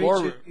becoming more and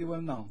more. You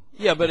will know.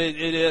 Yeah, but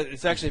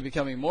it's actually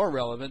becoming more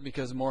relevant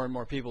because more and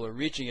more people are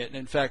reaching it. And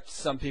in fact,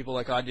 some people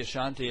like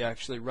Adyashanti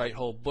actually write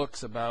whole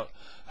books about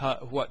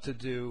what to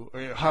do,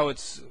 or how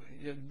it's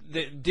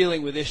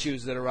dealing with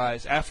issues that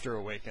arise after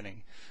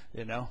awakening.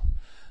 You know.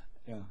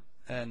 Yeah.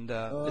 And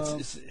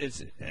it's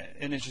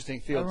an interesting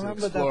field to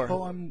explore. I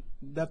remember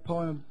that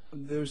poem.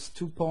 There's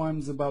two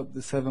poems about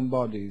the seven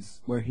bodies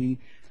where he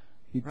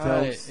tells.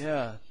 Right.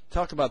 Yeah.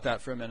 Talk about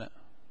that for a minute.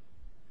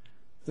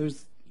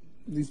 There's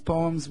these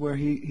poems where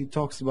he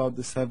talks about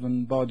the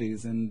seven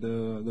bodies, and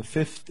the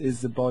fifth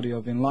is the body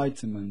of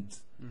enlightenment.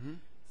 Mm-hmm.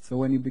 So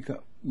when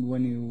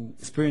you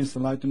experience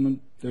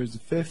enlightenment, there's the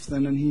fifth,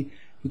 and then he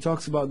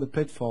talks about the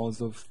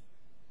pitfalls of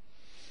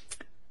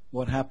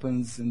what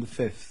happens in the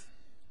fifth.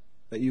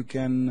 That you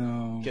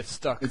can get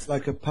stuck. It's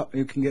like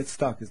you can get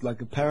stuck. It's like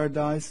a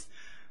paradise.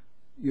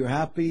 You're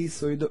happy,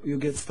 so you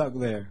get stuck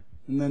there.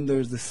 And then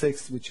there's the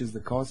sixth, which is the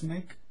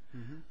cosmic,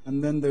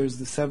 and then there's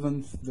the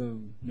seventh, the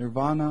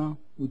nirvana,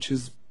 which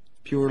is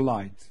pure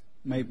light.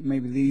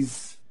 Maybe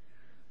these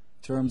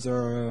terms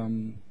are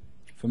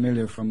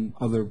familiar from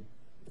other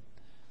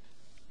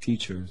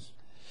teachers.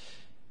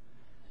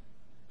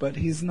 But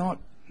he's not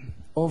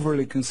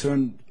overly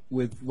concerned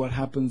with what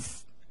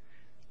happens.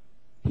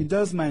 He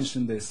does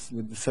mention this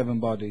with the seven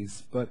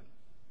bodies, but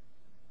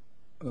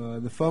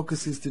the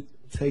focus is to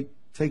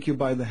take you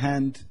by the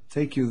hand,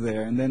 take you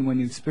there, and then when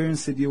you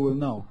experience it, you will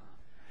know.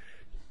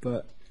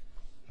 But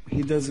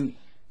he doesn't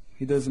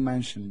he doesn't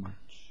mention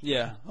much.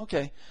 Yeah.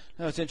 Okay.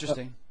 No, it's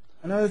interesting.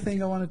 Another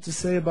thing I wanted to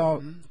say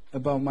about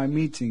my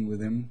meeting with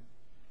him.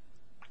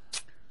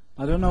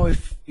 I don't know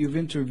if you've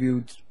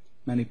interviewed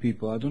many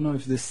people. I don't know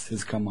if this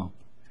has come up,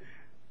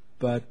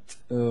 but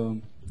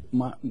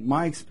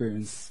my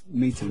experience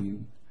meeting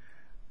him,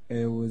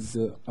 it was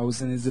I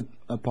was in his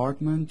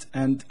apartment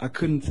and I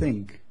couldn't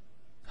think.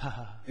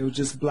 It was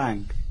just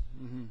blank.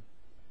 Mm-hmm.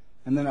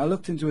 And then I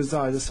looked into his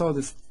eyes. I saw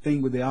this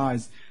thing with the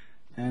eyes,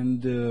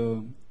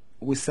 and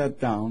we sat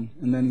down.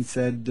 And then he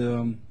said,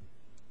 "Do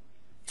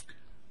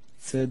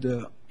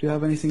you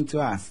have anything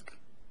to ask?"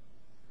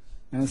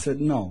 And I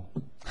said, "No."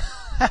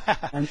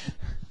 And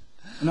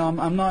no,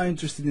 I'm not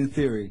interested in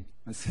theory.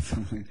 I said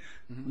something.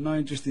 Mm-hmm. I'm not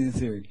interested in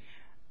theory.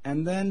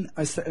 And then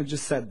I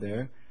just sat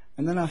there,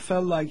 and then I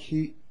felt like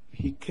he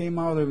came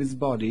out of his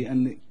body,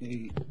 and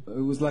it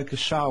was like a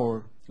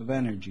shower of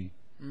energy.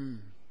 Mm.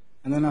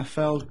 And then I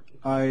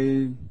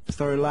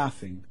started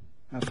laughing.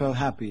 I felt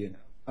happy.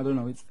 I don't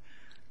know.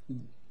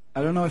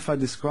 I don't know if I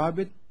describe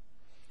it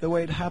the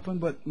way it happened,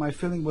 but my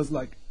feeling was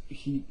like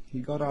he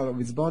got out of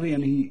his body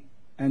and he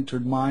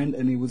entered mine,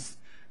 and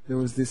there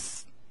was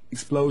this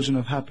explosion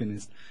of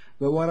happiness.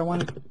 But what I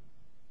wanted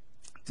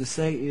to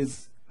say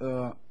is,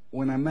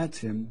 when I met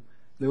him,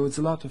 there was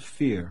a lot of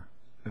fear.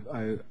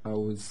 There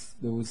was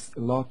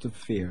a lot of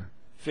fear.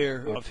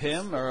 Fear of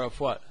him or of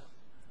what?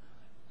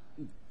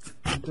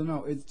 I don't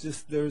know. It's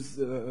just there's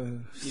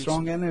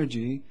strong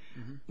energy,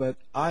 but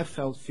I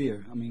felt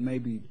fear. I mean,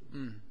 maybe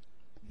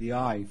the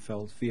eye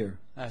felt fear,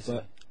 I see.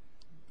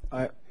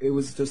 but it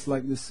was just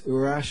like this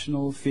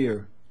irrational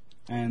fear,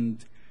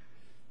 and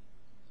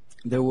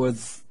there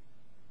was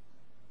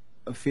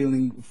a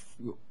feeling of,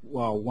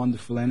 wow,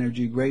 wonderful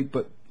energy, great,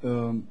 but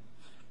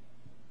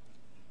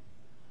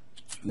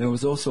there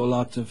was also a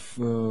lot of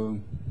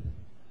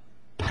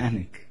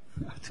panic.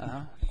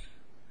 Uh-huh.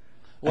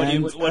 What do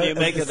you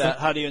make of that?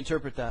 How do you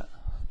interpret that?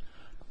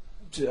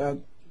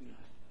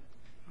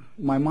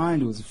 My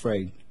mind was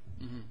afraid.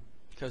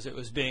 Because it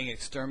was being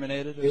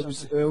exterminated or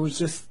something? It was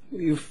just,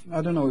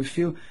 I don't know,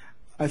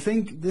 I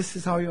think this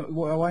is how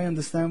I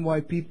understand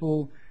why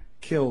people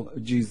kill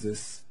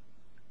Jesus.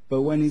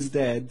 But when he's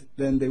dead,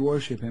 then they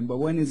worship him. But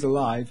when he's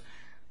alive,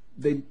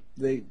 they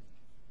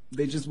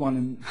just want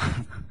him.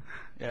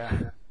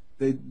 Yeah.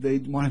 They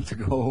want him to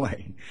go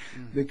away,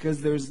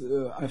 because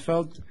I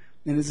felt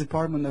in his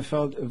apartment. I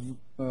felt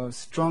a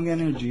strong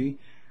energy.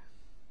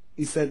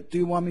 He said, "Do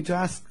you want me to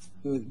ask?"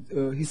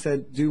 He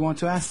said, "Do you want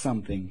to ask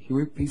something?"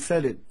 He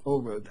said it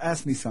over.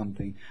 Ask me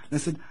something. And I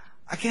said,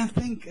 "I can't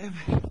think." And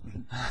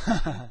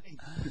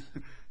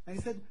he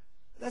said,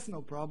 "That's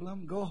no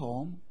problem. Go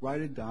home,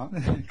 write it down,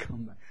 and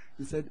come back."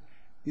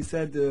 He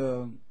said,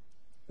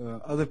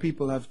 other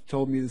people have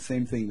told me the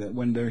same thing, that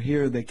when they're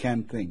here, they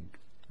can't think.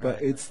 But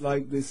Right. it's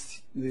like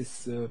this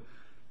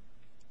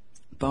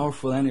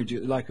powerful energy,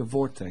 like a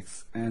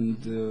vortex,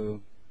 and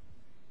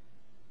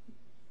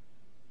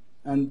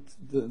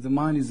the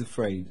mind is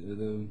afraid.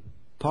 The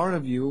part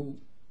of you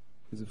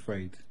is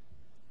afraid.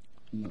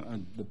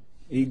 And the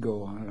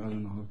ego, I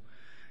don't know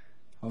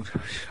how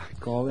should I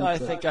call it. I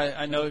think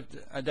I know.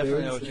 I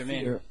definitely know There is what you a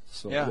mean. fear.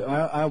 So Yeah.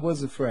 I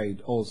was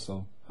afraid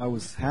also. I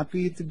was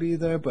happy to be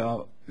there,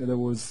 but there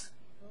was,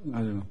 I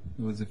don't know,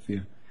 there was a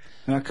fear.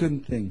 And I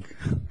couldn't think.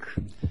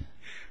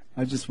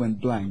 I just went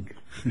blank.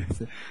 I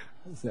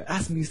said,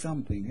 "Ask me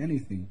something,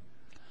 anything."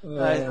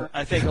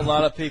 I think a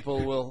lot of people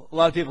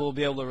will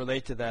be able to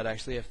relate to that,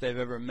 actually, if they've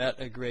ever met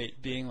a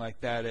great being like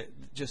that. It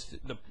just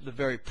the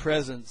very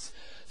presence,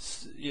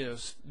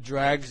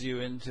 drags you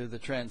into the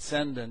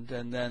transcendent,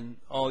 and then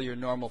all your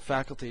normal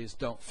faculties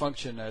don't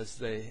function as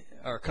they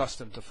are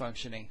accustomed to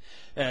functioning.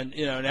 And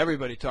and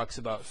everybody talks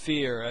about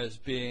fear as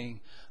being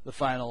the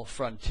final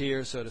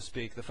frontier, so to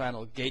speak, the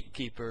final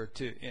gatekeeper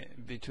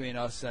between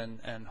us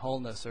and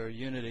wholeness or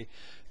unity,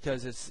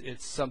 because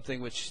it's something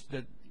which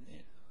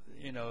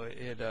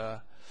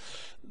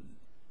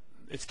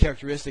it's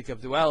characteristic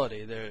of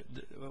duality.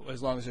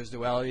 As long as there's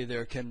duality,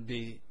 there can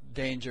be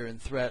danger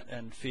and threat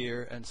and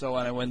fear and so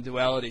on. And when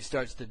duality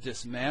starts to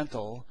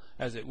dismantle,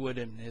 as it would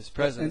in his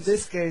presence, in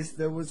this case,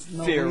 there was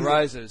no fear reason.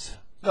 rises.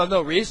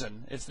 No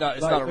reason. It's not a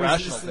There's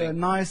rational this, thing.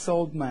 nice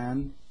old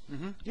man.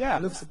 Yeah.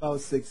 He looks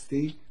about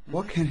 60.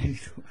 What can he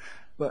do?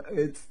 But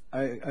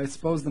I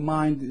suppose the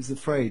mind is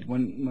afraid.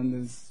 When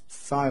there's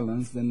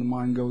silence, then the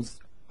mind goes,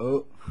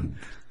 "Oh."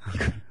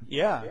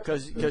 Yeah,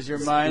 because your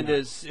mind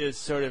is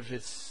sort of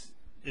it's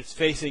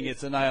facing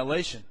its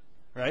annihilation,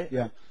 right?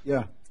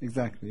 Yeah,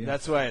 exactly. Yeah.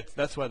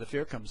 That's why the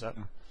fear comes up.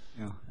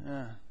 Yeah.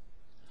 Yeah.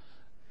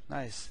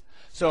 Nice.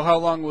 So how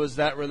long was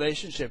that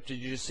relationship? Did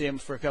you just see him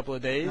for a couple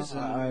of days?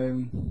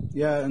 And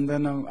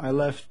then I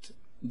left.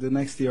 The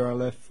next year I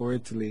left for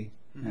Italy,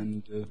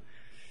 and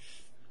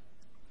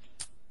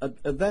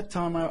at that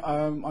time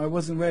I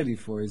wasn't ready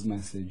for his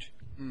message,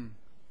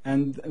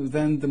 and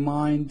then the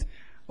mind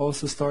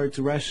also started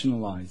to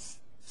rationalize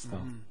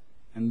stuff,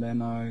 and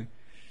then I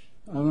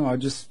don't know.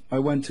 I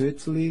went to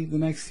Italy the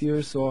next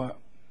year,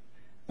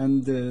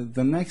 and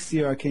the next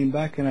year I came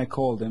back and I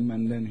called him,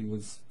 and then he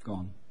was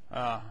gone.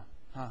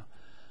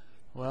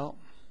 Well,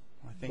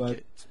 I think but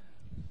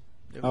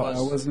it I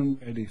was.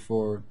 wasn't ready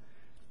for.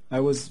 I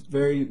was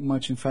very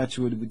much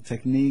infatuated with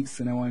techniques,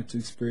 and I wanted to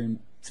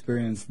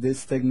experience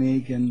this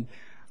technique, and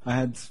I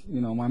had,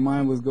 my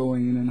mind was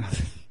going in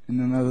another in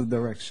another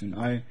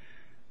direction.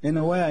 In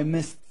a way, I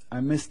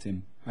missed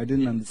him. I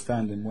didn't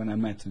understand him when I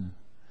met him.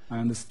 I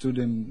understood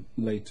him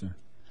later.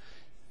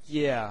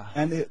 Yeah.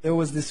 And there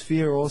was this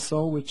fear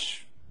also,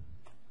 which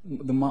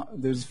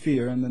there's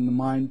fear, and then the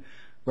mind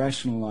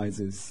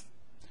rationalizes,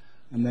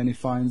 and then he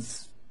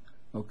finds,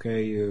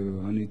 okay,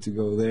 I need to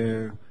go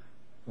there.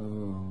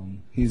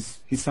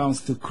 He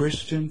sounds too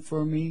Christian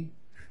for me.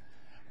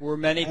 Were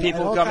many And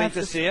people all coming kinds to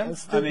of see him? I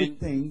stupid mean,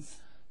 things.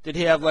 did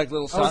he have like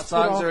little I was put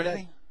songs off or that-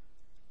 anything?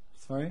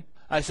 Sorry.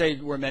 I say,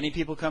 were many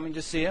people coming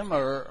to see him,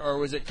 or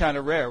was it kind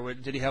of rare?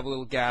 Did he have a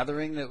little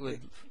gathering that would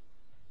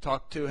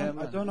talk to him?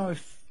 I don't know.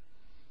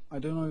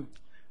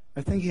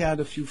 I think he had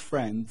a few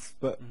friends,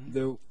 but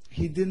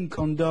he didn't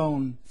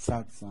condone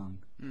satsang.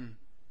 Mm.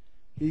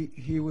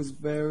 He was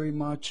very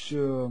much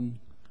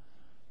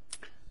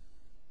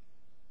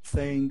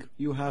saying,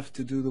 you have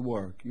to do the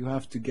work, you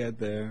have to get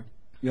there,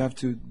 you have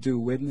to do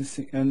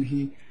witnessing, and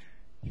he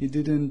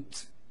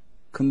didn't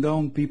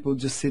condone people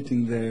just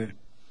sitting there.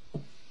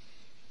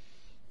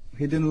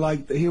 He didn't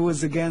like. He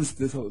was against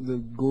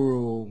the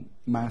guru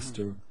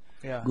master,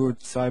 Yeah. guru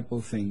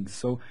disciple thing.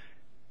 So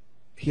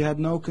he had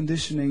no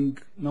conditioning,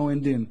 no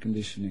Indian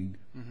conditioning.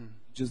 Mm-hmm.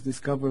 Just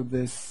discovered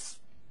this.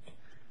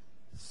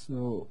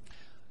 So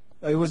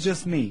it was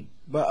just me.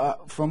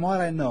 But from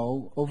what I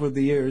know, over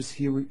the years,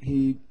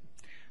 he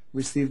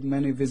received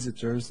many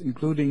visitors,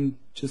 including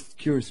just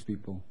curious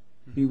people.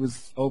 Mm-hmm. He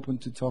was open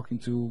to talking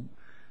to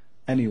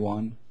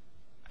anyone.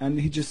 And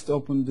he just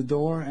opened the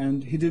door,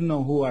 and he didn't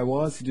know who I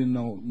was. He didn't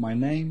know my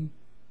name.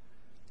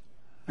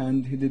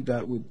 And he did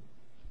that with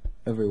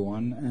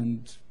everyone.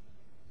 And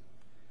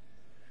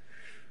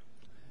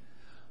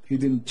he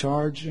didn't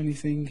charge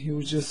anything. He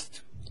was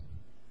just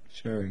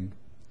sharing.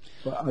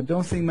 But I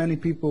don't think many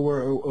people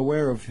were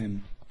aware of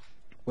him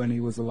when he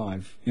was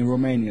alive, in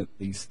Romania at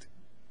least.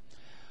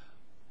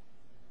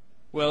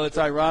 Well, it's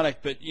ironic,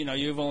 but you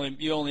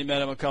only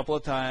met him a couple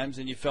of times,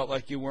 and you felt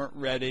like you weren't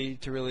ready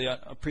to really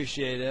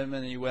appreciate him,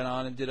 and you went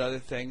on and did other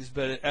things.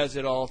 But as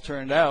it all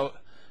turned out,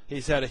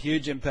 he's had a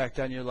huge impact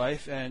on your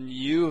life, and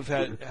you've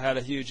had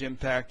a huge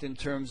impact in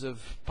terms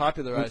of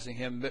popularizing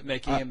him,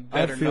 making him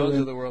better known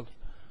to the world.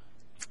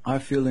 I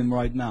feel him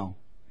right now.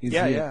 He's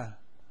yeah, here.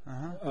 yeah.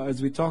 Uh-huh.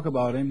 As we talk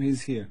about him,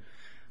 he's here.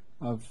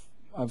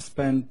 I've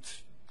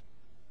spent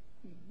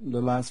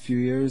the last few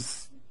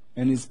years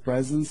in his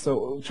presence,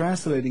 so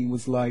translating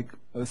was like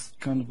a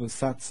kind of a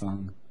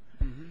satsang.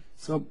 Mm-hmm.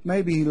 So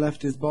maybe he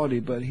left his body,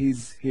 but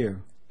he's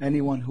here.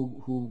 Anyone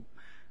who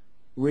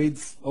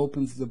reads,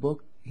 opens the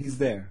book, he's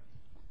there.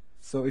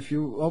 So if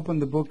you open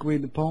the book,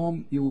 read the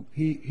poem,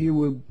 he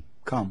will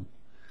come.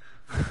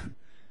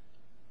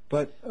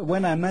 But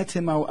when I met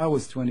him, I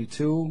was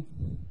 22.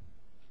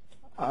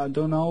 I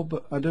don't know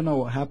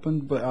what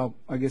happened, but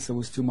I guess I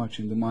was too much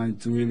in the mind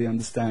to really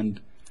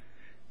understand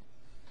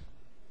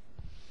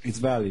its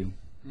value.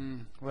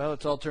 Well,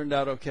 it's all turned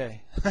out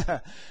okay. Yeah,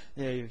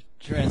 you've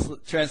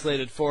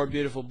translated 4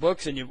 beautiful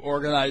books, and you've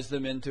organized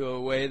them into a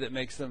way that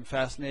makes them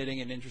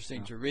fascinating and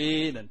interesting to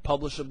read and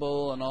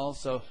publishable and all.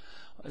 So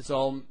it's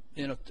all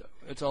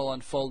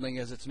unfolding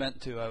as it's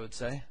meant to, I would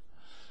say.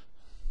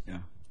 Yeah,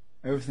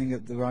 everything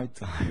at the right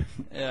time.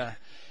 Yeah.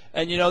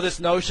 And this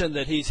notion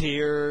that he's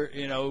here,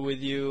 with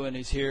you, and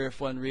he's here if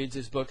one reads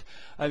his book.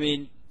 I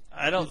mean,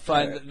 I don't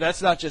find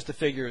that's not just a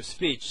figure of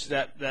speech.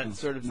 I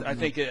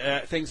think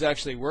things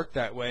actually work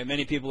that way.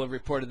 Many people have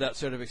reported that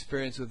sort of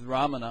experience with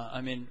Ramana.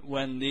 I mean,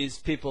 when these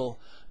people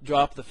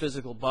drop the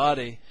physical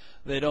body,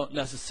 they don't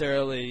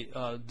necessarily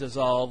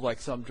dissolve like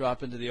some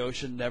drop into the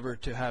ocean, never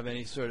to have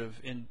any sort of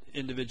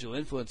individual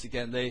influence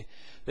again.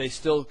 They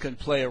still can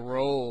play a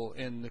role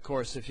in the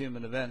course of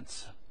human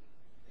events.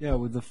 Yeah,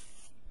 with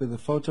the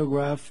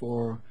photograph,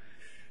 or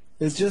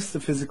it's just the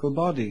physical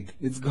body.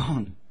 It's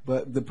gone,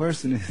 but the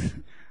person is.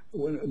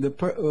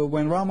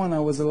 When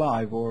Ramana was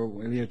alive, or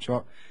when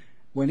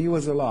he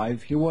was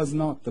alive, he was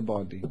not the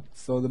body.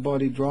 So the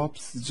body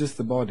drops; it's just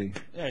the body.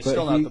 Yeah, he's but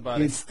still not the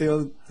body. He's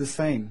still the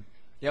same.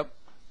 Yep.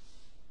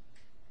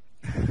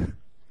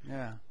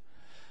 Yeah.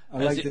 I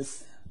like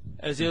this.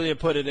 As Ilya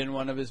put it in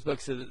one of his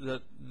books,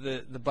 the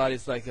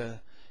body's like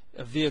a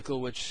vehicle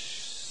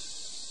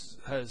which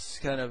has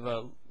kind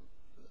of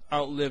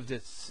outlived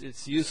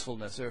its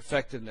usefulness or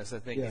effectiveness. I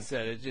think he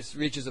said it just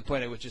reaches a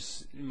point at which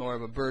it's more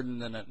of a burden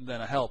than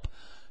a help,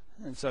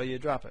 and so you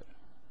drop it.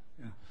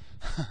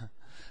 Yeah.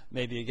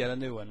 Maybe you get a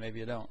new one. Maybe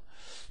you don't.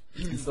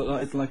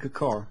 It's like a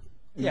car.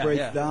 It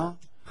breaks down.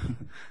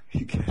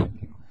 You get a new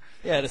one.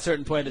 Yeah, at a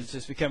certain point, it's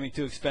just becoming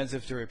too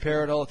expensive to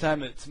repair it all the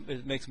time.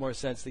 It makes more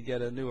sense to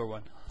get a newer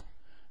one.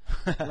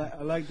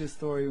 I like this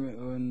story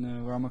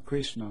in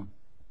Ramakrishna,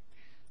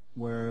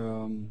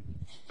 where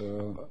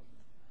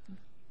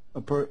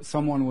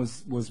someone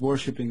was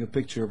worshipping a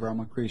picture of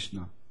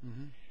Ramakrishna,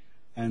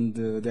 and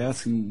they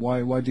asked him,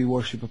 why do you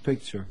worship a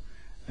picture?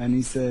 And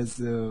he says,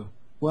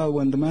 well,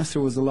 when the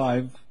master was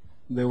alive,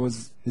 there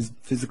was his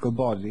physical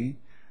body,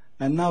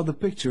 and now the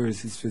picture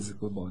is his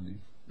physical body.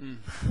 Mm.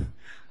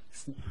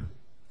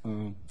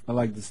 I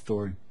like the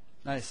story.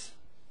 Nice.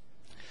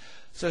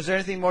 So is there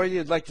anything more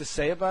you'd like to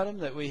say about him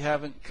that we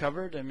haven't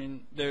covered? I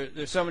mean,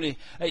 there's so many,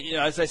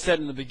 as I said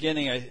in the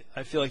beginning,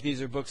 I feel like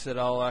these are books that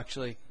I'll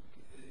actually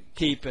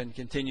keep and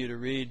continue to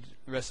read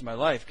the rest of my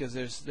life, because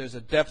there's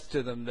a depth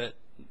to them that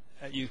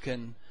you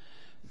can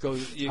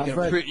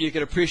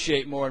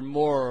appreciate more and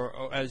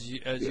more as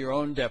your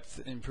own depth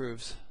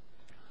improves.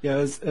 Yeah,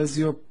 as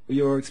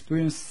your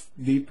experience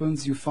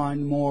deepens, you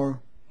find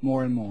more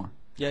and more.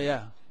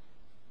 Yeah.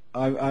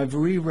 I've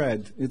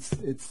reread.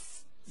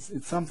 It's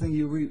something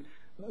you read.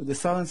 The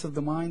Silence of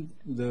the Mind,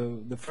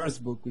 the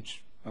first book,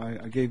 which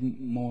I gave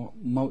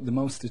the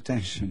most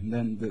attention.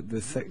 Then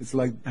it's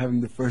like having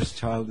the first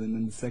child and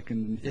then the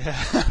second.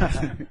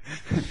 Yeah.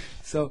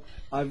 So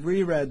I've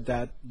reread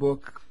that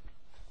book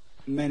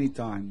many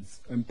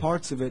times, and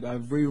parts of it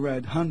I've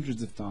reread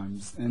hundreds of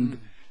times, and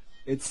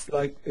it's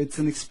like it's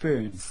an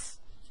experience.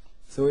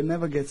 So it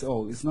never gets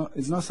old. It's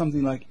not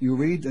something like you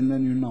read and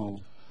then you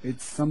know.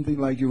 It's something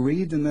like you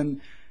read and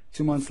then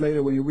 2 months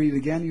later, when you read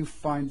again, you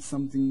find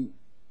something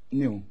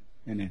new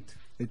in it.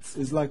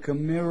 It's like a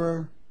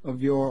mirror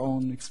of your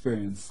own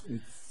experience.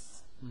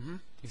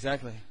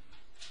 Exactly.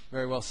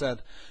 Very well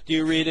said. Do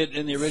you read it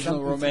in the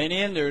original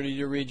Romanian, or do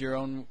you read your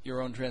own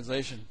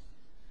translation?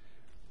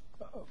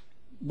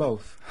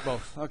 Both.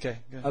 Both. Okay.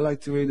 Good. I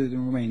like to read it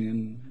in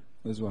Romanian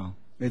as well.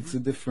 It's a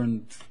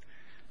different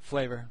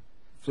flavor.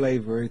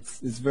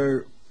 It's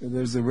very,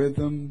 there's a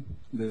rhythm,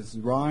 there's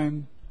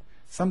rhyme.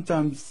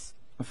 Sometimes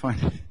I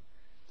find it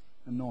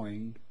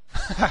annoying.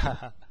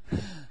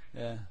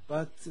 Yeah.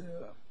 But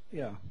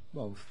yeah,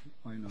 both.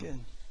 I know. Good.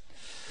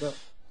 But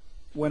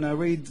when I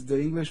read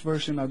the English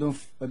version, I don't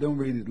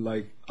read it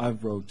like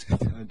I've wrote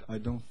it. I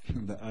don't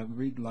feel that. I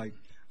read like,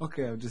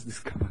 okay, I've just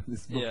discovered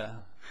this book. Yeah.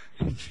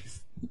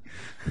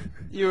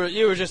 You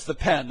were just the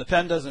pen. The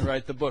pen doesn't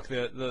write the book.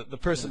 The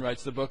person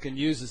writes the book and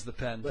uses the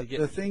pen. But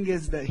the thing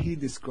is that he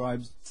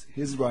describes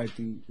his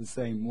writing the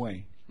same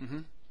way. Mm-hmm.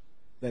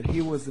 That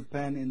he was the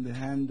pen in the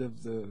hand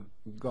of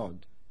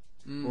God,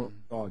 or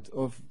God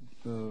of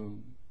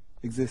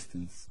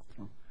existence.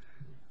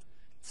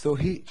 So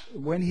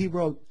when he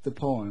wrote the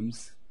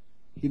poems,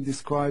 he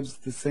describes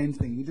the same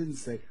thing. He didn't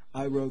say,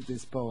 "I wrote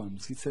these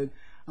poems." He said,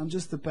 "I'm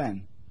just a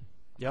pen.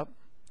 Yep.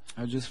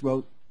 I just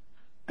wrote."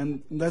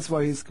 And that's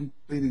why he's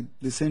completely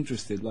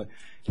disinterested. Like,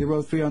 he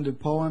wrote 300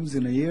 poems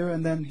in a year,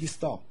 and then he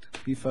stopped.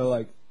 He felt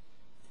like,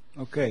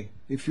 okay,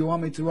 if you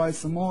want me to write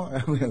some more,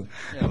 I will.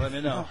 Yeah, let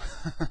me know.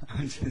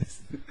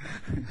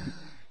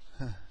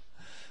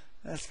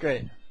 That's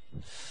great.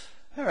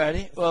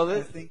 Alrighty. Well,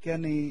 I think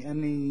any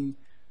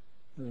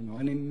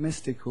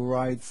mystic who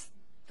writes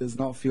does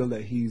not feel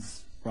that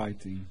he's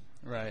writing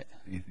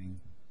anything.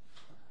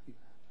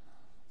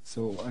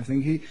 So I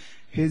think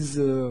his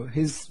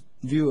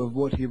view of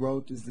what he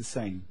wrote is the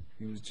same.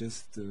 He was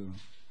just an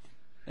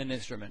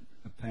instrument,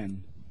 a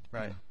pen,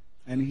 right?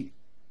 And he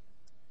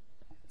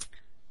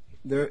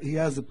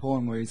has a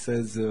poem where he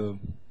says,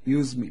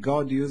 "Use me,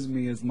 God, use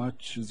me as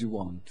much as you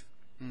want,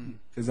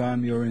 because I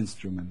am your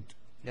instrument."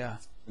 Yeah,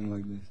 something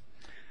like this.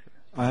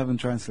 I haven't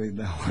translated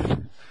that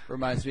one.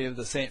 Reminds me of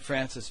the Saint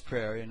Francis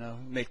prayer.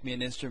 Make me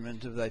an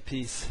instrument of thy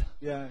peace.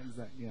 Yeah,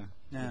 exactly.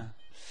 Yeah.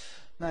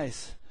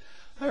 Nice.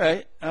 All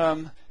right.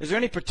 Is there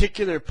any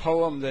particular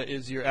poem that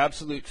is your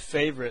absolute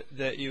favorite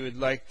that you would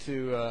like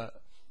to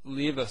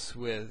leave us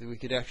with? We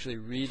could actually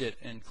read it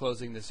in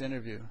closing this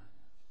interview.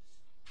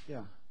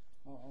 Yeah.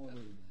 I'll read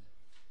it.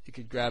 You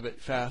could grab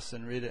it fast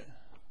and read it.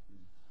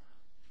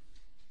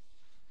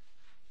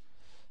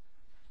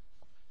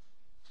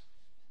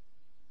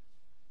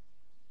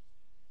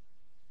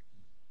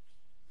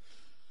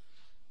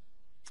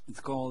 It's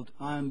called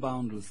I Am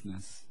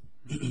Boundlessness.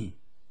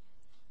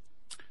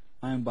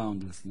 I am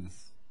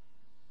boundlessness.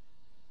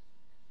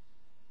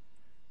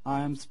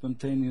 I am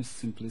spontaneous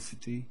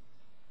simplicity,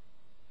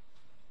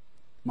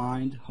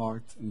 mind,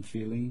 heart, and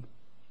feeling,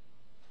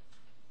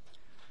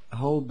 a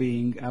whole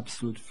being,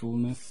 absolute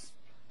fullness,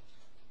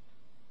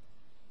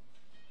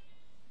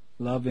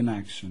 love in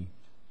action.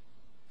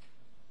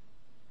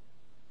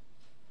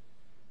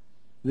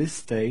 This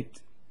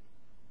state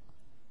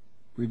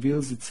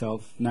reveals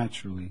itself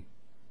naturally.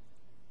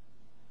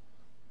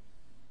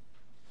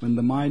 When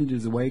the mind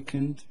is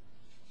awakened,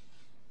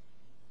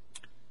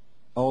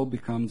 all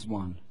becomes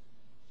one.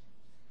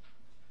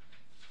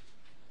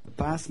 The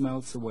past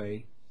melts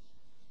away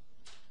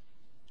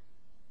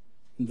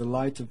in the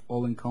light of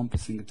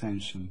all-encompassing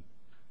attention.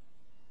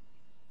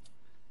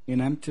 In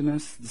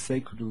emptiness, the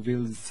sacred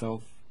reveals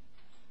itself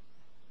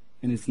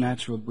in its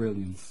natural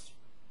brilliance.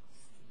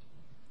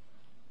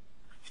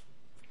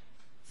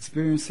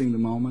 Experiencing the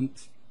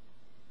moment,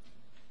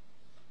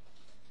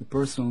 the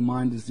personal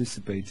mind is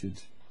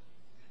dissipated,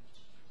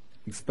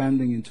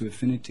 expanding into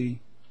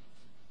affinity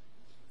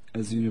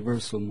as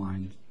universal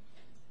mind.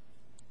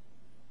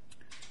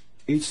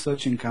 Each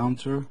such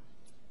encounter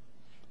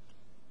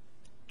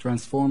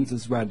transforms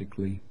us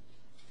radically,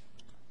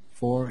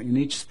 For in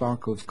each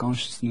sparkle of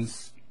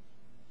consciousness,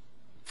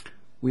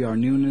 we are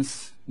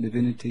newness,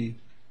 divinity,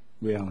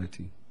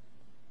 reality.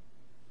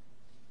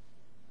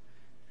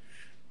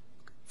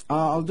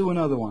 I'll do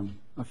another one.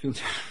 I feel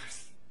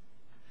generous.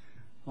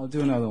 I'll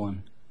do another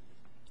one.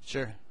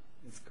 Sure.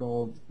 It's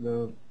called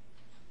the...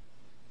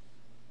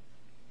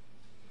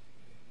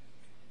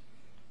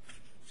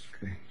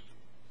 Okay.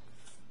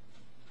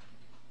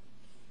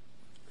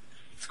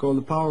 It's called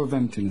The Power of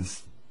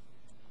Emptiness.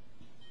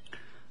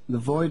 The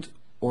void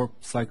or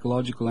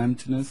psychological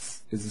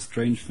emptiness is a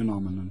strange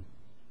phenomenon.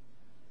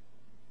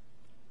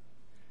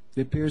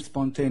 It appears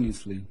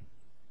spontaneously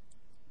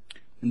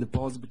in the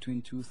pause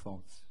between two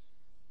thoughts.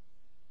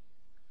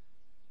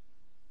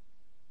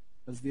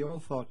 As the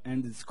old thought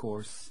ends its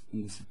course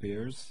and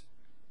disappears,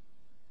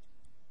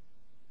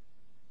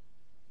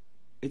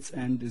 its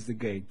end is the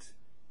gate.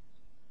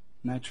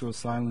 Natural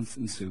silence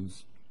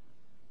ensues.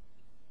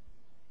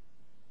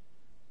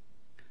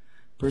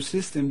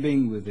 Persist in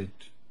being with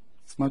it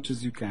as much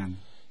as you can.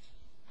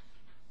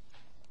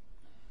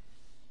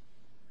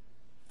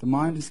 The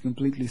mind is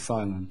completely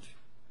silent.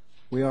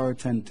 We are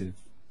attentive,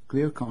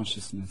 clear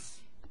consciousness.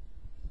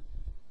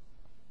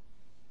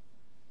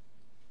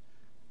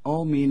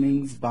 All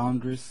meanings,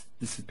 boundaries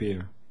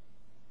disappear.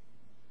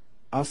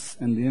 Us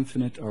and the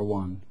infinite are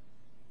one.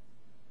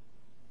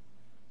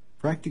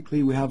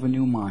 Practically, we have a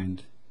new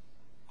mind,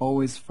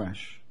 always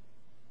fresh.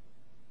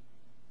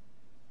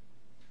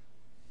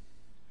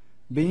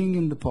 Being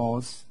in the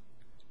pause,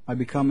 I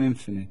become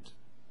infinite.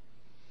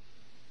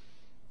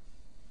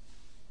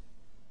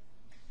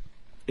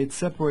 It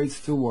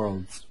separates two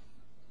worlds.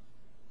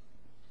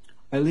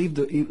 I leave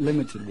the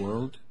limited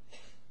world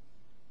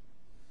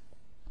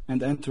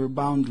and enter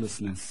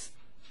boundlessness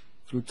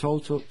through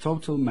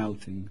total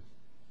melting.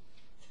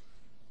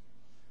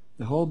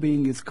 The whole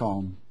being is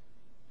calm,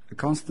 a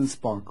constant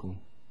sparkle.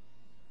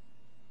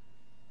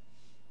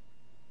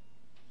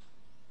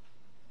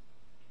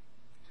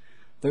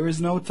 There is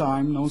no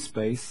time, no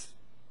space,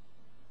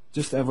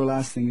 just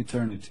everlasting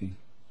eternity.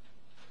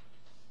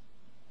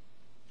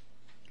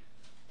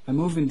 I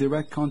move in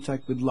direct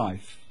contact with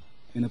life,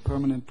 in a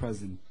permanent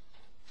present.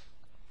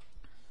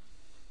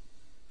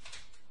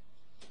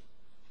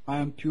 I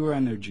am pure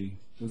energy,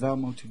 without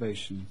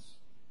motivations.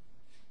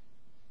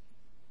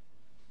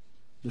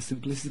 The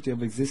simplicity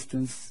of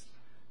existence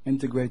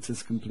integrates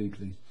us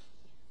completely.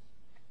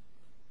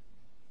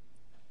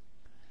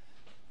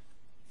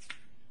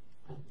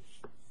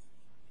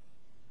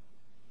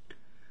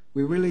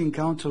 We really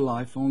encounter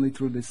life only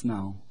through this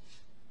now.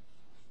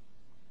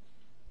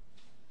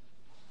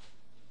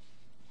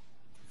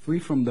 Free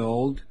from the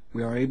old,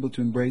 we are able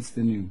to embrace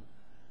the new.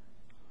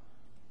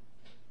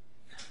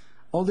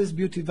 All this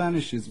beauty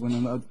vanishes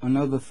when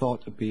another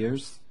thought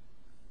appears.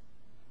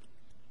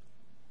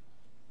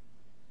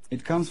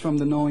 It comes from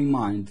the knowing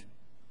mind,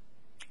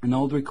 an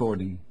old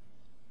recording.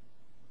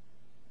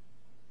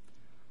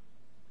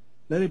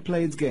 Let it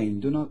play its game.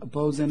 Do not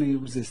oppose any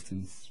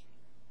resistance.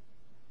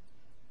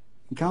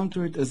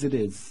 Encounter it as it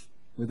is,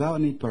 without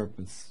any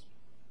purpose.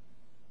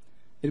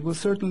 It will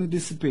certainly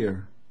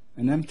disappear,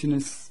 and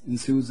emptiness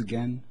ensues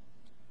again.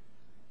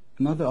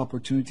 Another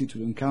opportunity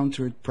to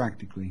encounter it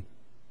practically.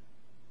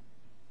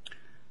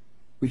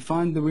 We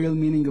find the real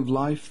meaning of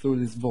life through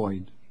this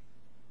void.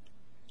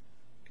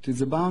 It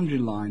is a boundary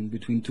line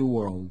between two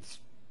worlds.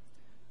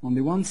 On the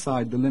one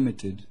side, the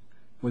limited,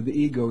 where the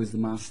ego is the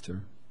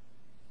master.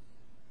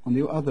 On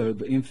the other,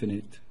 the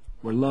infinite,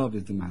 where love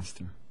is the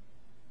master.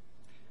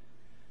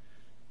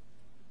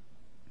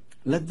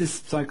 Let this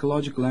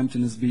psychological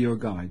emptiness be your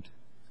guide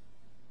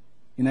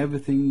in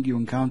everything you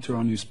encounter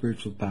on your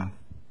spiritual path.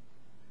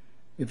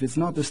 If it's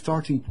not the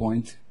starting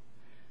point,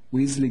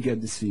 we easily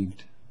get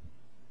deceived.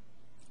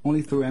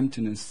 Only through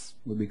emptiness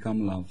will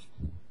become love.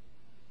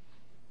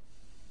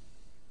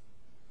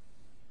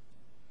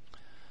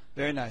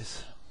 Very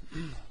nice.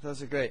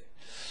 Those are great.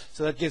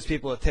 So that gives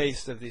people a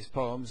taste of these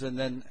poems, and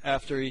then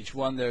after each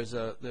one, there's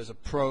a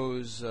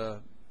prose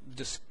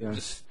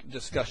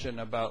discussion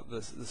about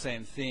the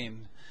same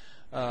theme.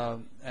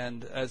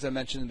 And as I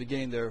mentioned in the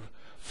beginning, there are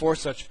 4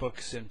 such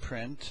books in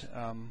print.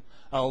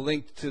 I'll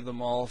link to them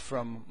all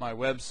from my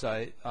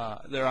website.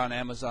 They're on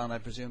Amazon. I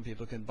presume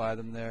people can buy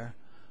them there.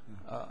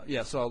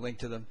 Yeah, so I'll link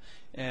to them.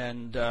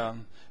 And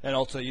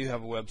also you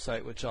have a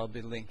website which I'll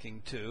be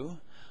linking to.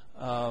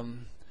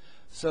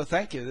 So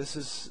thank you. This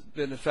has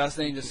been a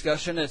fascinating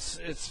discussion.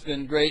 It's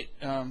been great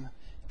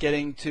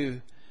getting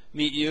to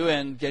meet you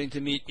and getting to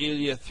meet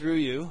Ilya through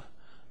you.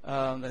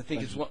 I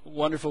think it's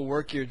wonderful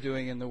work you're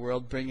doing in the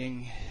world,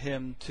 bringing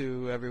him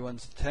to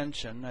everyone's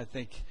attention. I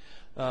think,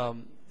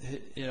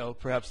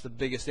 perhaps the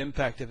biggest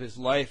impact of his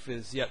life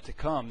is yet to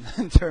come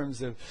in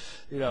terms of,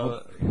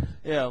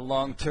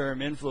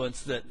 long-term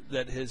influence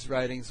that his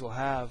writings will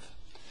have.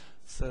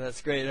 So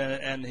that's great,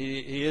 and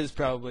he is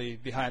probably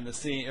behind the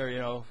scene,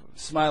 or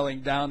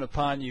smiling down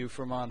upon you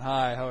from on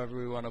high, however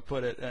we want to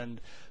put it, and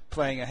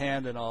playing a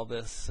hand in all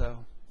this.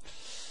 So.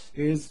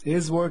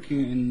 He's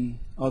working in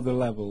other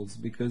levels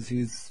because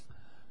he's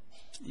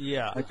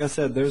Yeah. Like I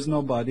said, there's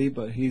nobody,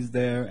 but he's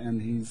there,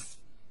 and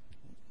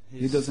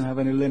he doesn't have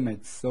any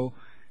limits. So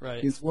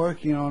Right. he's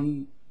working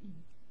on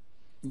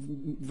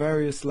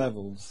various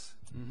levels.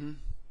 Mm-hmm.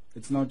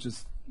 It's not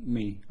just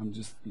me. I'm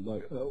just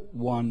like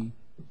one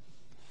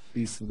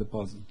piece of the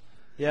puzzle.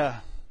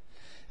 Yeah.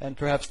 And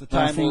perhaps the And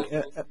I time think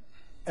will...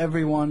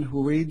 everyone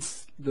who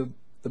reads the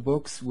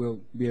books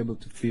will be able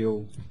to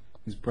feel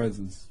his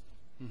presence.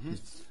 Mhm.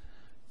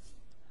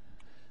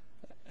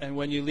 And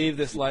when you leave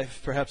this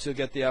life, perhaps you'll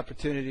get the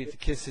opportunity to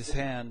kiss his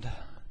hand.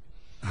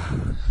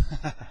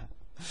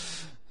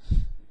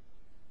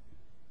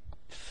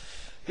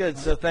 Good.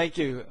 So thank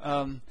you.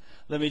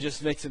 Let me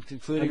just make some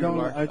concluding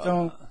remarks.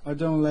 I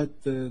don't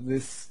let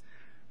this.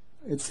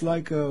 It's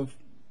like a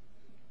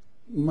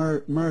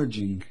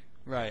merging.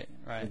 Right.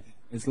 Right.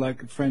 It's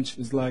like French.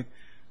 It's like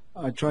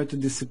I try to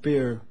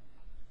disappear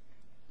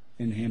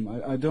in him.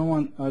 I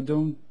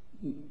don't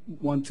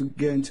want to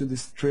get into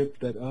this trip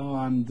that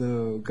I'm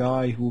the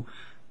guy who.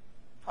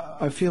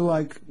 I feel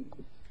like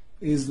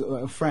is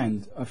a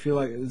friend. I feel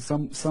like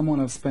someone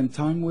I've spent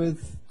time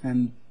with,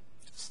 and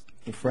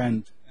a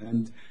friend,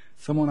 and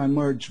someone I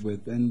merge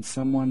with, and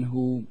someone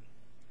who,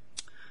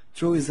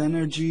 through his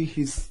energy,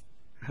 he's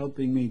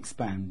helping me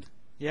expand.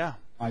 Yeah.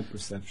 My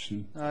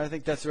perception. I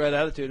think that's the right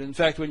attitude. In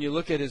fact, when you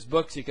look at his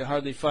books, you can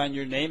hardly find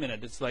your name in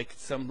it. It's like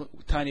some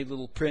tiny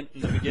little print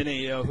in the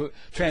beginning,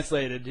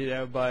 translated,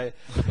 by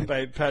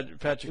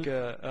Patrick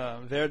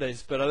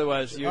Verdes. But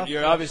otherwise,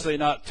 you're obviously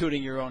not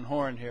tooting your own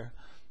horn here.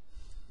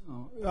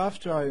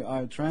 After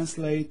I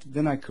translate,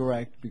 then I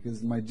correct,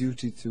 because my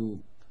duty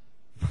to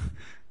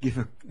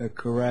give a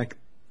correct,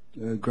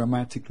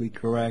 grammatically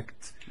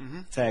correct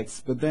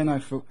text. But then I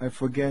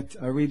forget.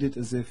 I read it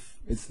as if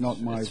it's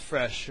not my. It's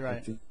fresh,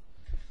 right?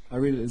 I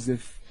read it as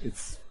if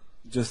it's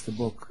just a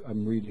book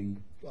I'm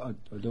reading. I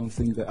don't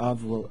think that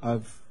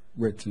I've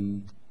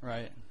written.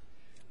 Right.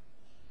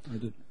 I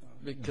did,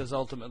 because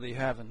ultimately you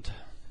haven't.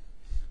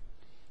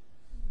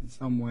 In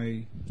some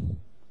way,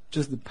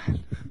 just the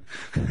pen.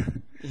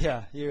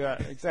 Yeah, you are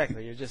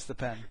exactly. You're just the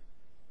pen.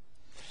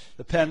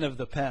 The pen of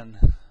the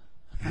pen.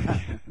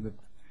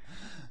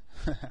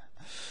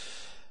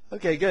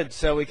 Okay, good.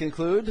 Shall we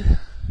conclude?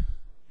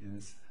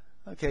 Yes.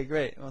 Okay,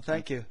 great. Well,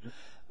 thank you.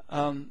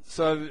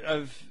 So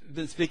I've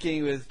been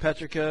speaking with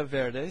Petrica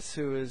Verdes,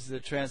 who is the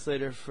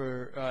translator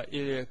for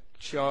Ilya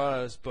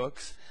Chiara's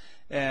books,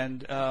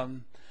 and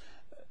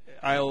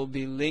I'll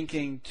be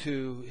linking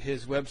to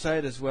his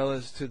website as well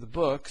as to the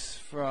books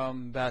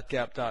from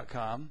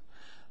batgap.com,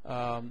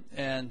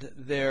 and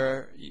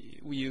there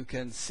you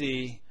can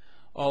see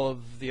all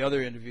of the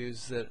other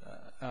interviews that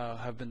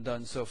have been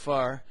done so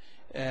far.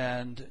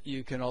 And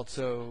you can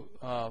also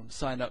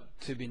sign up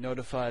to be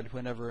notified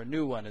whenever a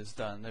new one is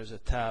done. There's a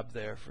tab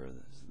there for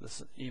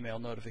this email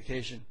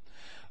notification.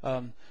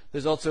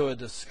 There's also a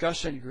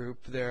discussion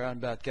group there on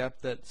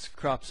Batgap that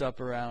crops up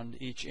around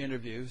each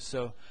interview,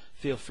 so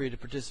feel free to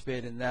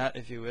participate in that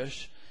if you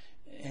wish,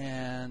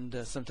 and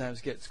sometimes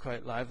gets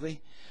quite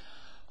lively.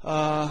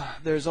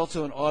 There's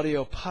also an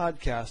audio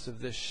podcast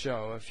of this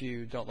show if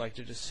you don't like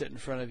to just sit in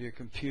front of your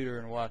computer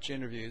and watch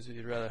interviews, if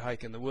you'd rather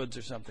hike in the woods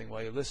or something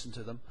while you listen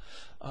to them.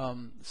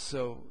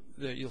 So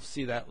you'll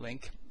see that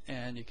link,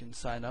 and you can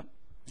sign up,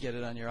 get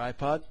it on your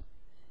iPod.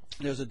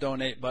 There's a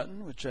donate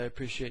button, which I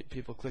appreciate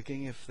people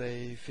clicking if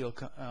they feel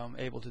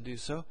able to do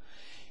so.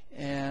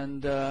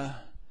 And I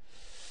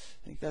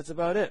think that's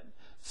about it.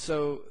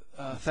 So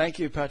thank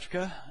you,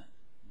 Patrica.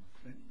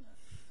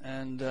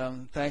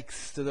 And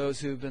thanks to those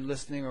who've been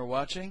listening or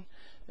watching,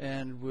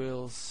 and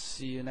we'll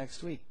see you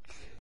next week.